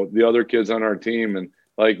 you know, the other kids on our team, and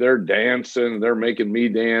like they're dancing, they're making me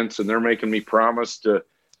dance, and they're making me promise to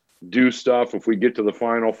do stuff if we get to the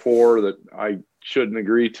Final Four that I shouldn't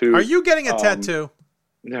agree to. Are you getting a tattoo?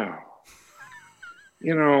 No.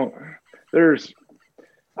 You know,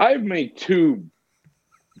 I've made 2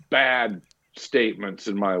 bad statements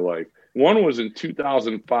in my life. One was in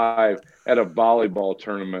 2005 at a volleyball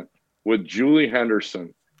tournament with Julie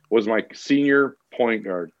Henderson, was my senior point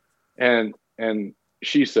guard. And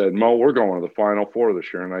she said, Mo, we're going to the Final Four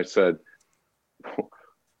this year. And I said,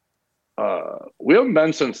 we haven't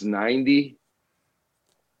been since 90.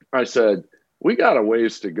 I said, we got a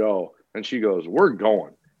ways to go. And she goes, we're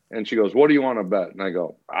going. And she goes, what do you want to bet? And I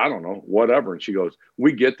go, I don't know, whatever. And she goes,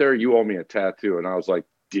 we get there, you owe me a tattoo. And I was like,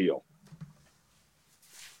 deal.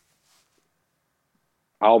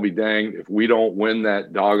 I'll be danged if we don't win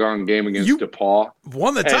that doggone game against DePaul.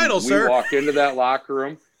 Won the title, sir. We walk into that locker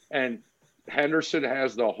room, and Henderson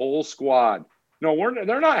has the whole squad. No,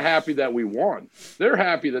 they're not happy that we won. They're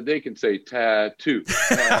happy that they can say tattoo,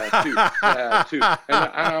 tattoo, tattoo. And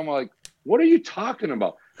I'm like, what are you talking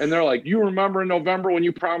about? And they're like, you remember in November when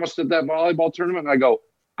you promised at that volleyball tournament? And I go,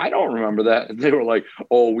 I don't remember that. And they were like,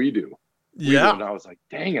 oh, we do. Yeah. And I was like,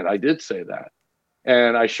 dang it, I did say that.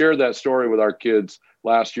 And I shared that story with our kids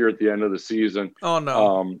last year at the end of the season. Oh,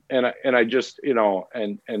 no. And I just,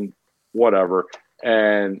 and whatever.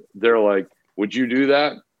 And they're like, would you do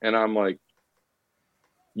that? And I'm like,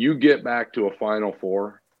 you get back to a Final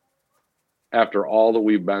Four after all that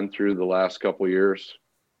we've been through the last couple of years,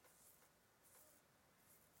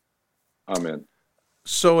 I'm in.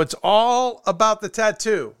 So it's all about the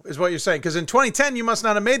tattoo, is what you're saying. Because in 2010, you must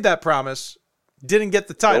not have made that promise. Didn't get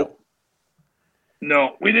the title. Nope.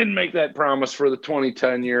 No, we didn't make that promise for the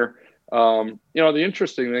 2010 year. The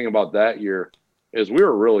interesting thing about that year is we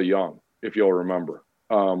were really young, if you'll remember.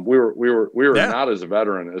 We were not as a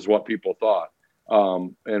veteran as what people thought.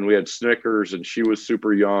 And we had Snickers, and she was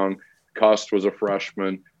super young. Cust was a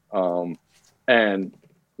freshman. And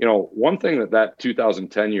one thing that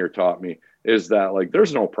 2010 year taught me is that, like,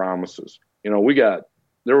 there's no promises.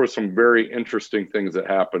 There were some very interesting things that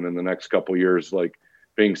happened in the next couple of years, like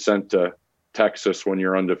being sent to Texas when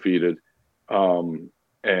you're undefeated. And,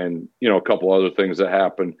 a couple other things that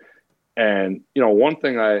happened. And, one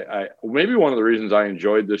thing maybe one of the reasons I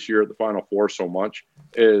enjoyed this year at the Final Four so much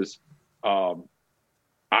is,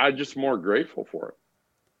 I'm just more grateful for it.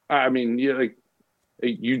 I mean,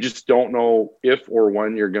 you just don't know if or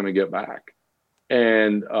when you're going to get back.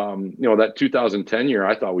 And, that 2010 year,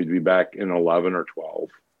 I thought we'd be back in 11 or 12,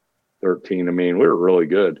 13. I mean, we were really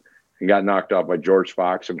good and got knocked out by George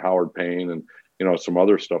Fox and Howard Payne and, some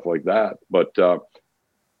other stuff like that. But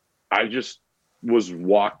I just was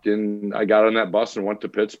walked in. I got on that bus and went to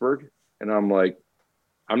Pittsburgh. And I'm like,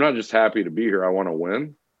 I'm not just happy to be here. I want to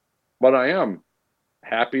win. But I am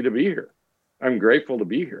happy to be here. I'm grateful to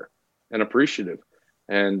be here and appreciative.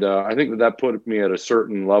 And I think that put me at a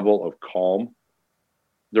certain level of calm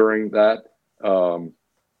during that,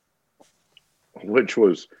 which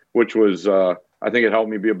was I think it helped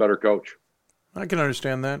me be a better coach. I can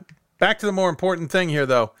understand that. Back to the more important thing here,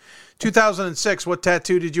 though. 2006, what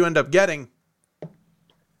tattoo did you end up getting?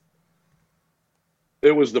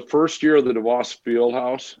 It was the first year of the DeVos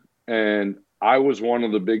Fieldhouse, and I was one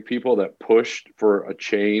of the big people that pushed for a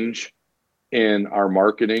change in our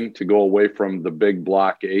marketing to go away from the big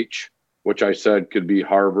block H, which I said could be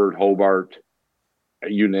Harvard, Hobart,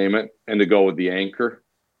 you name it, and to go with the anchor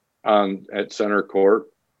at center court.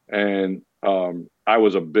 And I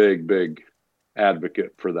was a big, big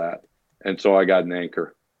advocate for that. And so I got an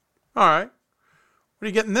anchor. All right. What are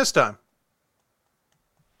you getting this time?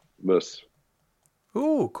 This.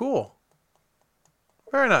 Ooh, cool.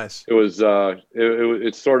 Very nice. It was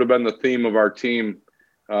it's sort of been the theme of our team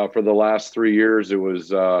for the last 3 years. It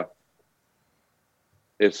was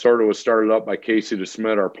it sort of was started up by Casey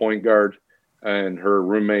DeSmit, our point guard, and her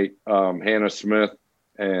roommate Hannah Smith.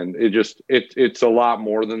 And it's a lot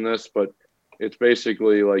more than this, but it's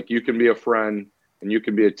basically like you can be a friend and you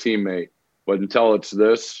can be a teammate, but until it's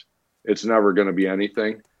this, it's never going to be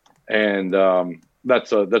anything. And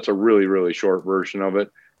that's a really, really short version of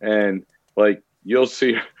it. And like you'll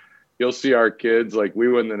see our kids, like we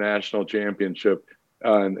win the national championship,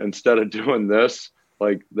 and instead of doing this,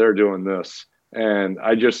 like they're doing this. And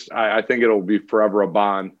I think it'll be forever a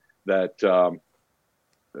bond that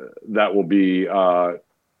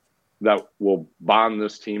will bond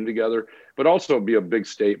this team together, but also be a big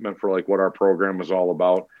statement for like what our program is all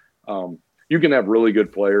about. You can have really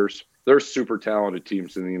good players. There's super talented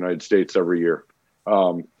teams in the United States every year.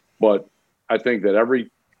 But I think that every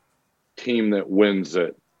team that wins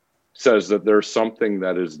it says that there's something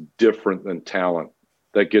that is different than talent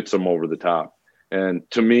that gets them over the top. And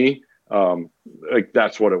to me, like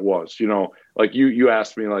that's what it was, like you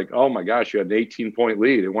asked me like, oh my gosh, you had an 18-point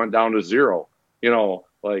lead. It went down to 0,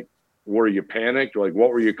 like, were you panicked? Like, what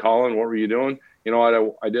were you calling? What were you doing? You know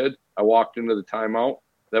what I did? I walked into the timeout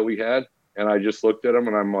that we had, and I just looked at them,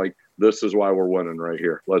 and I'm like, this is why we're winning right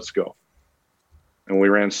here. Let's go. And we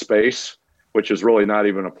ran space, which is really not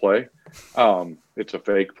even a play. It's a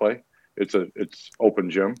fake play. It's open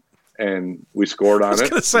gym, and we scored on it. I was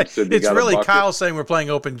going to say, it's really Kyle saying we're playing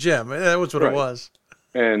open gym. That was what it was.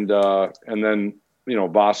 And then,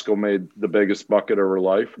 Bosco made the biggest bucket of her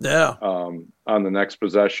life. Yeah. On the next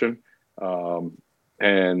possession.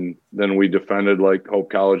 And then we defended like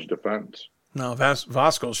Hope College defends. No,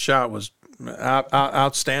 Vasco's shot was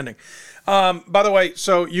Outstanding. By the way,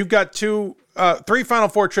 so you've got 3 Final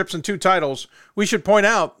Four trips and 2 titles. We should point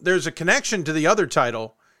out there's a connection to the other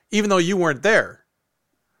title, even though you weren't there.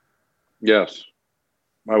 Yes.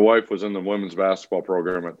 My wife was in the women's basketball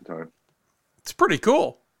program at the time. It's pretty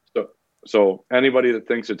cool. So anybody that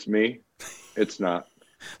thinks it's me, it's not.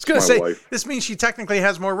 I was going to say, wife. This means she technically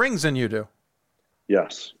has more rings than you do.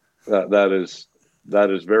 Yes, that is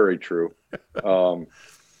very true. That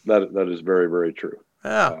is very, very true.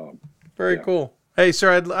 Yeah, very cool. Hey,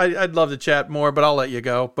 sir, I'd love to chat more, but I'll let you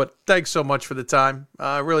go. But thanks so much for the time.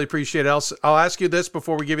 I really appreciate it. I'll ask you this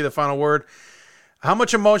before we give you the final word. How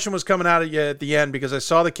much emotion was coming out of you at the end? Because I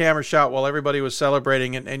saw the camera shot while everybody was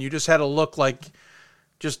celebrating, and you just had a look like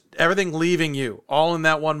just everything leaving you, all in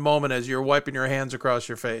that one moment as you're wiping your hands across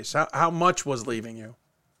your face. How much was leaving you?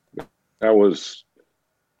 That was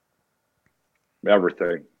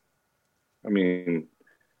everything. I mean,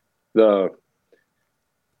 I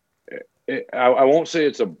won't say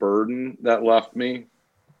it's a burden that left me,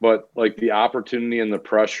 but like the opportunity and the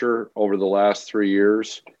pressure over the last 3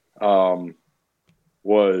 years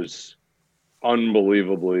was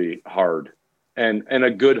unbelievably hard and a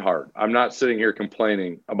good hard. I'm not sitting here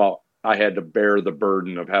complaining about I had to bear the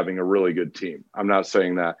burden of having a really good team. I'm not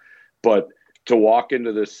saying that, but to walk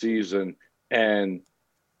into this season and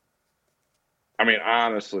I mean,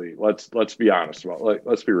 honestly, let's be honest about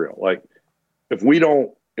let's be real. Like if we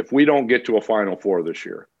don't get to a Final Four this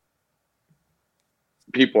year,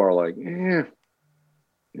 people are like,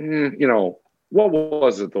 what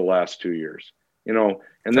was it the last 2 years?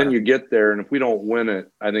 And then you get there, and if we don't win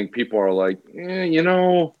it, I think people are like,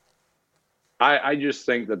 I just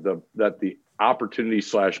think that the opportunity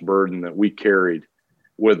 / burden that we carried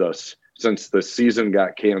with us since the season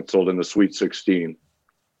got canceled in the Sweet 16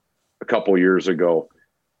 a couple years ago,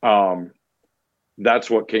 that's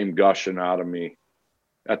what came gushing out of me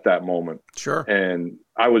at that moment. Sure. And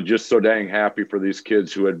I was just so dang happy for these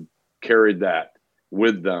kids who had carried that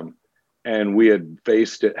with them. And we had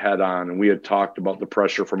faced it head on, and we had talked about the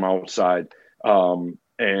pressure from outside.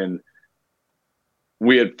 And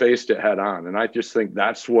we had faced it head on. And I just think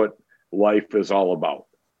that's what life is all about,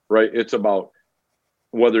 right? It's about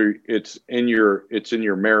whether it's in your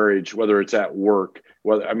marriage, whether it's at work,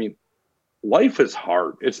 life is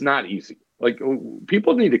hard. It's not easy. Like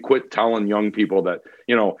people need to quit telling young people that,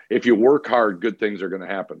 if you work hard, good things are going to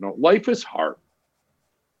happen. No, life is hard.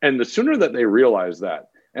 And the sooner that they realize that,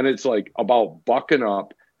 and it's like about bucking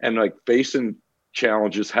up and like facing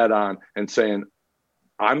challenges head on and saying,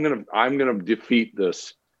 I'm going to defeat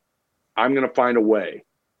this. I'm going to find a way.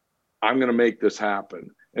 I'm going to make this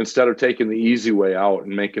happen instead of taking the easy way out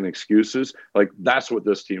and making excuses. Like that's what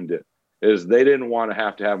this team did, is they didn't want to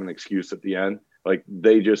have an excuse at the end. Like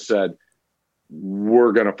they just said,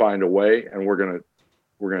 we're going to find a way and we're going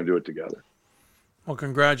to do it together. Well,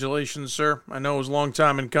 congratulations, sir. I know it was a long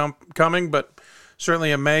time in coming, but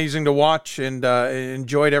certainly amazing to watch, and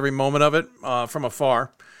enjoyed every moment of it from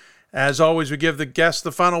afar. As always, we give the guests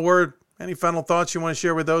the final word. Any final thoughts you want to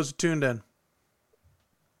share with those who tuned in?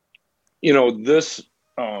 This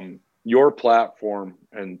your platform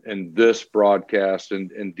and this broadcast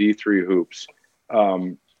and D3 Hoops,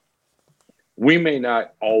 we may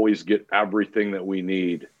not always get everything that we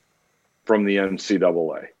need from the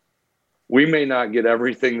NCAA. We may not get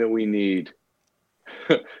everything that we need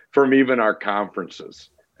from even our conferences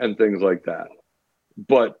and things like that.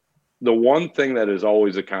 But the one thing that is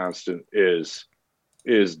always a constant is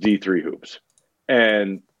D3 Hoops.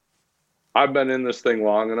 And I've been in this thing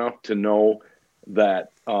long enough to know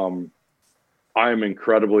that I am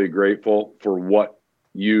incredibly grateful for what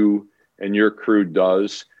you and your crew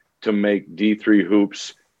does to make D3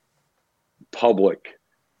 Hoops public.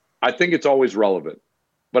 I think it's always relevant,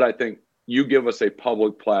 but I think you give us a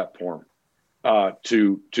public platform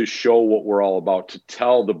to show what we're all about, to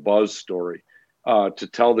tell the Buzz story, to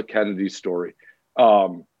tell the Kennedy story,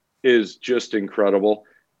 is just incredible.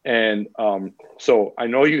 And so I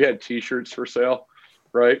know you had T-shirts for sale,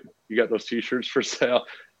 right? You got those T-shirts for sale,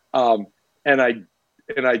 and I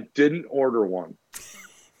didn't order one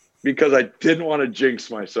because I didn't want to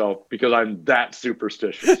jinx myself because I'm that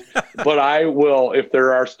superstitious. But I will, if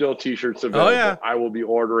there are still T-shirts available. Oh, yeah. I will be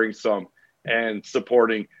ordering some and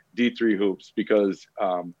supporting D3 Hoops because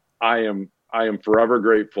I am forever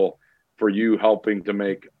grateful for you helping to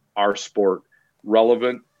make our sport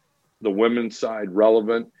relevant, the women's side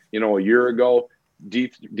relevant. A year ago,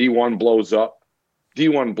 D1 blows up.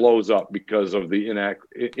 D1 blows up because of the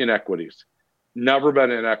inequities. Never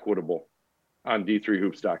been inequitable on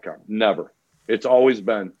D3hoops.com. Never. It's always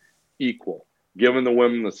been equal, giving the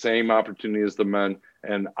women the same opportunity as the men.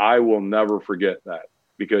 And I will never forget that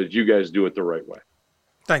because you guys do it the right way.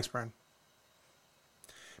 Thanks, Brian.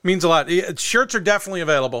 Means a lot. Shirts are definitely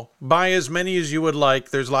available. Buy as many as you would like.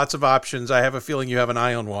 There's lots of options. I have a feeling you have an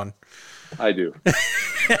eye on one. I do.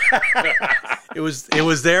 It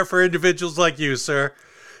was there for individuals like you, sir.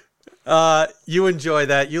 You enjoy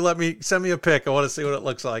that. Send me a pic. I want to see what it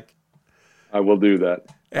looks like. I will do that.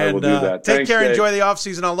 I will do that. Take Thanks, care. Dave. Enjoy the off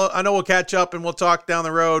season. I know we'll catch up and we'll talk down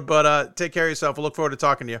the road, but take care of yourself. We'll look forward to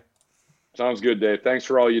talking to you. Sounds good, Dave. Thanks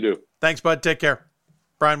for all you do. Thanks, bud. Take care.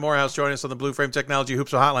 Brian Morehouse joining us on the Blue Frame Technology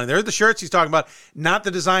Hoopsville Hotline. They're the shirts he's talking about, not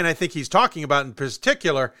the design I think he's talking about in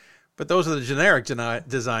particular, but those are the generic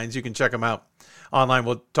designs. You can check them out online.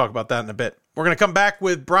 We'll talk about that in a bit. We're going to come back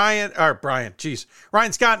with Ryan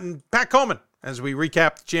Scott and Pat Coleman as we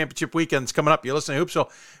recap the championship weekends coming up. You're listening to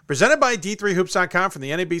Hoopsville, presented by D3Hoops.com from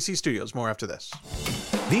the NABC studios. More after this.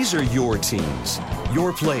 These are your teams,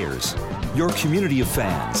 your players, your community of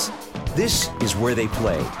fans. This is where they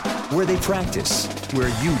play, where they practice, where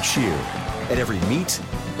you cheer. At every meet,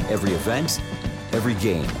 every event, every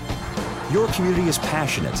game. Your community is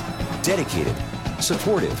passionate, dedicated,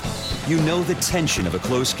 supportive. You know the tension of a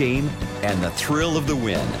close game and the thrill of the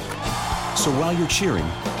win. So while you're cheering,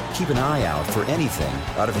 keep an eye out for anything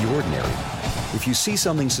out of the ordinary. If you see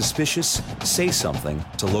something suspicious, say something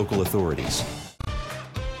to local authorities.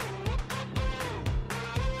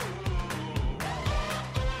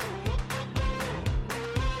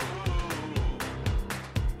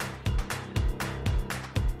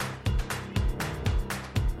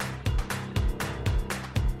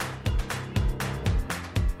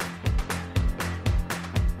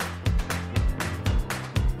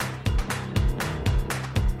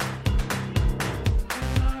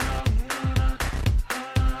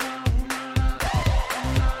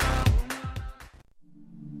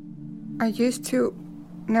 I used to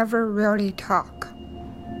never really talk.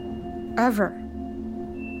 Ever.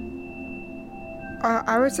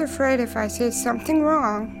 I was afraid if I said something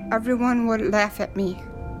wrong, everyone would laugh at me.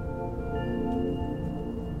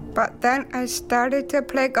 But then I started to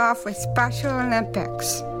play golf with Special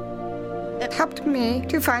Olympics. It helped me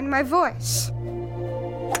to find my voice.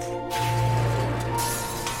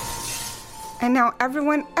 And now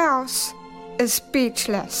everyone else is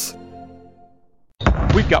speechless.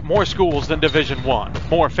 We've got more schools than Division I,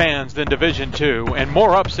 more fans than Division II, and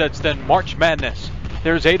more upsets than March Madness.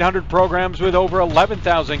 There's 800 programs with over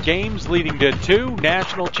 11,000 games leading to 2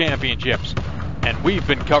 national championships. And we've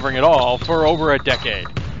been covering it all for over a decade.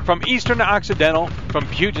 From Eastern to Occidental, from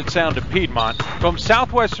Puget Sound to Piedmont, from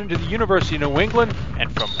Southwestern to the University of New England,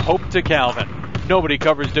 and from Hope to Calvin. Nobody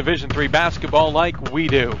covers Division III basketball like we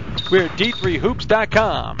do. We're at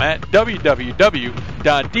D3Hoops.com at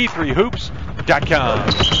www.d3hoops.com.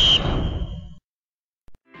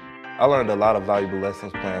 I learned a lot of valuable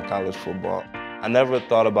lessons playing college football. I never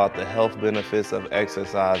thought about the health benefits of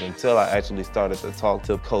exercise until I actually started to talk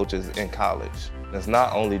to coaches in college. It's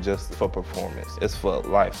not only just for performance, it's for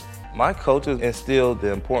life. My coaches instilled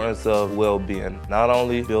the importance of well-being, not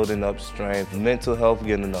only building up strength, mental health,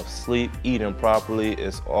 getting enough sleep, eating properly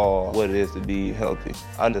is all what it is to be healthy.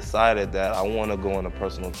 I decided that I want to go into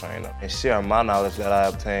personal trainer and share my knowledge that I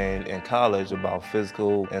obtained in college about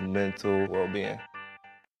physical and mental well-being.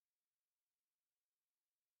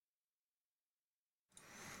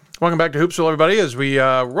 Welcome back to Hoopsville, everybody, as we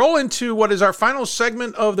roll into what is our final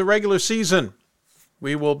segment of the regular season.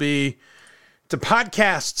 We will be to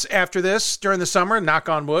podcasts after this during the summer, knock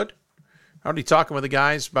on wood. I'm already talking with the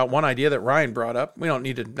guys about one idea that Ryan brought up. We don't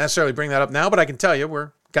need to necessarily bring that up now, but I can tell you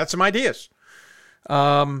we're got some ideas.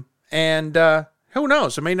 Who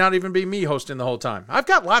knows? It may not even be me hosting the whole time. I've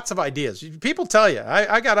got lots of ideas. People tell you.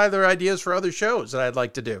 I got other ideas for other shows that I'd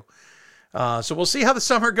like to do. So we'll see how the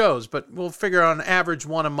summer goes, but we'll figure on average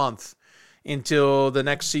one a month until the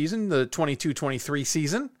next season, the 22-23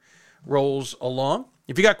 season, rolls along.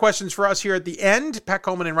 If you got questions for us here at the end, Pat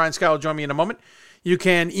Coleman and Ryan Scott will join me in a moment. You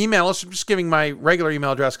can email us. I'm just giving my regular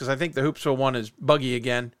email address because I think the Hoopsville one is buggy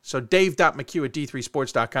again. So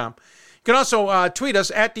dave.mchugh@d3sports.com. You can also tweet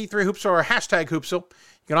us at D3Hoopsville or hashtag Hoopsville.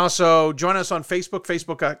 You can also join us on Facebook,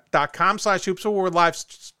 facebook.com/Hoopsville. We're live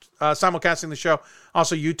simulcasting the show.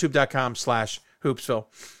 Also,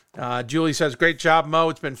 youtube.com/Hoopsville. Julie says, great job, Mo.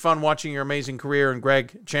 It's been fun watching your amazing career. And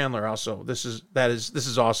Greg Chandler also. This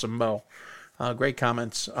is awesome, Mo. Great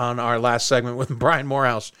comments on our last segment with Brian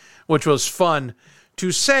Morehouse, which was fun,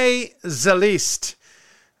 to say the least.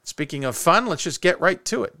 Speaking of fun, let's just get right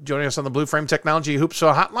to it. Joining us on the Blue Frame Technology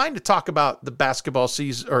Hoopsville Hotline to talk about the basketball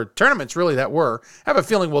season, or tournaments really that were. I have a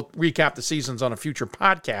feeling we'll recap the seasons on a future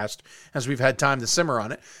podcast as we've had time to simmer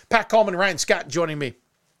on it. Pat Coleman and Ryan Scott joining me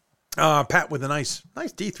Pat with a nice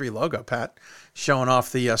D3 logo, Pat, showing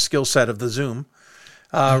off the skill set of the Zoom.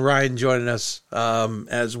 Ryan joining us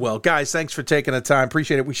as well. Guys, thanks for taking the time.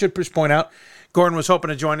 Appreciate it. We should just point out, Gordon was hoping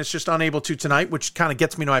to join us, just unable to tonight, which kind of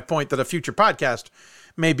gets me to my point that a future podcast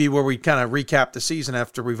may be where we kind of recap the season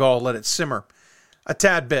after we've all let it simmer a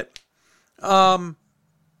tad bit. Pat,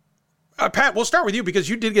 we'll start with you because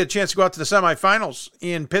you did get a chance to go out to the semifinals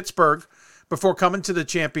in Pittsburgh before coming to the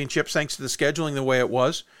championships, thanks to the scheduling the way it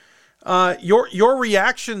was. Your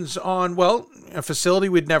reactions on, well, a facility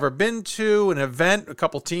we'd never been to, an event, a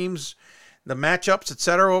couple teams, the matchups,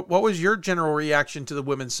 etc. What was your general reaction to the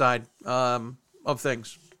women's side of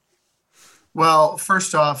things? Well,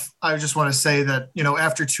 first off, I just want to say that,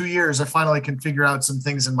 after 2 years, I finally can figure out some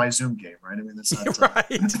things in my Zoom game, right? I mean, that's not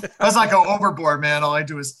right. As I go overboard, man, all I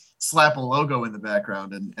do is slap a logo in the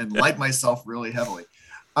background and light myself really heavily.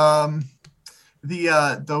 The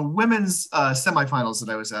women's semifinals that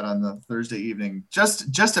I was at on the Thursday evening,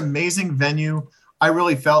 just amazing venue. I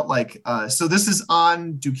really felt like, so this is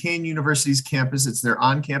on Duquesne University's campus. It's their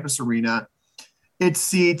on-campus arena. It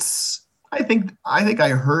seats, I think I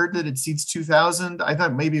heard that it seats 2,000. I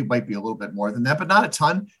thought maybe it might be a little bit more than that, but not a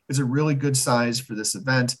ton. It's a really good size for this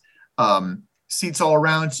event. Seats all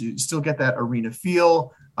around, so you still get that arena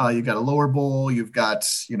feel. You've got a lower bowl. You've got,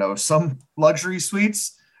 some luxury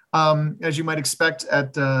suites. As you might expect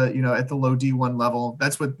at the low D1 level.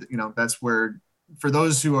 That's where, for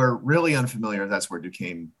those who are really unfamiliar, that's where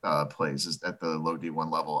Duquesne plays, is at the low D1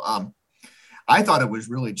 level. I thought it was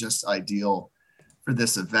really just ideal for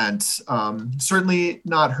this event. Certainly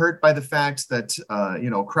not hurt by the fact that,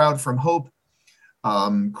 crowd from Hope,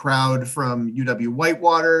 crowd from UW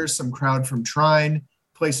Whitewater, some crowd from Trine,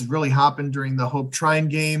 places really hopping during the Hope Trine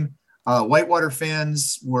game. Whitewater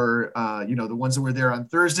fans were, the ones that were there on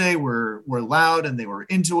Thursday were loud and they were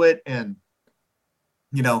into it. And,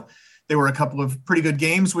 they were a couple of pretty good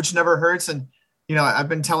games, which never hurts. And, I've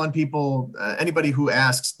been telling people, anybody who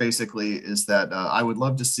asks basically is that I would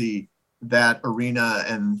love to see that arena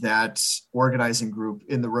and that organizing group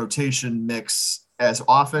in the rotation mix as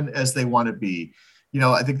often as they want to be.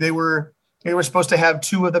 I think they were supposed to have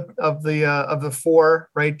two of the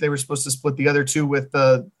four, right? They were supposed to split the other two with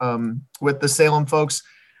the Salem folks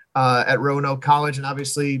at Roanoke College, and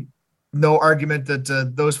obviously, no argument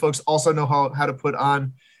that those folks also know how to put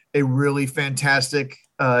on a really fantastic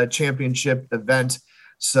championship event.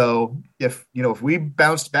 So if we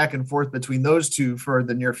bounced back and forth between those two for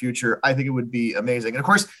the near future, I think it would be amazing. And of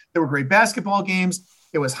course, there were great basketball games.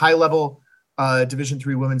 It was high level Division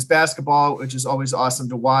III women's basketball, which is always awesome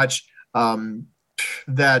to watch.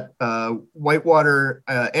 That Whitewater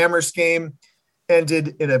Amherst game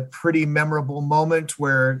ended in a pretty memorable moment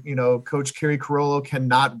where, Coach Carrie Carollo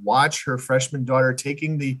cannot watch her freshman daughter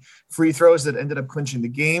taking the free throws that ended up clinching the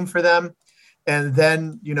game for them. And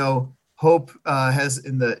then, Hope has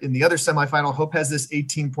in the other semifinal, Hope has this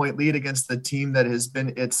 18-point lead against the team that has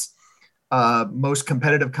been its most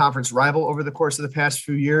competitive conference rival over the course of the past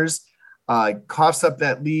few years. Coughs up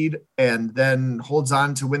that lead and then holds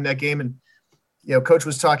on to win that game. And, Coach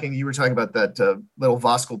you were talking about that little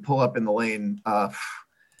Voskuhl pull up in the lane.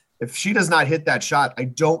 If she does not hit that shot, I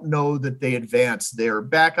don't know that they advance. They're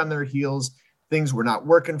back on their heels. Things were not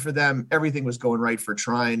working for them. Everything was going right for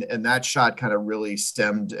Trine. And that shot kind of really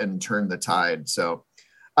stemmed and turned the tide. So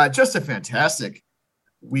just a fantastic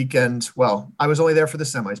weekend. Well, I was only there for the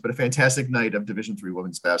semis, but a fantastic night of Division III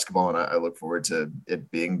women's basketball. And I look forward to it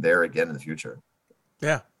being there again in the future.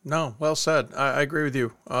 Yeah, no, well said. I agree with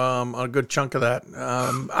you on a good chunk of that.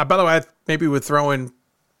 By the way, I maybe would throw in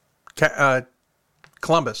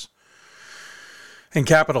Columbus and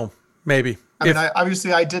Capital, maybe.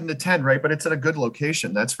 Obviously I didn't attend, right? But it's at a good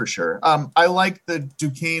location, that's for sure. I like the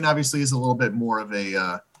Duquesne, obviously, is a little bit more of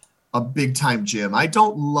a big time gym. I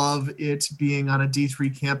don't love it being on a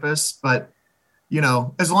D3 campus, but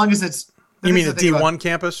as long as it's. You mean a D1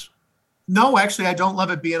 campus? No, actually, I don't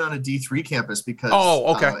love it being on a D3 campus because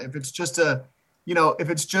if it's just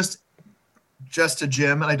a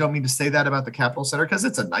gym, and I don't mean to say that about the Capitol Center because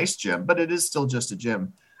it's a nice gym, but it is still just a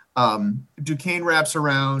gym. Duquesne wraps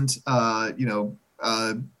around, Roanoke's,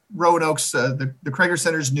 the Krager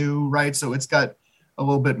Center's new, right? So it's got a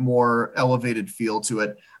little bit more elevated feel to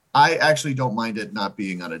it. I actually don't mind it not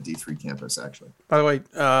being on a D3 campus, actually. By the way,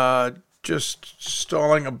 just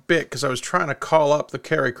stalling a bit because I was trying to call up the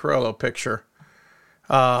Carrie Carollo picture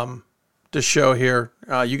to show here.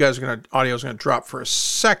 You guys audio is going to drop for a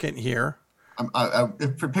second here.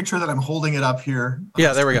 For picture that I'm holding it up here.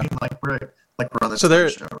 Yeah, there we go. Like we're on the so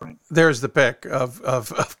show, right? There's the pic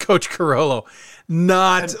of Coach Carollo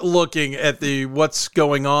not looking at the what's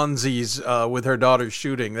going onsies with her daughter's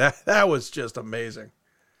shooting. That was just amazing.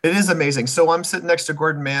 It is amazing. So I'm sitting next to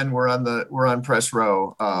Gordon Mann. We're on press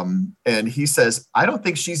row. And he says, I don't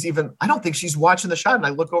think she's watching the shot. And I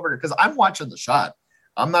look over because I'm watching the shot.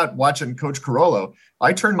 I'm not watching Coach Carollo.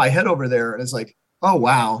 I turn my head over there and it's like, oh,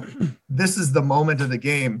 wow, this is the moment of the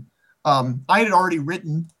game. I had already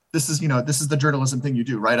written, this is the journalism thing you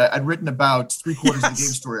do, right? I'd written about 3/4 of the game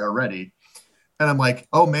story already. And I'm like,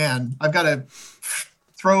 oh man, I've got to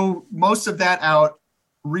throw most of that out,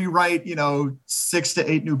 rewrite, 6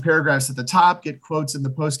 to 8 new paragraphs at the top, get quotes in the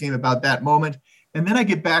post game about that moment. And then I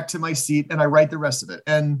get back to my seat and I write the rest of it.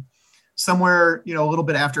 And somewhere, a little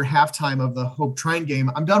bit after halftime of the Hope Trine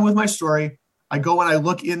game, I'm done with my story. I go and I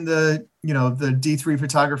look in the D3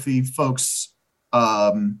 photography folks'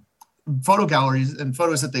 photo galleries and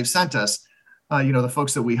photos that they've sent us, the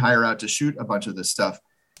folks that we hire out to shoot a bunch of this stuff.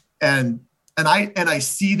 And I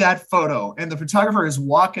see that photo and the photographer is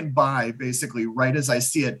walking by basically right as I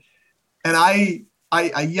see it. And I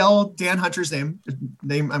yell Dan Hunter's name.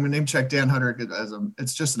 I'm going to name check Dan Hunter as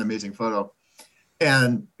it's just an amazing photo.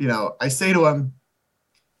 And, I say to him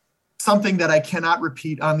something that I cannot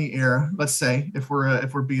repeat on the air, let's say, if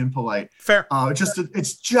we're being polite. Fair.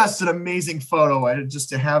 It's just an amazing photo. Just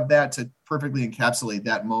to have that to perfectly encapsulate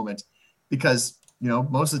that moment, because,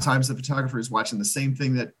 most of the times the photographer is watching the same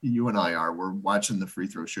thing that you and I are. We're watching the free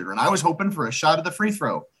throw shooter. And I was hoping for a shot of the free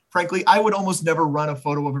throw. Frankly, I would almost never run a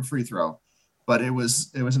photo of a free throw, but it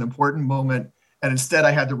was an important moment. And instead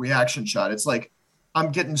I had the reaction shot. It's like,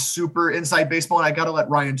 I'm getting super inside baseball and I got to let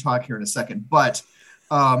Ryan talk here in a second. But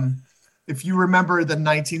if you remember the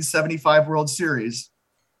 1975 World Series,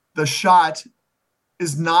 the shot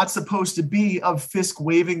is not supposed to be of Fisk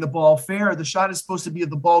waving the ball fair. The shot is supposed to be of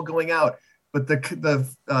the ball going out. But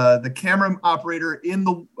the camera operator in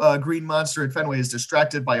the Green Monster at Fenway is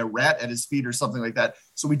distracted by a rat at his feet or something like that.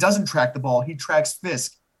 So he doesn't track the ball. He tracks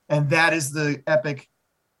Fisk. And that is the epic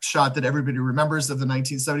shot that everybody remembers of the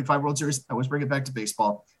 1975 World Series. I always bring it back to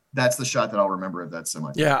baseball. That's the shot that I'll remember of that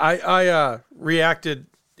semi. Yeah, I reacted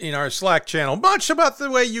in our Slack channel much about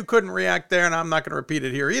the way you couldn't react there, and I'm not going to repeat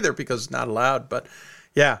it here either because it's not allowed. But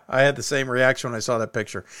yeah, I had the same reaction when I saw that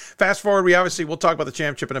picture. Fast forward, we'll talk about the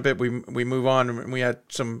championship in a bit. We move on, and we had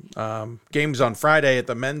some games on Friday at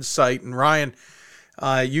the men's site. And Ryan,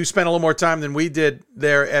 you spent a little more time than we did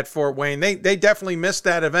there at Fort Wayne. They definitely missed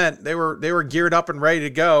that event. They were geared up and ready to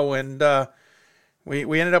go, and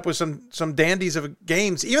we ended up with some dandies of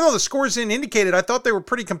games. Even though the scores didn't indicate it, I thought they were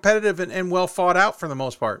pretty competitive and well fought out for the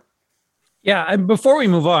most part. Yeah, and before we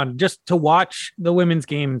move on, just to watch the women's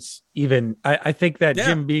games, even I think that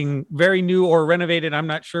gym being very new or renovated, I'm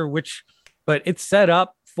not sure which, but it's set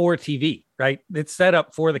up for TV, right? It's set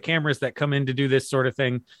up for the cameras that come in to do this sort of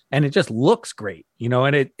thing, and it just looks great,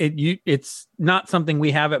 and it's not something we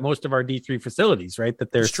have at most of our D3 facilities, right?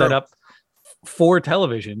 That they're set up for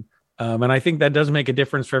television, and I think that does make a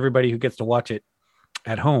difference for everybody who gets to watch it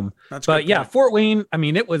at home. But yeah, Fort Wayne, I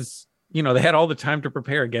mean, it was. They had all the time to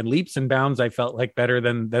prepare. Again, leaps and bounds, I felt like better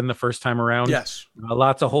than the first time around. Yes.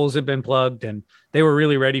 Lots of holes had been plugged and they were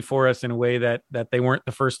really ready for us in a way that they weren't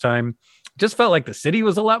the first time. Just felt like the city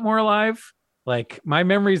was a lot more alive. Like my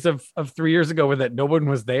memories of 3 years ago were that no one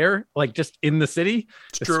was there, like just in the city.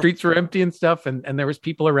 The streets were empty and stuff. And there was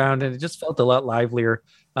people around and it just felt a lot livelier.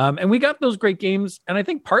 And we got those great games. And I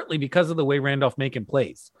think partly because of the way Randolph-Macon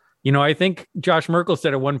plays. I think Josh Merkel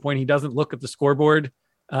said at one point, he doesn't look at the scoreboard.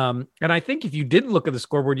 And I think if you didn't look at the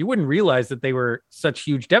scoreboard, you wouldn't realize that they were such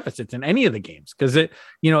huge deficits in any of the games because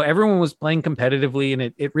everyone was playing competitively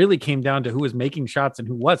and it really came down to who was making shots and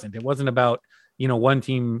who wasn't. It wasn't about, one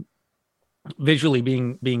team visually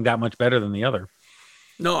being that much better than the other.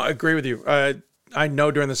 No, I agree with you. I know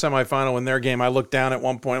during the semifinal in their game, I looked down at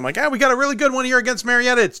one point. I'm like, we got a really good one here against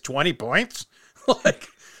Marietta. It's 20 points. Like,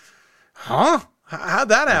 huh? How'd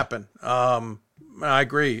that happen? I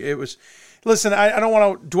agree. It was. Listen, I don't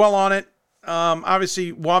want to dwell on it.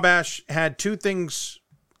 Obviously, Wabash had two things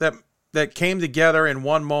that came together in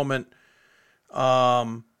one moment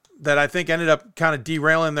that I think ended up kind of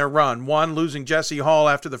derailing their run. One, losing Jesse Hall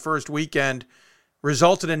after the first weekend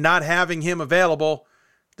resulted in not having him available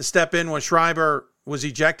to step in when Schreiber was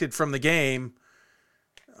ejected from the game.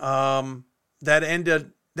 That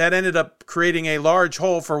ended up creating a large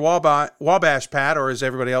hole for Wabash, Pat, or as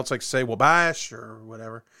everybody else likes to say, Wabash or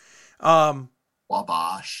whatever.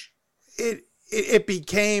 Wabash. It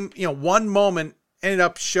became, one moment ended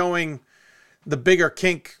up showing the bigger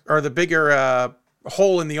kink or the bigger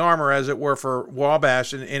hole in the armor, as it were, for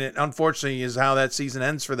Wabash. And it unfortunately is how that season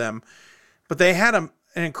ends for them. but they had an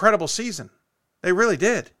incredible season. They really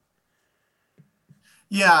did.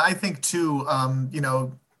 Yeah, I think too.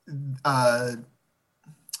 Elmhurst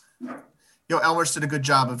did a good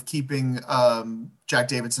job of keeping Jack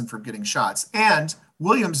Davidson from getting shots, and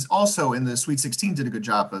Williams also in the Sweet 16 did a good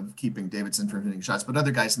job of keeping Davidson from hitting shots, but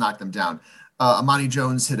other guys knocked them down. Amani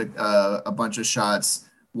Jones hit a bunch of shots.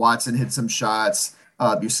 Watson hit some shots.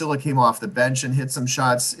 Busilla came off the bench and hit some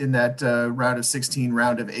shots in that round of 16,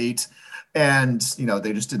 round of 8. And,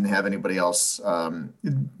 they just didn't have anybody else.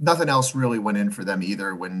 Nothing else really went in for them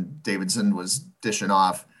either when Davidson was dishing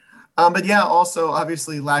off. But yeah, also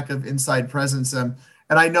obviously lack of inside presence. And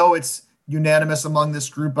I know it's unanimous among this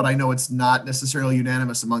group, but I know it's not necessarily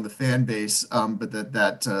unanimous among the fan base. But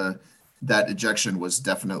that ejection was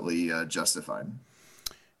definitely justified.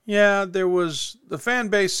 Yeah, the fan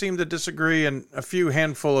base seemed to disagree, and a few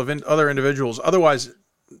handful of other individuals. Otherwise,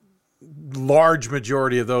 large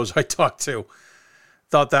majority of those I talked to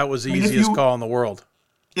thought that was the easiest call in the world.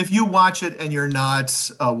 If you watch it and you're not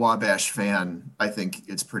a Wabash fan, I think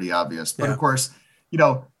it's pretty obvious. But of course,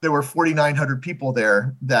 there were 4,900 people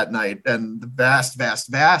there that night, and the vast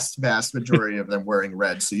majority of them wearing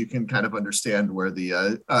red. So you can kind of understand where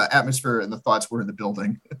the atmosphere and the thoughts were in the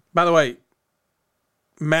building. By the way,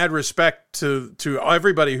 mad respect to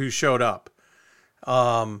everybody who showed up.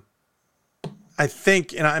 I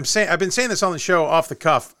think, and I've been saying this on the show off the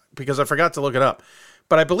cuff because I forgot to look it up,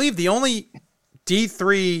 but I believe the only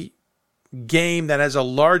D3 game that has a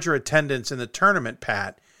larger attendance in the tournament,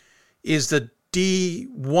 Pat, is the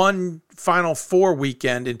D1 Final Four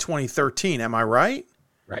weekend in 2013. Am I right?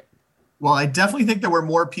 Right. Well, I definitely think there were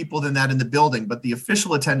more people than that in the building, but the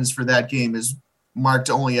official attendance for that game is marked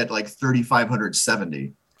only at like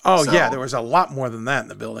 3,570. Oh, so, yeah, there was a lot more than that in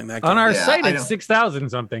the building. That game. On our site, it's 6,000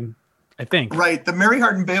 something, I think. Right. The Mary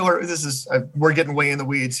Hardin Baylor, we're getting way in the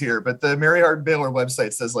weeds here, but the Mary Hardin Baylor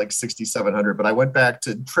website says like 6,700, but I went back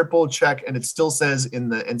to triple check and it still says in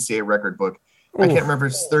the NCAA record book, I can't remember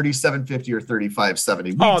if it's 3,750 or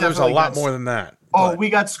 3,570. There's a lot more than that. Oh, we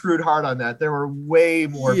got screwed hard on that. There were way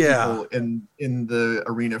more people in the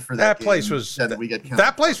arena for that game place was than we get counted.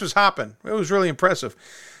 That place was hopping. It was really impressive.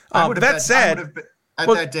 That said,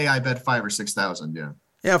 that day I bet 5,000 or 6,000. Yeah.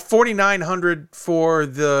 Yeah, 4,900 for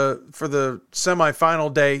the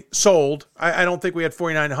semifinal day sold. I don't think we had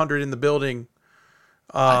 4,900 in the building.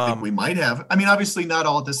 I think we might have. I mean, obviously not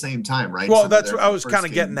all at the same time, right? Well, that's what I was kind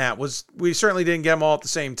of getting at. We certainly didn't get them all at the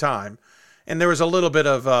same time, and there was a little bit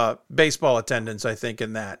of baseball attendance, I think,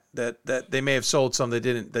 in that they may have sold some that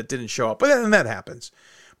didn't show up, but then that happens.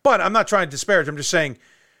 But I'm not trying to disparage. I'm just saying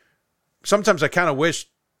sometimes I kind of wish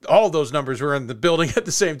all those numbers were in the building at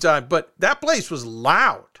the same time. But that place was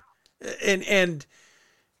loud, and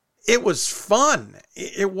it was fun.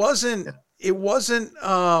 It wasn't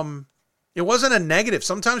a negative.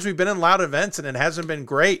 Sometimes we've been in loud events and it hasn't been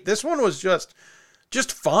great. This one was just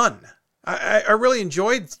fun. I really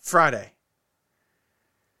enjoyed Friday.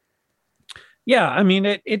 Yeah, I mean,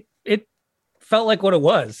 it felt like what it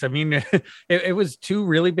was. I mean, it was two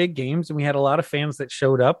really big games, and we had a lot of fans that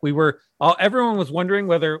showed up. Everyone was wondering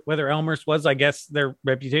whether Elmhurst was, I guess their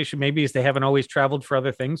reputation maybe is they haven't always traveled for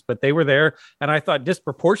other things, but they were there, and I thought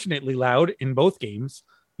disproportionately loud in both games.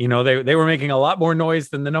 They were making a lot more noise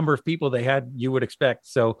than the number of people they had you would expect.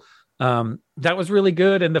 So that was really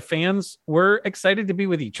good. And the fans were excited to be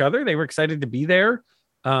with each other. They were excited to be there.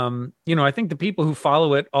 I think the people who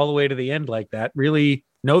follow it all the way to the end like that really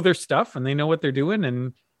know their stuff and they know what they're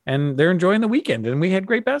doing and they're enjoying the weekend. And we had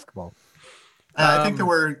great basketball. I think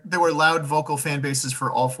there were loud vocal fan bases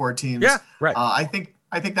for all four teams. Yeah, right. I think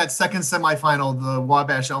that second semifinal, the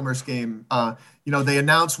Wabash Elmhurst game, they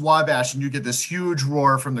announce Wabash and you get this huge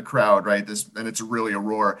roar from the crowd, right? And it's really a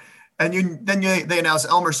roar. And they announce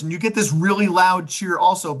Elmhurst and you get this really loud cheer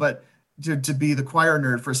also. But to be the choir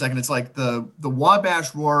nerd for a second, it's like the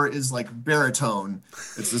Wabash roar is like baritone.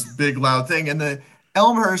 It's this big loud thing. And the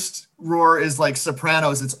Elmhurst roar is like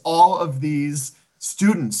sopranos. It's all of these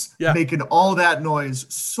students making all that noise,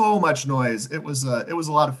 so much noise. It was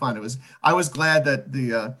a lot of fun. I was glad that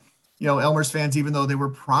the Elmhurst fans, even though they were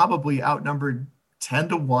probably outnumbered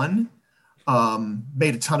 10-1,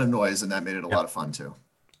 made a ton of noise, and that made it a lot of fun too.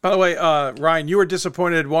 By the way, Ryan, you were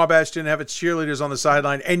disappointed Wabash didn't have its cheerleaders on the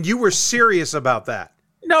sideline, and you were serious about that.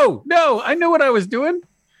 No, I knew what I was doing.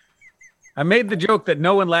 I made the joke that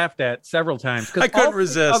no one laughed at several times. I couldn't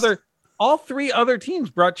resist. All three other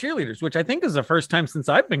teams brought cheerleaders, which I think is the first time since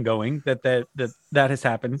I've been going that has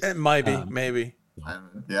happened. It might be, maybe.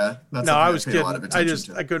 Yeah. No, I was kidding.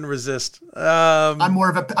 I couldn't resist. I'm more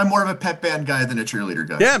of a pep band guy than a cheerleader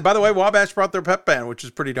guy. Yeah. And by the way, Wabash brought their pep band, which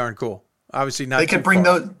is pretty darn cool. Obviously not. They could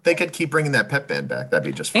They could keep bringing that pep band back. That'd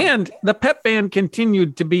be just fun. And the pep band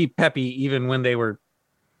continued to be peppy even when they were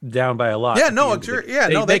down by a lot. Yeah, no, sure. Yeah,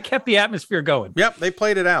 no, they kept the atmosphere going. Yep, they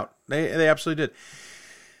played it out. They absolutely did.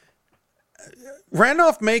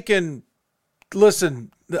 Randolph-Macon,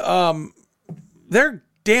 listen, they're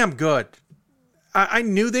damn good. I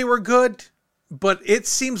knew they were good, but it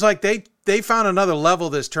seems like they found another level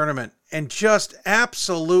this tournament and just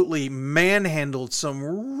absolutely manhandled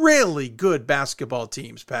some really good basketball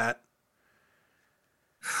teams, Pat.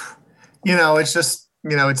 It's just,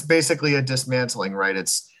 it's basically a dismantling, right?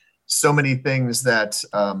 It's so many things that,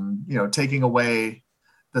 taking away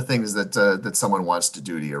the things that someone wants to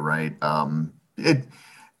do to you, right?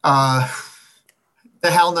 The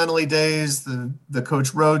Hal Nunnally days, the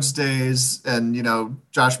Coach Rhodes days, and,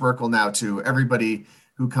 Josh Merkel now too. Everybody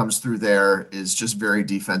who comes through there is just very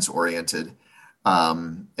defense oriented.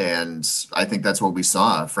 And I think that's what we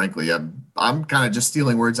saw, frankly. I'm kind of just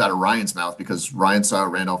stealing words out of Ryan's mouth because Ryan saw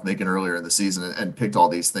Randolph-Macon earlier in the season and picked all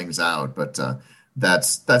these things out. But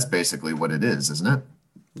that's basically what it is, isn't it?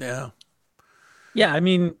 Yeah. Yeah, I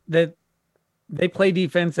mean, that they play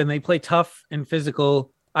defense and they play tough and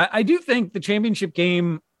physical. I do think the championship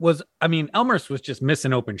game was, Elmhurst was just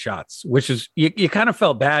missing open shots, which is, you kind of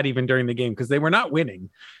felt bad even during the game because they were not winning.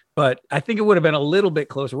 But I think it would have been a little bit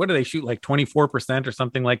closer. What do they shoot, like 24% or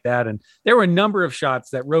something like that? And there were a number of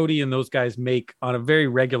shots that Rhodey and those guys make on a very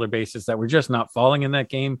regular basis that were just not falling in that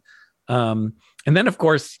game. And then, of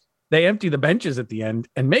course, they empty the benches at the end,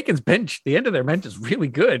 and Macon's bench, the end of their bench is really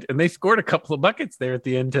good. And they scored a couple of buckets there at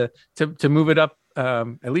the end to move it up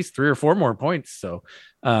at least 3 or 4 more points. So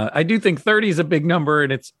I do think 30 is a big number,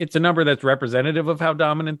 and it's a number that's representative of how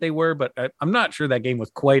dominant they were. But I'm not sure that game was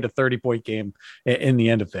quite a 30-point game in the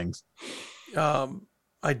end of things. I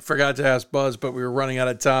forgot to ask Buzz, but we were running out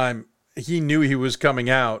of time. He knew he was coming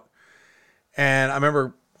out. And I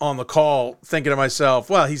remember on the call thinking to myself,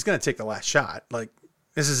 well, he's going to take the last shot. Like,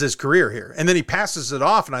 this is his career here. And then he passes it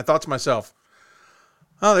off, and I thought to myself,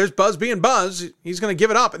 oh, there's Buzz being Buzz. He's going to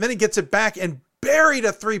give it up. And then he gets it back and buried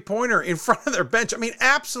a 3-pointer in front of their bench.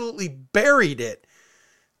 Absolutely buried it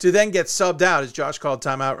to then get subbed out as Josh called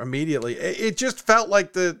timeout immediately. It just felt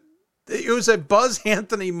like it was a Buzz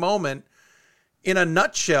Anthony moment in a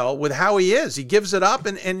nutshell with how he is. He gives it up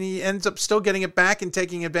and he ends up still getting it back and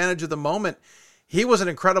taking advantage of the moment. He was an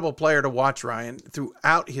incredible player to watch, Ryan,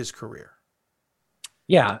 throughout his career.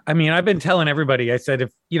 Yeah, I've been telling everybody, I said,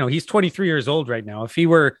 if, he's 23 years old right now. If he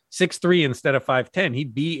were 6'3" instead of 5'10",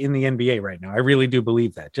 he'd be in the NBA right now. I really do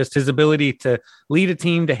believe that. Just his ability to lead a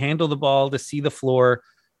team, to handle the ball, to see the floor,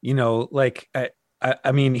 he's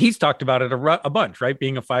talked about it a bunch, right?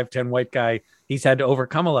 Being a 5'10" white guy, he's had to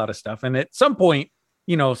overcome a lot of stuff. And at some point,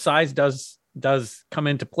 size does come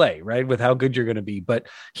into play, right? With how good you're going to be. But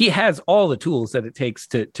he has all the tools that it takes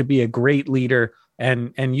to be a great leader.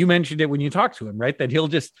 And you mentioned it when you talked to him, right? That he'll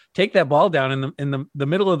just take that ball down in the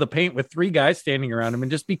middle of the paint with 3 guys standing around him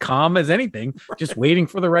and just be calm as anything, just waiting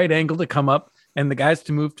for the right angle to come up and the guys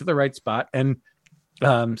to move to the right spot. And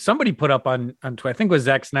somebody put up on I think it was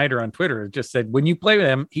Zach Snyder on Twitter, just said, when you play with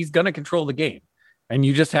him, he's going to control the game. And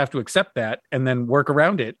you just have to accept that and then work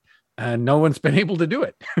around it. And no one's been able to do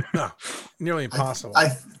it. No, nearly impossible. I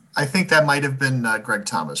think that might have been Greg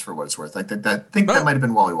Thomas, for what it's worth. I think that might have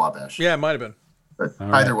been Wally Wabash. Yeah, it might have been. But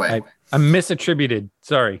either way, I'm misattributed.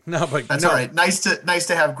 Sorry. No, but that's all right. Nice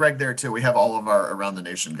to have Greg there too. We have all of our Around the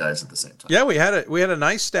Nation guys at the same time. Yeah, we had a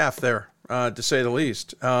nice staff there, to say the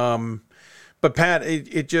least. But Pat,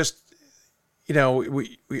 it just, we're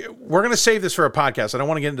going to save this for a podcast. I don't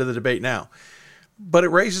want to get into the debate now, but it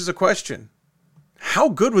raises a question: how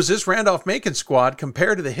good was this Randolph-Macon squad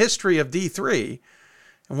compared to the history of D3?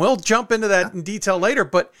 And we'll jump into that in detail later,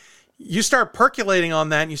 but you start percolating on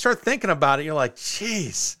that and you start thinking about it. You're like,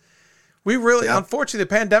 geez, we really, unfortunately, the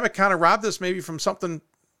pandemic kind of robbed us maybe from something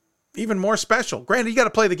even more special. Granted, you got to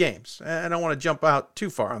play the games. I don't want to jump out too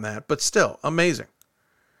far on that, but still amazing.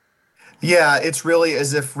 Yeah, it's really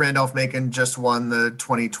as if Randolph-Macon just won the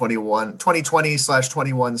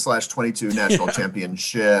 2020/21/22 national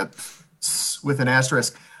championship with an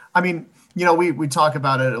asterisk. We talk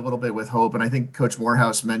about it a little bit with Hope, and I think Coach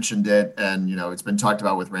Morehouse mentioned it, and, it's been talked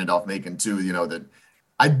about with Randolph-Macon too, that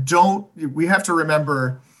we have to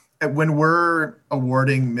remember when we're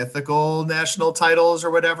awarding mythical national titles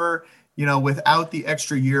or whatever, without the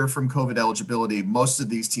extra year from COVID eligibility, most of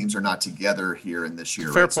these teams are not together here in this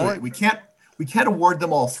year. Fair right? point. So we can't award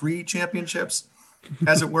them all 3 championships,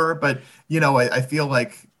 as it were, but, I feel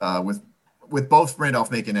like with both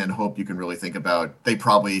Randolph-Macon and Hope, you can really think about, they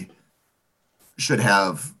probably should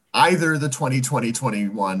have either the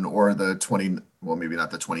 2020-21 or the well, maybe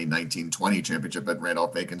not the 2019-20 championship, but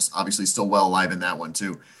Randolph-Macon's obviously still well alive in that one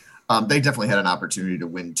too. They definitely had an opportunity to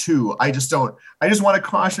win 2. I just want to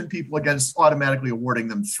caution people against automatically awarding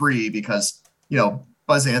them 3 because,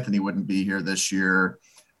 Buzz Anthony wouldn't be here this year.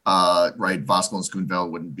 Right. Voskuhl and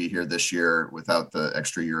Schoonveld wouldn't be here this year without the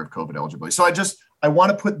extra year of COVID eligibility. So I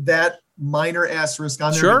want to put that minor asterisk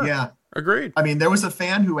on there. Sure. Yeah. Agreed. I mean, there was a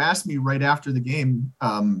fan who asked me right after the game,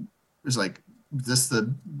 it was like,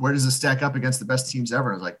 where does this stack up against the best teams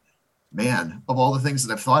ever? I was like, man, of all the things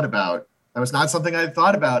that I've thought about, that was not something I had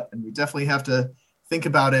thought about. And we definitely have to think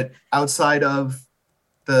about it outside of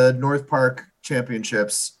the North Park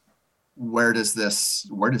championships. Where does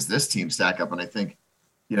this team stack up? And I think,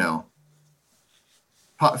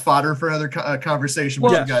 fodder for another conversation.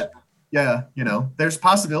 Well, there's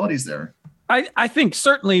possibilities there. I think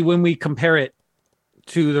certainly when we compare it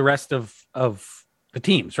to the rest of the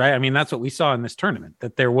teams, right? I mean, that's what we saw in this tournament,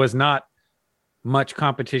 that there was not much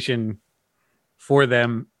competition for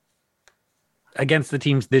them against the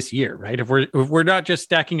teams this year, right? If we're not just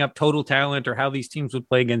stacking up total talent or how these teams would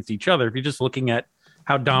play against each other, if you're just looking at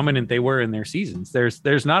how dominant they were in their seasons,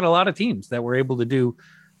 there's not a lot of teams that were able to do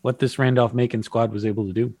what this Randolph-Macon squad was able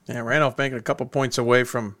to do. Yeah, Randolph-Macon a couple points away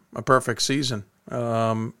from a perfect season.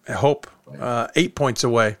 I hope 8 points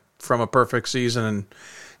away from a perfect season and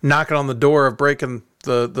knocking on the door of breaking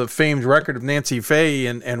the famed record of Nancy Fahey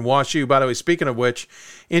and WashU. By the way, speaking of which,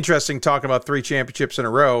 interesting talking about 3 championships in a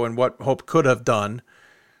row and what Hope could have done.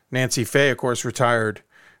 Nancy Fahey, of course, retired.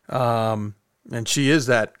 And she is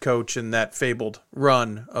that coach in that fabled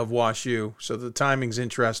run of WashU. So the timing's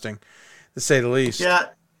interesting, to say the least. Yeah.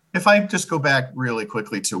 If I just go back really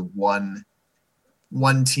quickly to one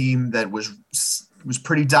team that was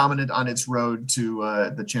pretty dominant on its road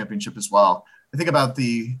to the championship as well. I think about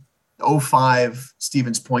the 05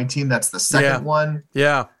 Stevens Point team. That's the second one.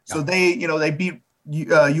 Yeah. So they beat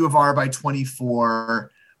U of R by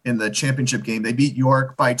 24 in the championship game. They beat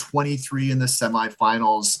York by 23 in the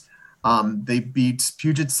semifinals. They beat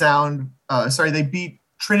they beat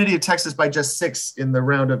Trinity of Texas by just 6 in the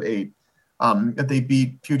round of 8. They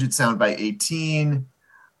beat Puget Sound by 18 in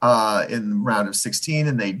the round of 16,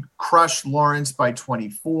 and they crushed Lawrence by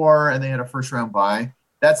 24, and they had a first round bye.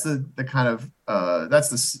 That's the kind of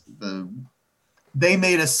they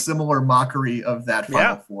made a similar mockery of that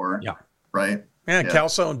Final Four. Yeah. Right. Yeah.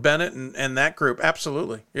 Kelso and Bennett and that group.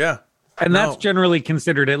 Absolutely. Yeah. And that's generally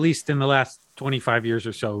considered, at least in the last 25 years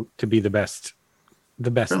or so, to be the best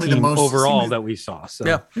really team overall that we saw. So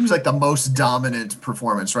it was like the most dominant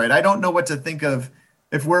performance, right? I don't know what to think of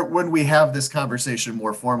when we have this conversation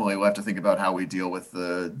more formally. We'll have to think about how we deal with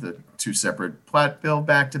the 2 separate Platte Bill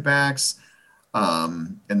back-to-backs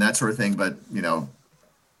and that sort of thing. But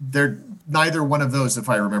they're neither one of those, if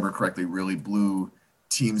I remember correctly, really blew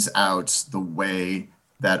teams out the way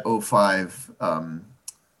that 05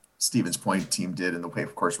 Stevens Point team did, and the way,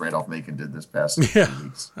 of course, Randolph-Macon did this past few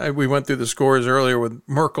weeks. We went through the scores earlier with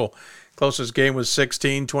Merkel. Closest game was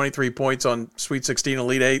 16, 23 points on Sweet 16,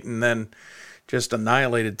 Elite 8, and then just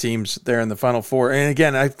annihilated teams there in the Final Four. And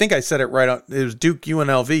again, I think I said it right on. It was Duke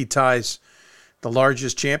UNLV ties the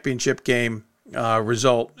largest championship game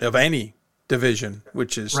result of any division,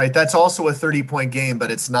 which is right. That's also a 30-point game,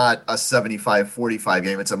 but it's not a 75-45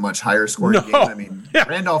 game. It's a much higher scoring game. I mean,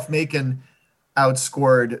 Randolph-Macon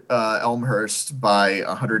outscored Elmhurst by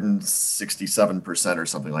 167% or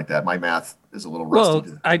something like that. My math is a little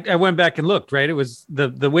rusty. Well, I went back and looked, right? It was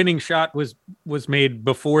the winning shot was made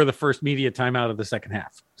before the first media timeout of the second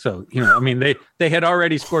half. So, I mean, they had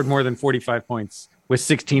already scored more than 45 points with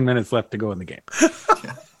 16 minutes left to go in the game.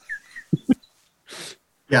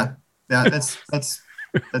 Yeah, that's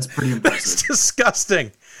pretty impressive. That's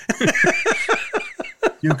disgusting.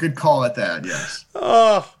 You could call it that, yes.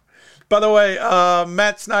 Oh, by the way,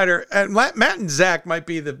 Matt Snyder and Matt and Zach might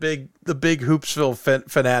be the big Hoopsville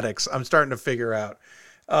fanatics. I'm starting to figure out.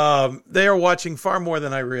 They are watching far more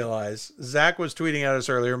than I realize. Zach was tweeting at us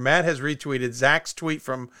earlier. Matt has retweeted Zach's tweet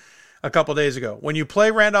from a couple days ago. When you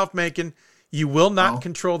play Randolph-Macon, you will not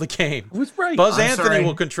control the game. Who's right? Buzz Anthony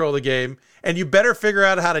will control the game, and you better figure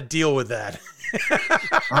out how to deal with that.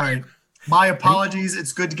 All right. My apologies.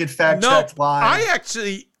 It's good to get fact-checked live. I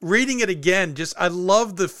actually, reading it again, I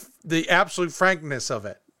love the absolute frankness of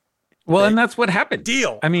it. Well, and that's what happened.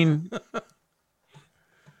 Deal. I mean.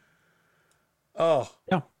 Oh.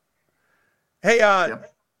 Yeah. Hey,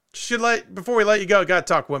 before we let you go, got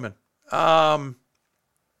to talk women.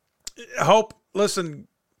 Hope, listen,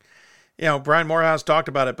 Brian Morehouse talked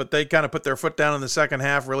about it, but they kind of put their foot down in the second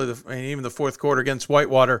half, really, even the fourth quarter against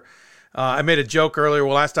Whitewater. I made a joke earlier.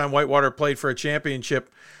 Well, last time Whitewater played for a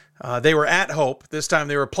championship, they were at Hope. This time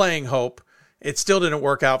they were playing Hope, It still didn't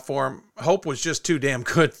work out for them. Hope was just too damn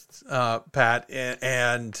good, Pat.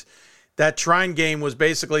 And that Trine game was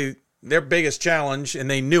basically their biggest challenge, and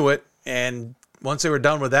they knew it. And once they were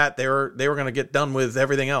done with that, they were going to get done with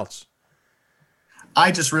everything else.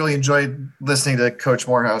 I just really enjoyed listening to Coach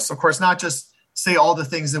Morehouse. Of course, not just say all the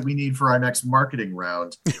things that we need for our next marketing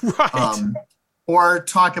round. Right. Or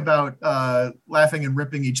talk about laughing and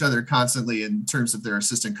ripping each other constantly in terms of their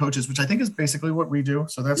assistant coaches, which I think is basically what we do.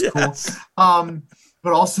 So that's cool.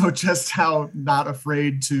 But also just how not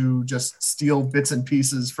afraid to just steal bits and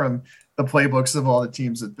pieces from the playbooks of all the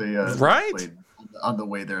teams that they played on the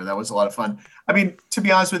way there. That was a lot of fun. I mean, to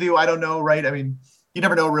be honest with you, I don't know, right? I mean, you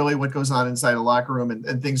never know really what goes on inside a locker room,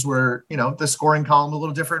 and things were, the scoring column a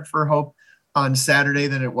little different for Hope on Saturday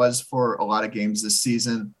than it was for a lot of games this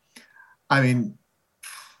season. I mean,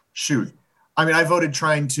 shoot. I mean, I voted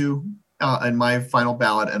Trine 2 in my final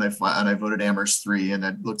ballot, and I voted Amherst 3, and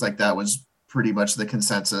it looked like that was pretty much the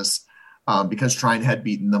consensus because Trine had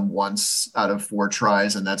beaten them once out of 4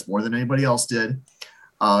 tries, and that's more than anybody else did.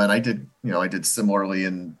 And I did similarly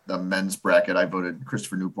in the men's bracket. I voted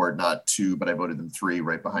Christopher Newport not 2, but I voted them 3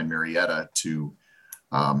 right behind Marietta to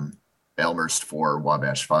Elmhurst 4,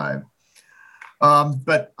 Wabash 5.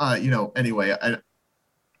 Anyway,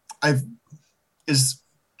 I've is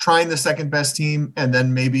trying the second best team, and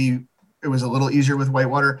then maybe it was a little easier with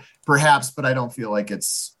Whitewater, perhaps, but I don't feel like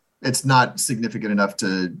it's not significant enough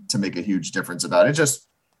to make a huge difference about it.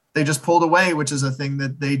 They just pulled away, which is a thing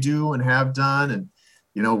that they do and have done, and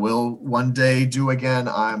will one day do again.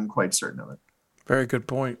 I'm quite certain of it. Very good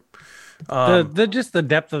point. Just the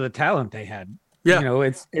depth of the talent they had. Yeah,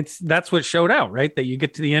 it's that's what showed out, right? That you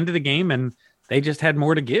get to the end of the game and they just had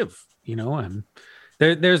more to give. And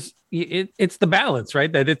it's the balance,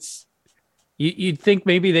 right? That it's you'd think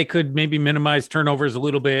maybe they could minimize turnovers a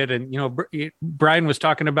little bit, and Brian was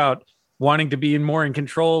talking about wanting to be more in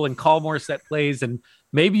control and call more set plays, and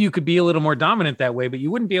maybe you could be a little more dominant that way, but you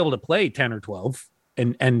wouldn't be able to play 10 or 12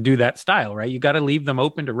 and do that style, right? You got to leave them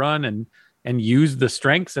open to run and use the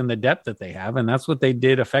strengths and the depth that they have, and that's what they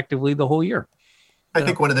did effectively the whole year. I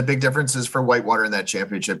think one of the big differences for Whitewater in that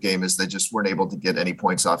championship game is they just weren't able to get any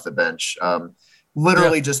points off the bench.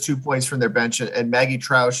 Literally just 2 points from their bench. And Maggie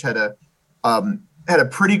Troush had a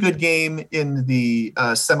pretty good game in the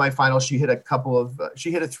semifinal. She hit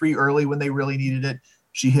she hit a 3 early when they really needed it.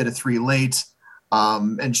 She hit a 3 late.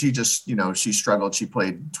 And she just, she struggled. She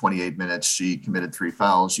played 28 minutes. She committed 3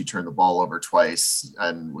 fouls. She turned the ball over twice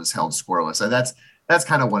and was held scoreless. And that's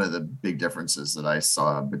kind of one of the big differences that I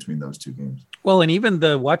saw between those 2 games. Well, and even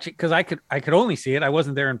the watching, because I could only see it. I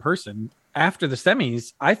wasn't there in person. After the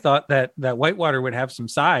semis, I thought that Whitewater would have some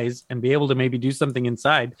size and be able to maybe do something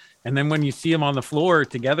inside. And then when you see them on the floor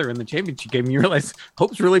together in the championship game, you realize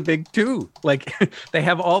Hope's really big too. Like they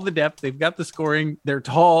have all the depth. They've got the scoring. They're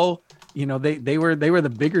tall. They were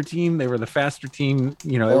the bigger team. They were the faster team.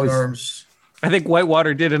 Arms. I think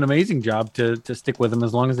Whitewater did an amazing job to stick with them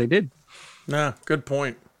as long as they did. Yeah, good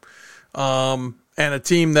point. And a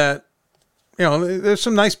team that, there's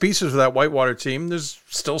some nice pieces for that Whitewater team. There's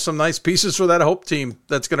still some nice pieces for that Hope team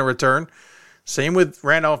that's going to return. Same with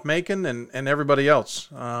Randolph-Macon and everybody else.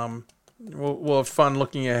 We'll have fun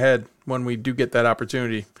looking ahead when we do get that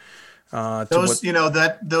opportunity. Those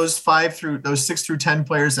 6 through 10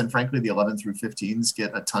 players, and frankly, the 11 through 15s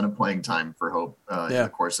get a ton of playing time for Hope in the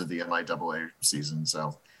course of the MIAA season.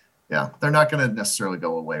 So, they're not going to necessarily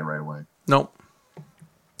go away right away. Nope.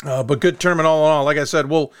 But good tournament all in all. Like I said,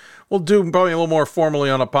 we'll do probably a little more formally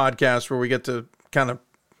on a podcast where we get to kind of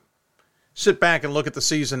sit back and look at the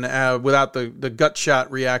season without the gut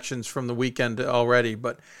shot reactions from the weekend already.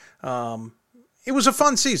 But it was a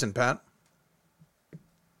fun season, Pat.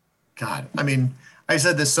 God, I mean, I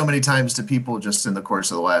said this so many times to people just in the course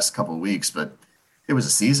of the last couple of weeks, but it was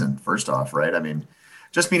a season, first off, right? I mean,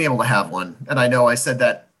 just being able to have one. And I know I said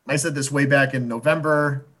this way back in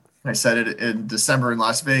November. I said it in December in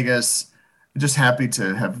Las Vegas. I'm just happy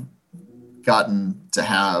to have gotten to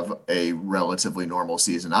have a relatively normal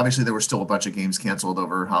season. Obviously, there were still a bunch of games canceled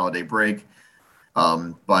over holiday break,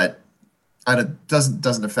 but it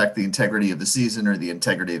doesn't affect the integrity of the season or the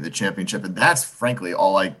integrity of the championship. And that's frankly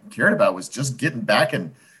all I cared about, was just getting back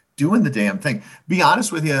and doing the damn thing. Be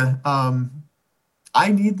honest with you,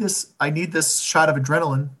 I need this shot of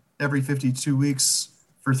adrenaline every 52 weeks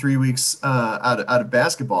for 3 weeks out of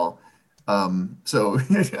basketball. So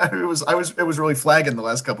it was really flagging the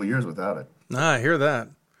last couple of years without it. I hear that.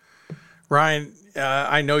 Ryan,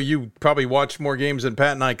 I know you probably watched more games than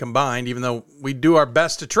Pat and I combined, even though we do our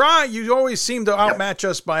best to try. You always seem to outmatch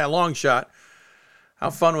us by a long shot.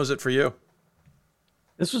 How fun was it for you?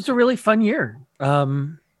 This was a really fun year.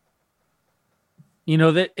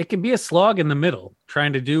 that it can be a slog in the middle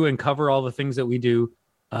trying to do and cover all the things that we do.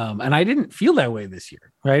 And I didn't feel that way this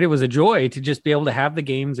year, right? It was a joy to just be able to have the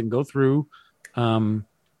games and go through.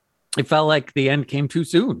 It felt like the end came too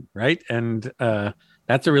soon, right? And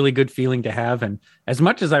that's a really good feeling to have. And as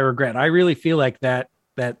much as I regret, I really feel like that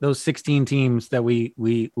those 16 teams that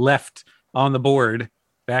we left on the board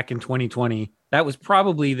back in 2020, that was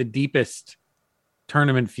probably the deepest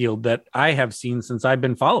tournament field that I have seen since I've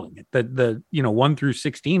been following it. The 1 through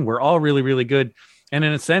 16 were all really, really good. And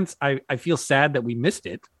in a sense, I feel sad that we missed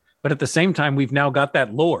it. But at the same time, we've now got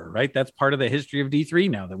that lore, right? That's part of the history of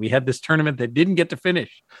D3 now, that we had this tournament that didn't get to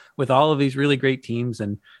finish with all of these really great teams.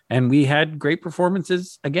 And we had great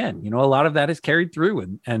performances again. A lot of that is carried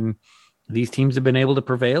through, and these teams have been able to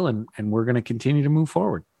prevail, and we're going to continue to move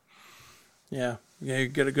forward. Yeah, you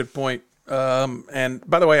get a good point. And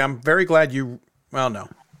by the way, I'm very glad no,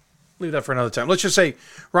 leave that for another time. Let's just say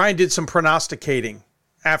Ryan did some prognosticating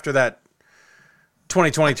after that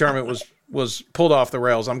 2020 tournament was pulled off the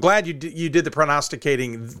rails. I'm glad you did the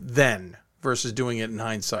prognosticating then versus doing it in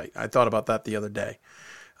hindsight. I thought about that the other day.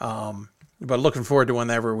 But looking forward to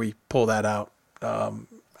whenever we pull that out.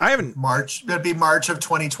 I haven't That'd be March of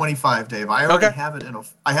 2025, Dave. I already have it in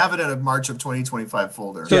a March of 2025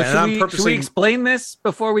 folder. So should we explain this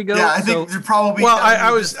before we go? Yeah, I think you're probably. Well,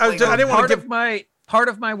 I didn't want to give part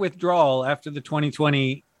of my withdrawal after the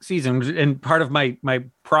 2020 season, and part of my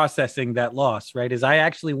processing that loss, right, is I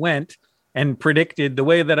actually went and predicted the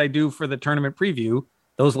way that I do for the tournament preview,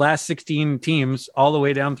 those last 16 teams all the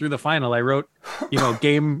way down through the final. I wrote,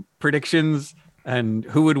 game predictions and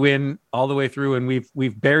who would win all the way through. And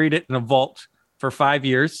we've buried it in a vault for 5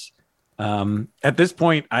 years. At this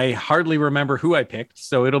point, I hardly remember who I picked.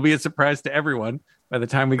 So it'll be a surprise to everyone by the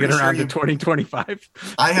time we get around to 2025.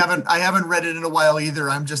 I haven't read it in a while either.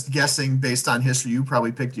 I'm just guessing based on history. You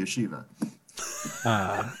probably picked Yeshiva.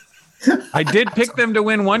 I did pick them to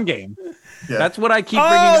win one game. Yeah. That's what I keep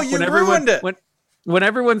bringing up when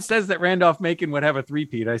everyone says that Randolph-Macon would have a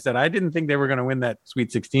three-peat. I said I didn't think they were going to win that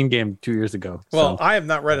Sweet 16 game 2 years ago. Well, I have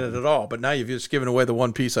not read it at all, but now you've just given away the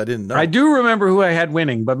one piece I didn't know. I do remember who I had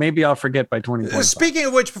winning, but maybe I'll forget by 2025. Speaking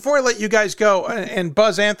of which, before I let you guys go, and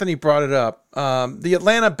Buzz Anthony brought it up, the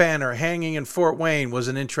Atlanta banner hanging in Fort Wayne was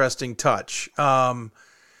an interesting touch. They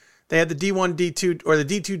had the D1, D2, or the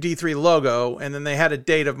D2, D3 logo, and then they had a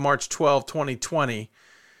date of March 12, 2020.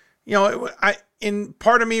 In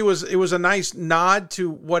part of me it was a nice nod to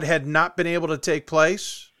what had not been able to take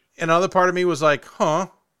place. Another part of me was like,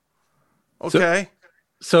 okay.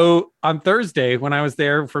 So on Thursday, when I was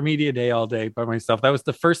there for media day all day by myself, that was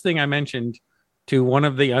the first thing I mentioned to one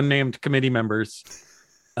of the unnamed committee members.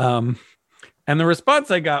 And the response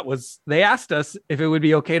I got was they asked us if it would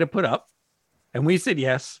be okay to put up, and we said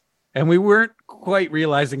yes. And we weren't quite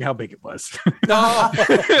realizing how big it was.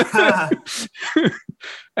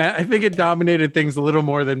 I think it dominated things a little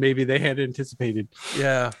more than maybe they had anticipated.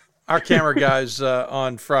 Yeah. Our camera guys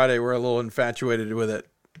on Friday were a little infatuated with it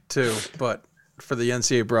too, but for the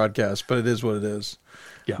NCAA broadcast, but it is what it is.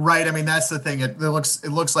 Yeah. Right. I mean, that's the thing. It looks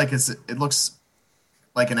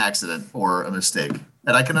like an accident or a mistake.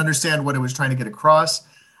 And I can understand what it was trying to get across.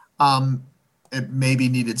 It maybe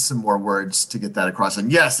needed some more words to get that across. And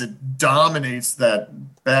yes, it dominates that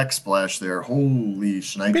backsplash there. Holy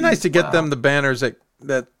shnikes. It'd be nice to get them the banners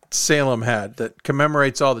that Salem had that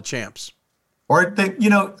commemorates all the champs. Or they,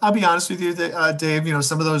 I'll be honest with you, Dave,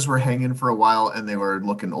 some of those were hanging for a while and they were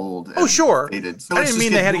looking old. Oh, sure. Faded. So I didn't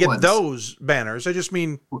mean they had to get those banners. I just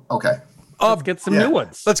mean, okay. Let's get some new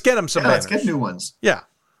ones. Let's get them some banners. Let's get new ones. Yeah.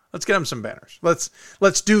 Let's get them some banners.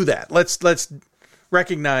 Let's do that. Let's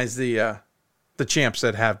recognize the champs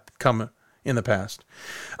that have come in the past.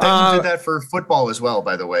 They did that for football as well,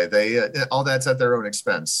 by the way. They all that's at their own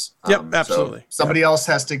expense. Yep, absolutely. So somebody else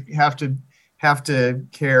has to have to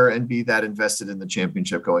care and be that invested in the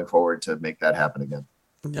championship going forward to make that happen again.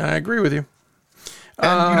 Yeah, I agree with you.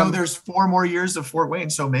 And there's 4 more years of Fort Wayne,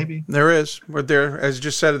 so maybe there is. We're there, as you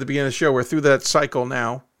just said at the beginning of the show. We're through that cycle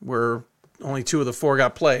now. Where only 2 of the 4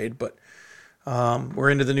 got played, but.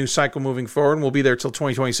 We're into the new cycle moving forward, and we'll be there till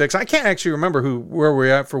 2026. I can't actually remember where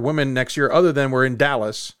we're at for women next year, other than we're in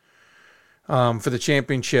Dallas for the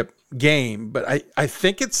championship game. But I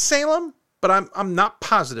think it's Salem, but I'm not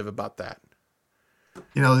positive about that.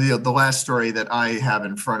 The last story that I have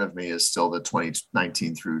in front of me is still the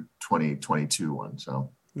 2019 through 2022 one.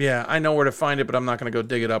 So yeah, I know where to find it, but I'm not going to go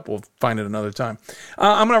dig it up. We'll find it another time.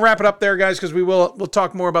 I'm going to wrap it up there, guys, because we'll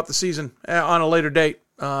talk more about the season on a later date.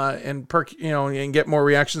 And get more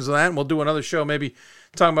reactions on that. And we'll do another show, maybe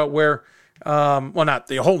talking about where Well, not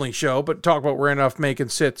the only show, but talk about where Randolph Macon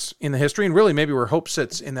sits in the history, and really maybe where Hope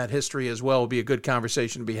sits in that history as well would be a good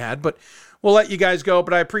conversation to be had. But we'll let you guys go,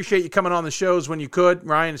 but I appreciate you coming on the shows when you could.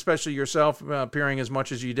 Ryan, especially yourself, appearing as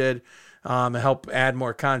much as you did to help add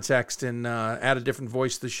more context and add a different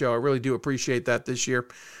voice to the show. I really do appreciate that this year.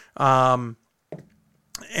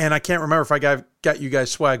 And I can't remember if I got you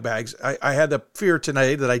guys swag bags. I had the fear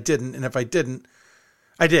tonight that I didn't, and if I didn't,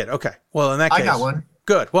 I did. Okay. Well, in that case, I got one.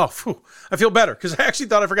 Good. Well, I feel better because I actually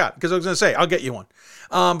thought I forgot because I was going to say I'll get you one.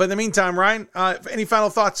 But in the meantime, Ryan, any final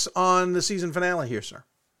thoughts on the season finale here, sir?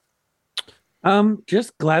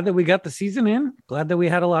 Just glad that we got the season in. Glad that we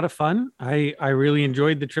had a lot of fun. I really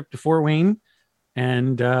enjoyed the trip to Fort Wayne,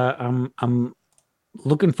 and I'm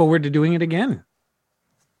looking forward to doing it again.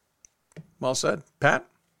 Well said, Pat.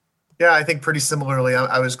 Yeah, I think pretty similarly.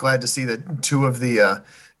 I was glad to see that two of the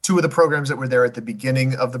programs that were there at the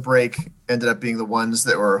beginning of the break ended up being the ones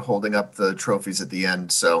that were holding up the trophies at the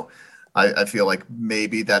end. So I feel like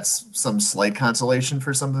maybe that's some slight consolation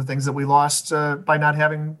for some of the things that we lost by not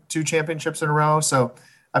having 2 championships in a row. So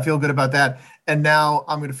I feel good about that. And now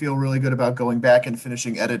I'm going to feel really good about going back and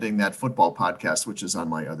finishing editing that football podcast, which is on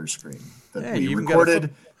my other screen that we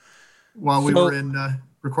recorded while we were in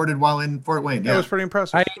Fort Wayne. That was pretty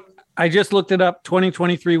impressive. I just looked it up.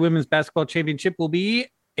 2023 Women's Basketball Championship will be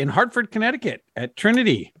in Hartford, Connecticut at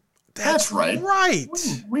Trinity. That's right. Right.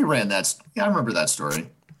 We ran that. Yeah, I remember that story.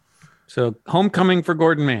 So homecoming for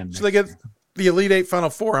Gordon Mann. So they get the Elite Eight Final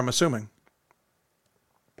Four, I'm assuming.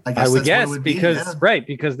 I would guess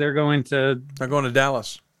because they're going to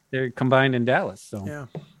Dallas. They're combined in Dallas. So yeah.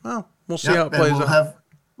 Well, we'll see how it plays out.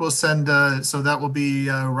 We'll send so that will be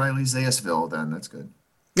Riley Zayasville then. That's good.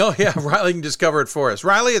 Oh yeah, Riley can just cover it for us.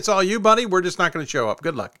 Riley, it's all you, buddy. We're just not going to show up.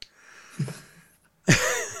 Good luck.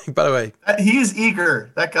 By the way, he is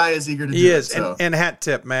eager. That guy is eager to do it. He is. So. And hat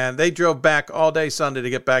tip, man. They drove back all day Sunday to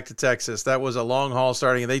get back to Texas. That was a long haul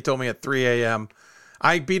starting, and they told me at 3 a.m.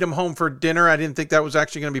 I beat them home for dinner. I didn't think that was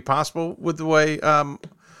actually going to be possible with the way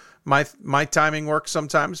my timing works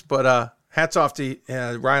sometimes. But hats off to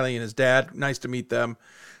Riley and his dad. Nice to meet them.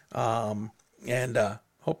 And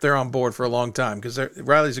hope they're on board for a long time because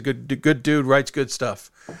Riley's a good dude, writes good stuff.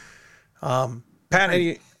 Pat,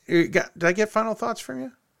 did I get final thoughts from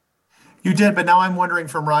you? You did, but now I'm wondering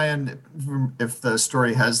from Ryan if the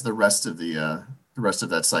story has the rest of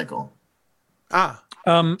that cycle. The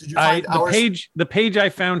page I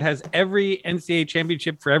found has every NCAA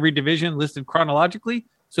championship for every division listed chronologically,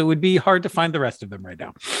 so it would be hard to find the rest of them right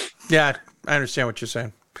now. Yeah, I understand what you're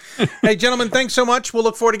saying. Hey, gentlemen, thanks so much. We'll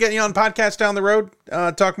look forward to getting you on podcast down the road,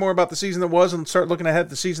 talk more about the season that was and start looking ahead to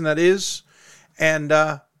the season that is, and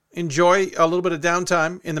enjoy a little bit of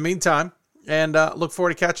downtime in the meantime, and look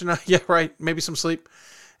forward to catching up. Yeah, right, maybe some sleep,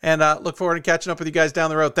 and look forward to catching up with you guys down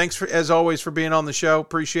the road. Thanks, as always, for being on the show.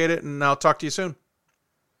 Appreciate it, and I'll talk to you soon.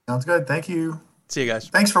 Sounds good. Thank you. See you guys.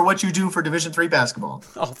 Thanks for what you do for Division III basketball.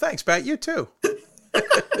 Oh, thanks, Pat. You too.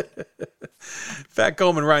 Pat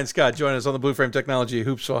Coleman, Ryan Scott join us on the Blue Frame Technology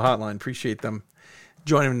Hoopsville Hotline. Appreciate them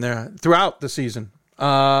joining there throughout the season.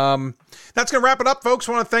 That's going to wrap it up, folks.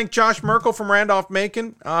 I want to thank Josh Merkel from Randolph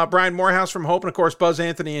Macon, Brian Morehouse from Hope, and, of course, Buzz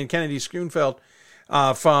Anthony and Kennedy Schoonfeld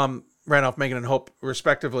from Randolph Macon and Hope,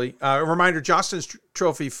 respectively. A reminder, Jostens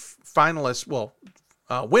Trophy finalists,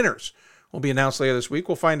 winners, will be announced later this week.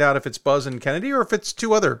 We'll find out if it's Buzz and Kennedy or if it's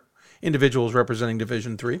 2 other individuals representing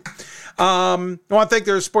Division III. I want to thank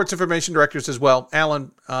their sports information directors as well.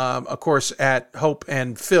 Alan, of course, at Hope,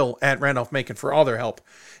 and Phil at Randolph Macon for all their help,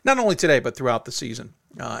 not only today, but throughout the season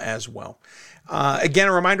as well. Again,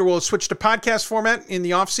 a reminder, we'll switch to podcast format in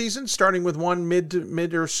the off season, starting with one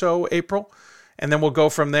mid or so April. And then we'll go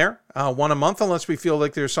from there, one a month, unless we feel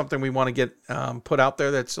like there's something we want to get put out there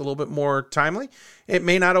that's a little bit more timely. It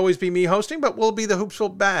may not always be me hosting, but we'll be the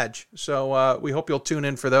Hoopsville badge. So we hope you'll tune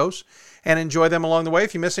in for those and enjoy them along the way.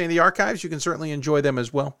 If you miss any of the archives, you can certainly enjoy them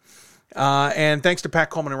as well. And thanks to Pat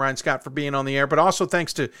Coleman and Ryan Scott for being on the air, but also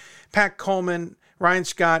thanks to Pat Coleman, Ryan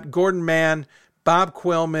Scott, Gordon Mann, Bob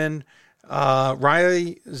Quillman,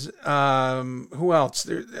 Riley, who else?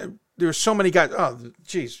 There's so many guys. Oh,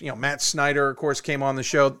 geez. Matt Snyder, of course, came on the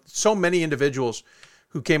show. So many individuals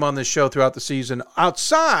who came on this show throughout the season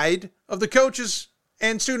outside of the coaches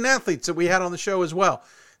and student athletes that we had on the show as well.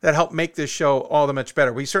 that help make this show all the much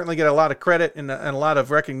better. We certainly get a lot of credit and a lot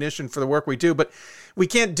of recognition for the work we do, but we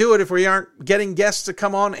can't do it if we aren't getting guests to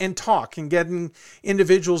come on and talk and getting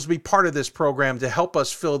individuals to be part of this program to help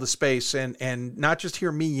us fill the space and not just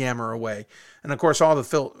hear me yammer away. And, of course, all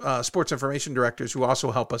the sports information directors who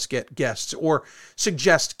also help us get guests or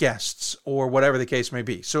suggest guests or whatever the case may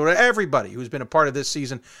be. So to everybody who's been a part of this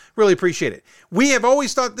season, really appreciate it. We have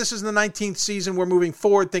always thought this is the 19th season. We're moving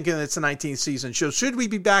forward thinking that it's the 19th season. So should we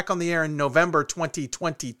be back on the air in November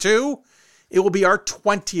 2022? It will be our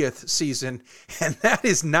 20th season, and that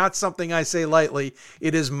is not something I say lightly.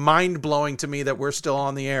 It is mind-blowing to me that we're still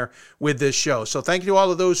on the air with this show. So thank you to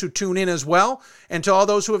all of those who tune in as well, and to all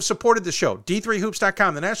those who have supported the show.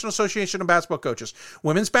 D3Hoops.com, the National Association of Basketball Coaches,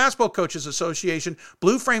 Women's Basketball Coaches Association,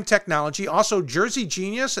 Blue Frame Technology, also Jersey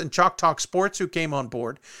Genius and Chalk Talk Sports who came on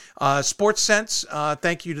board. Sports Sense,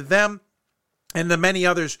 thank you to them. And the many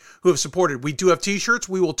others who have supported. We do have T-shirts.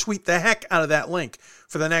 We will tweet the heck out of that link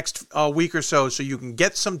for the next week or so you can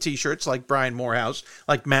get some T-shirts like Brian Morehouse,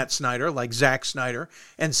 like Matt Snyder, like Zach Snyder,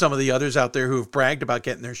 and some of the others out there who have bragged about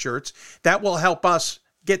getting their shirts. That will help us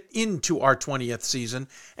get into our 20th season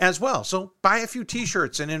as well. So buy a few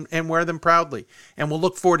T-shirts and wear them proudly. And we'll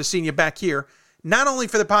look forward to seeing you back here, not only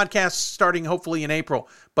for the podcast starting hopefully in April,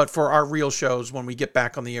 but for our real shows when we get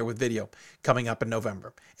back on the air with video coming up in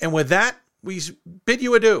November. And with that, we bid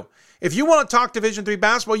you adieu. If you want to talk Division III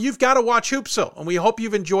basketball, you've got to watch Hoopsville, and we hope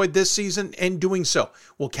you've enjoyed this season and doing so.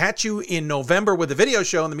 We'll catch you in November with the video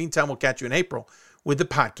show. In the meantime, we'll catch you in April with the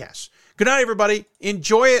podcast. Good night, everybody.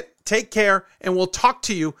 Enjoy it. Take care, and we'll talk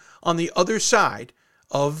to you on the other side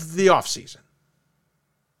of the offseason.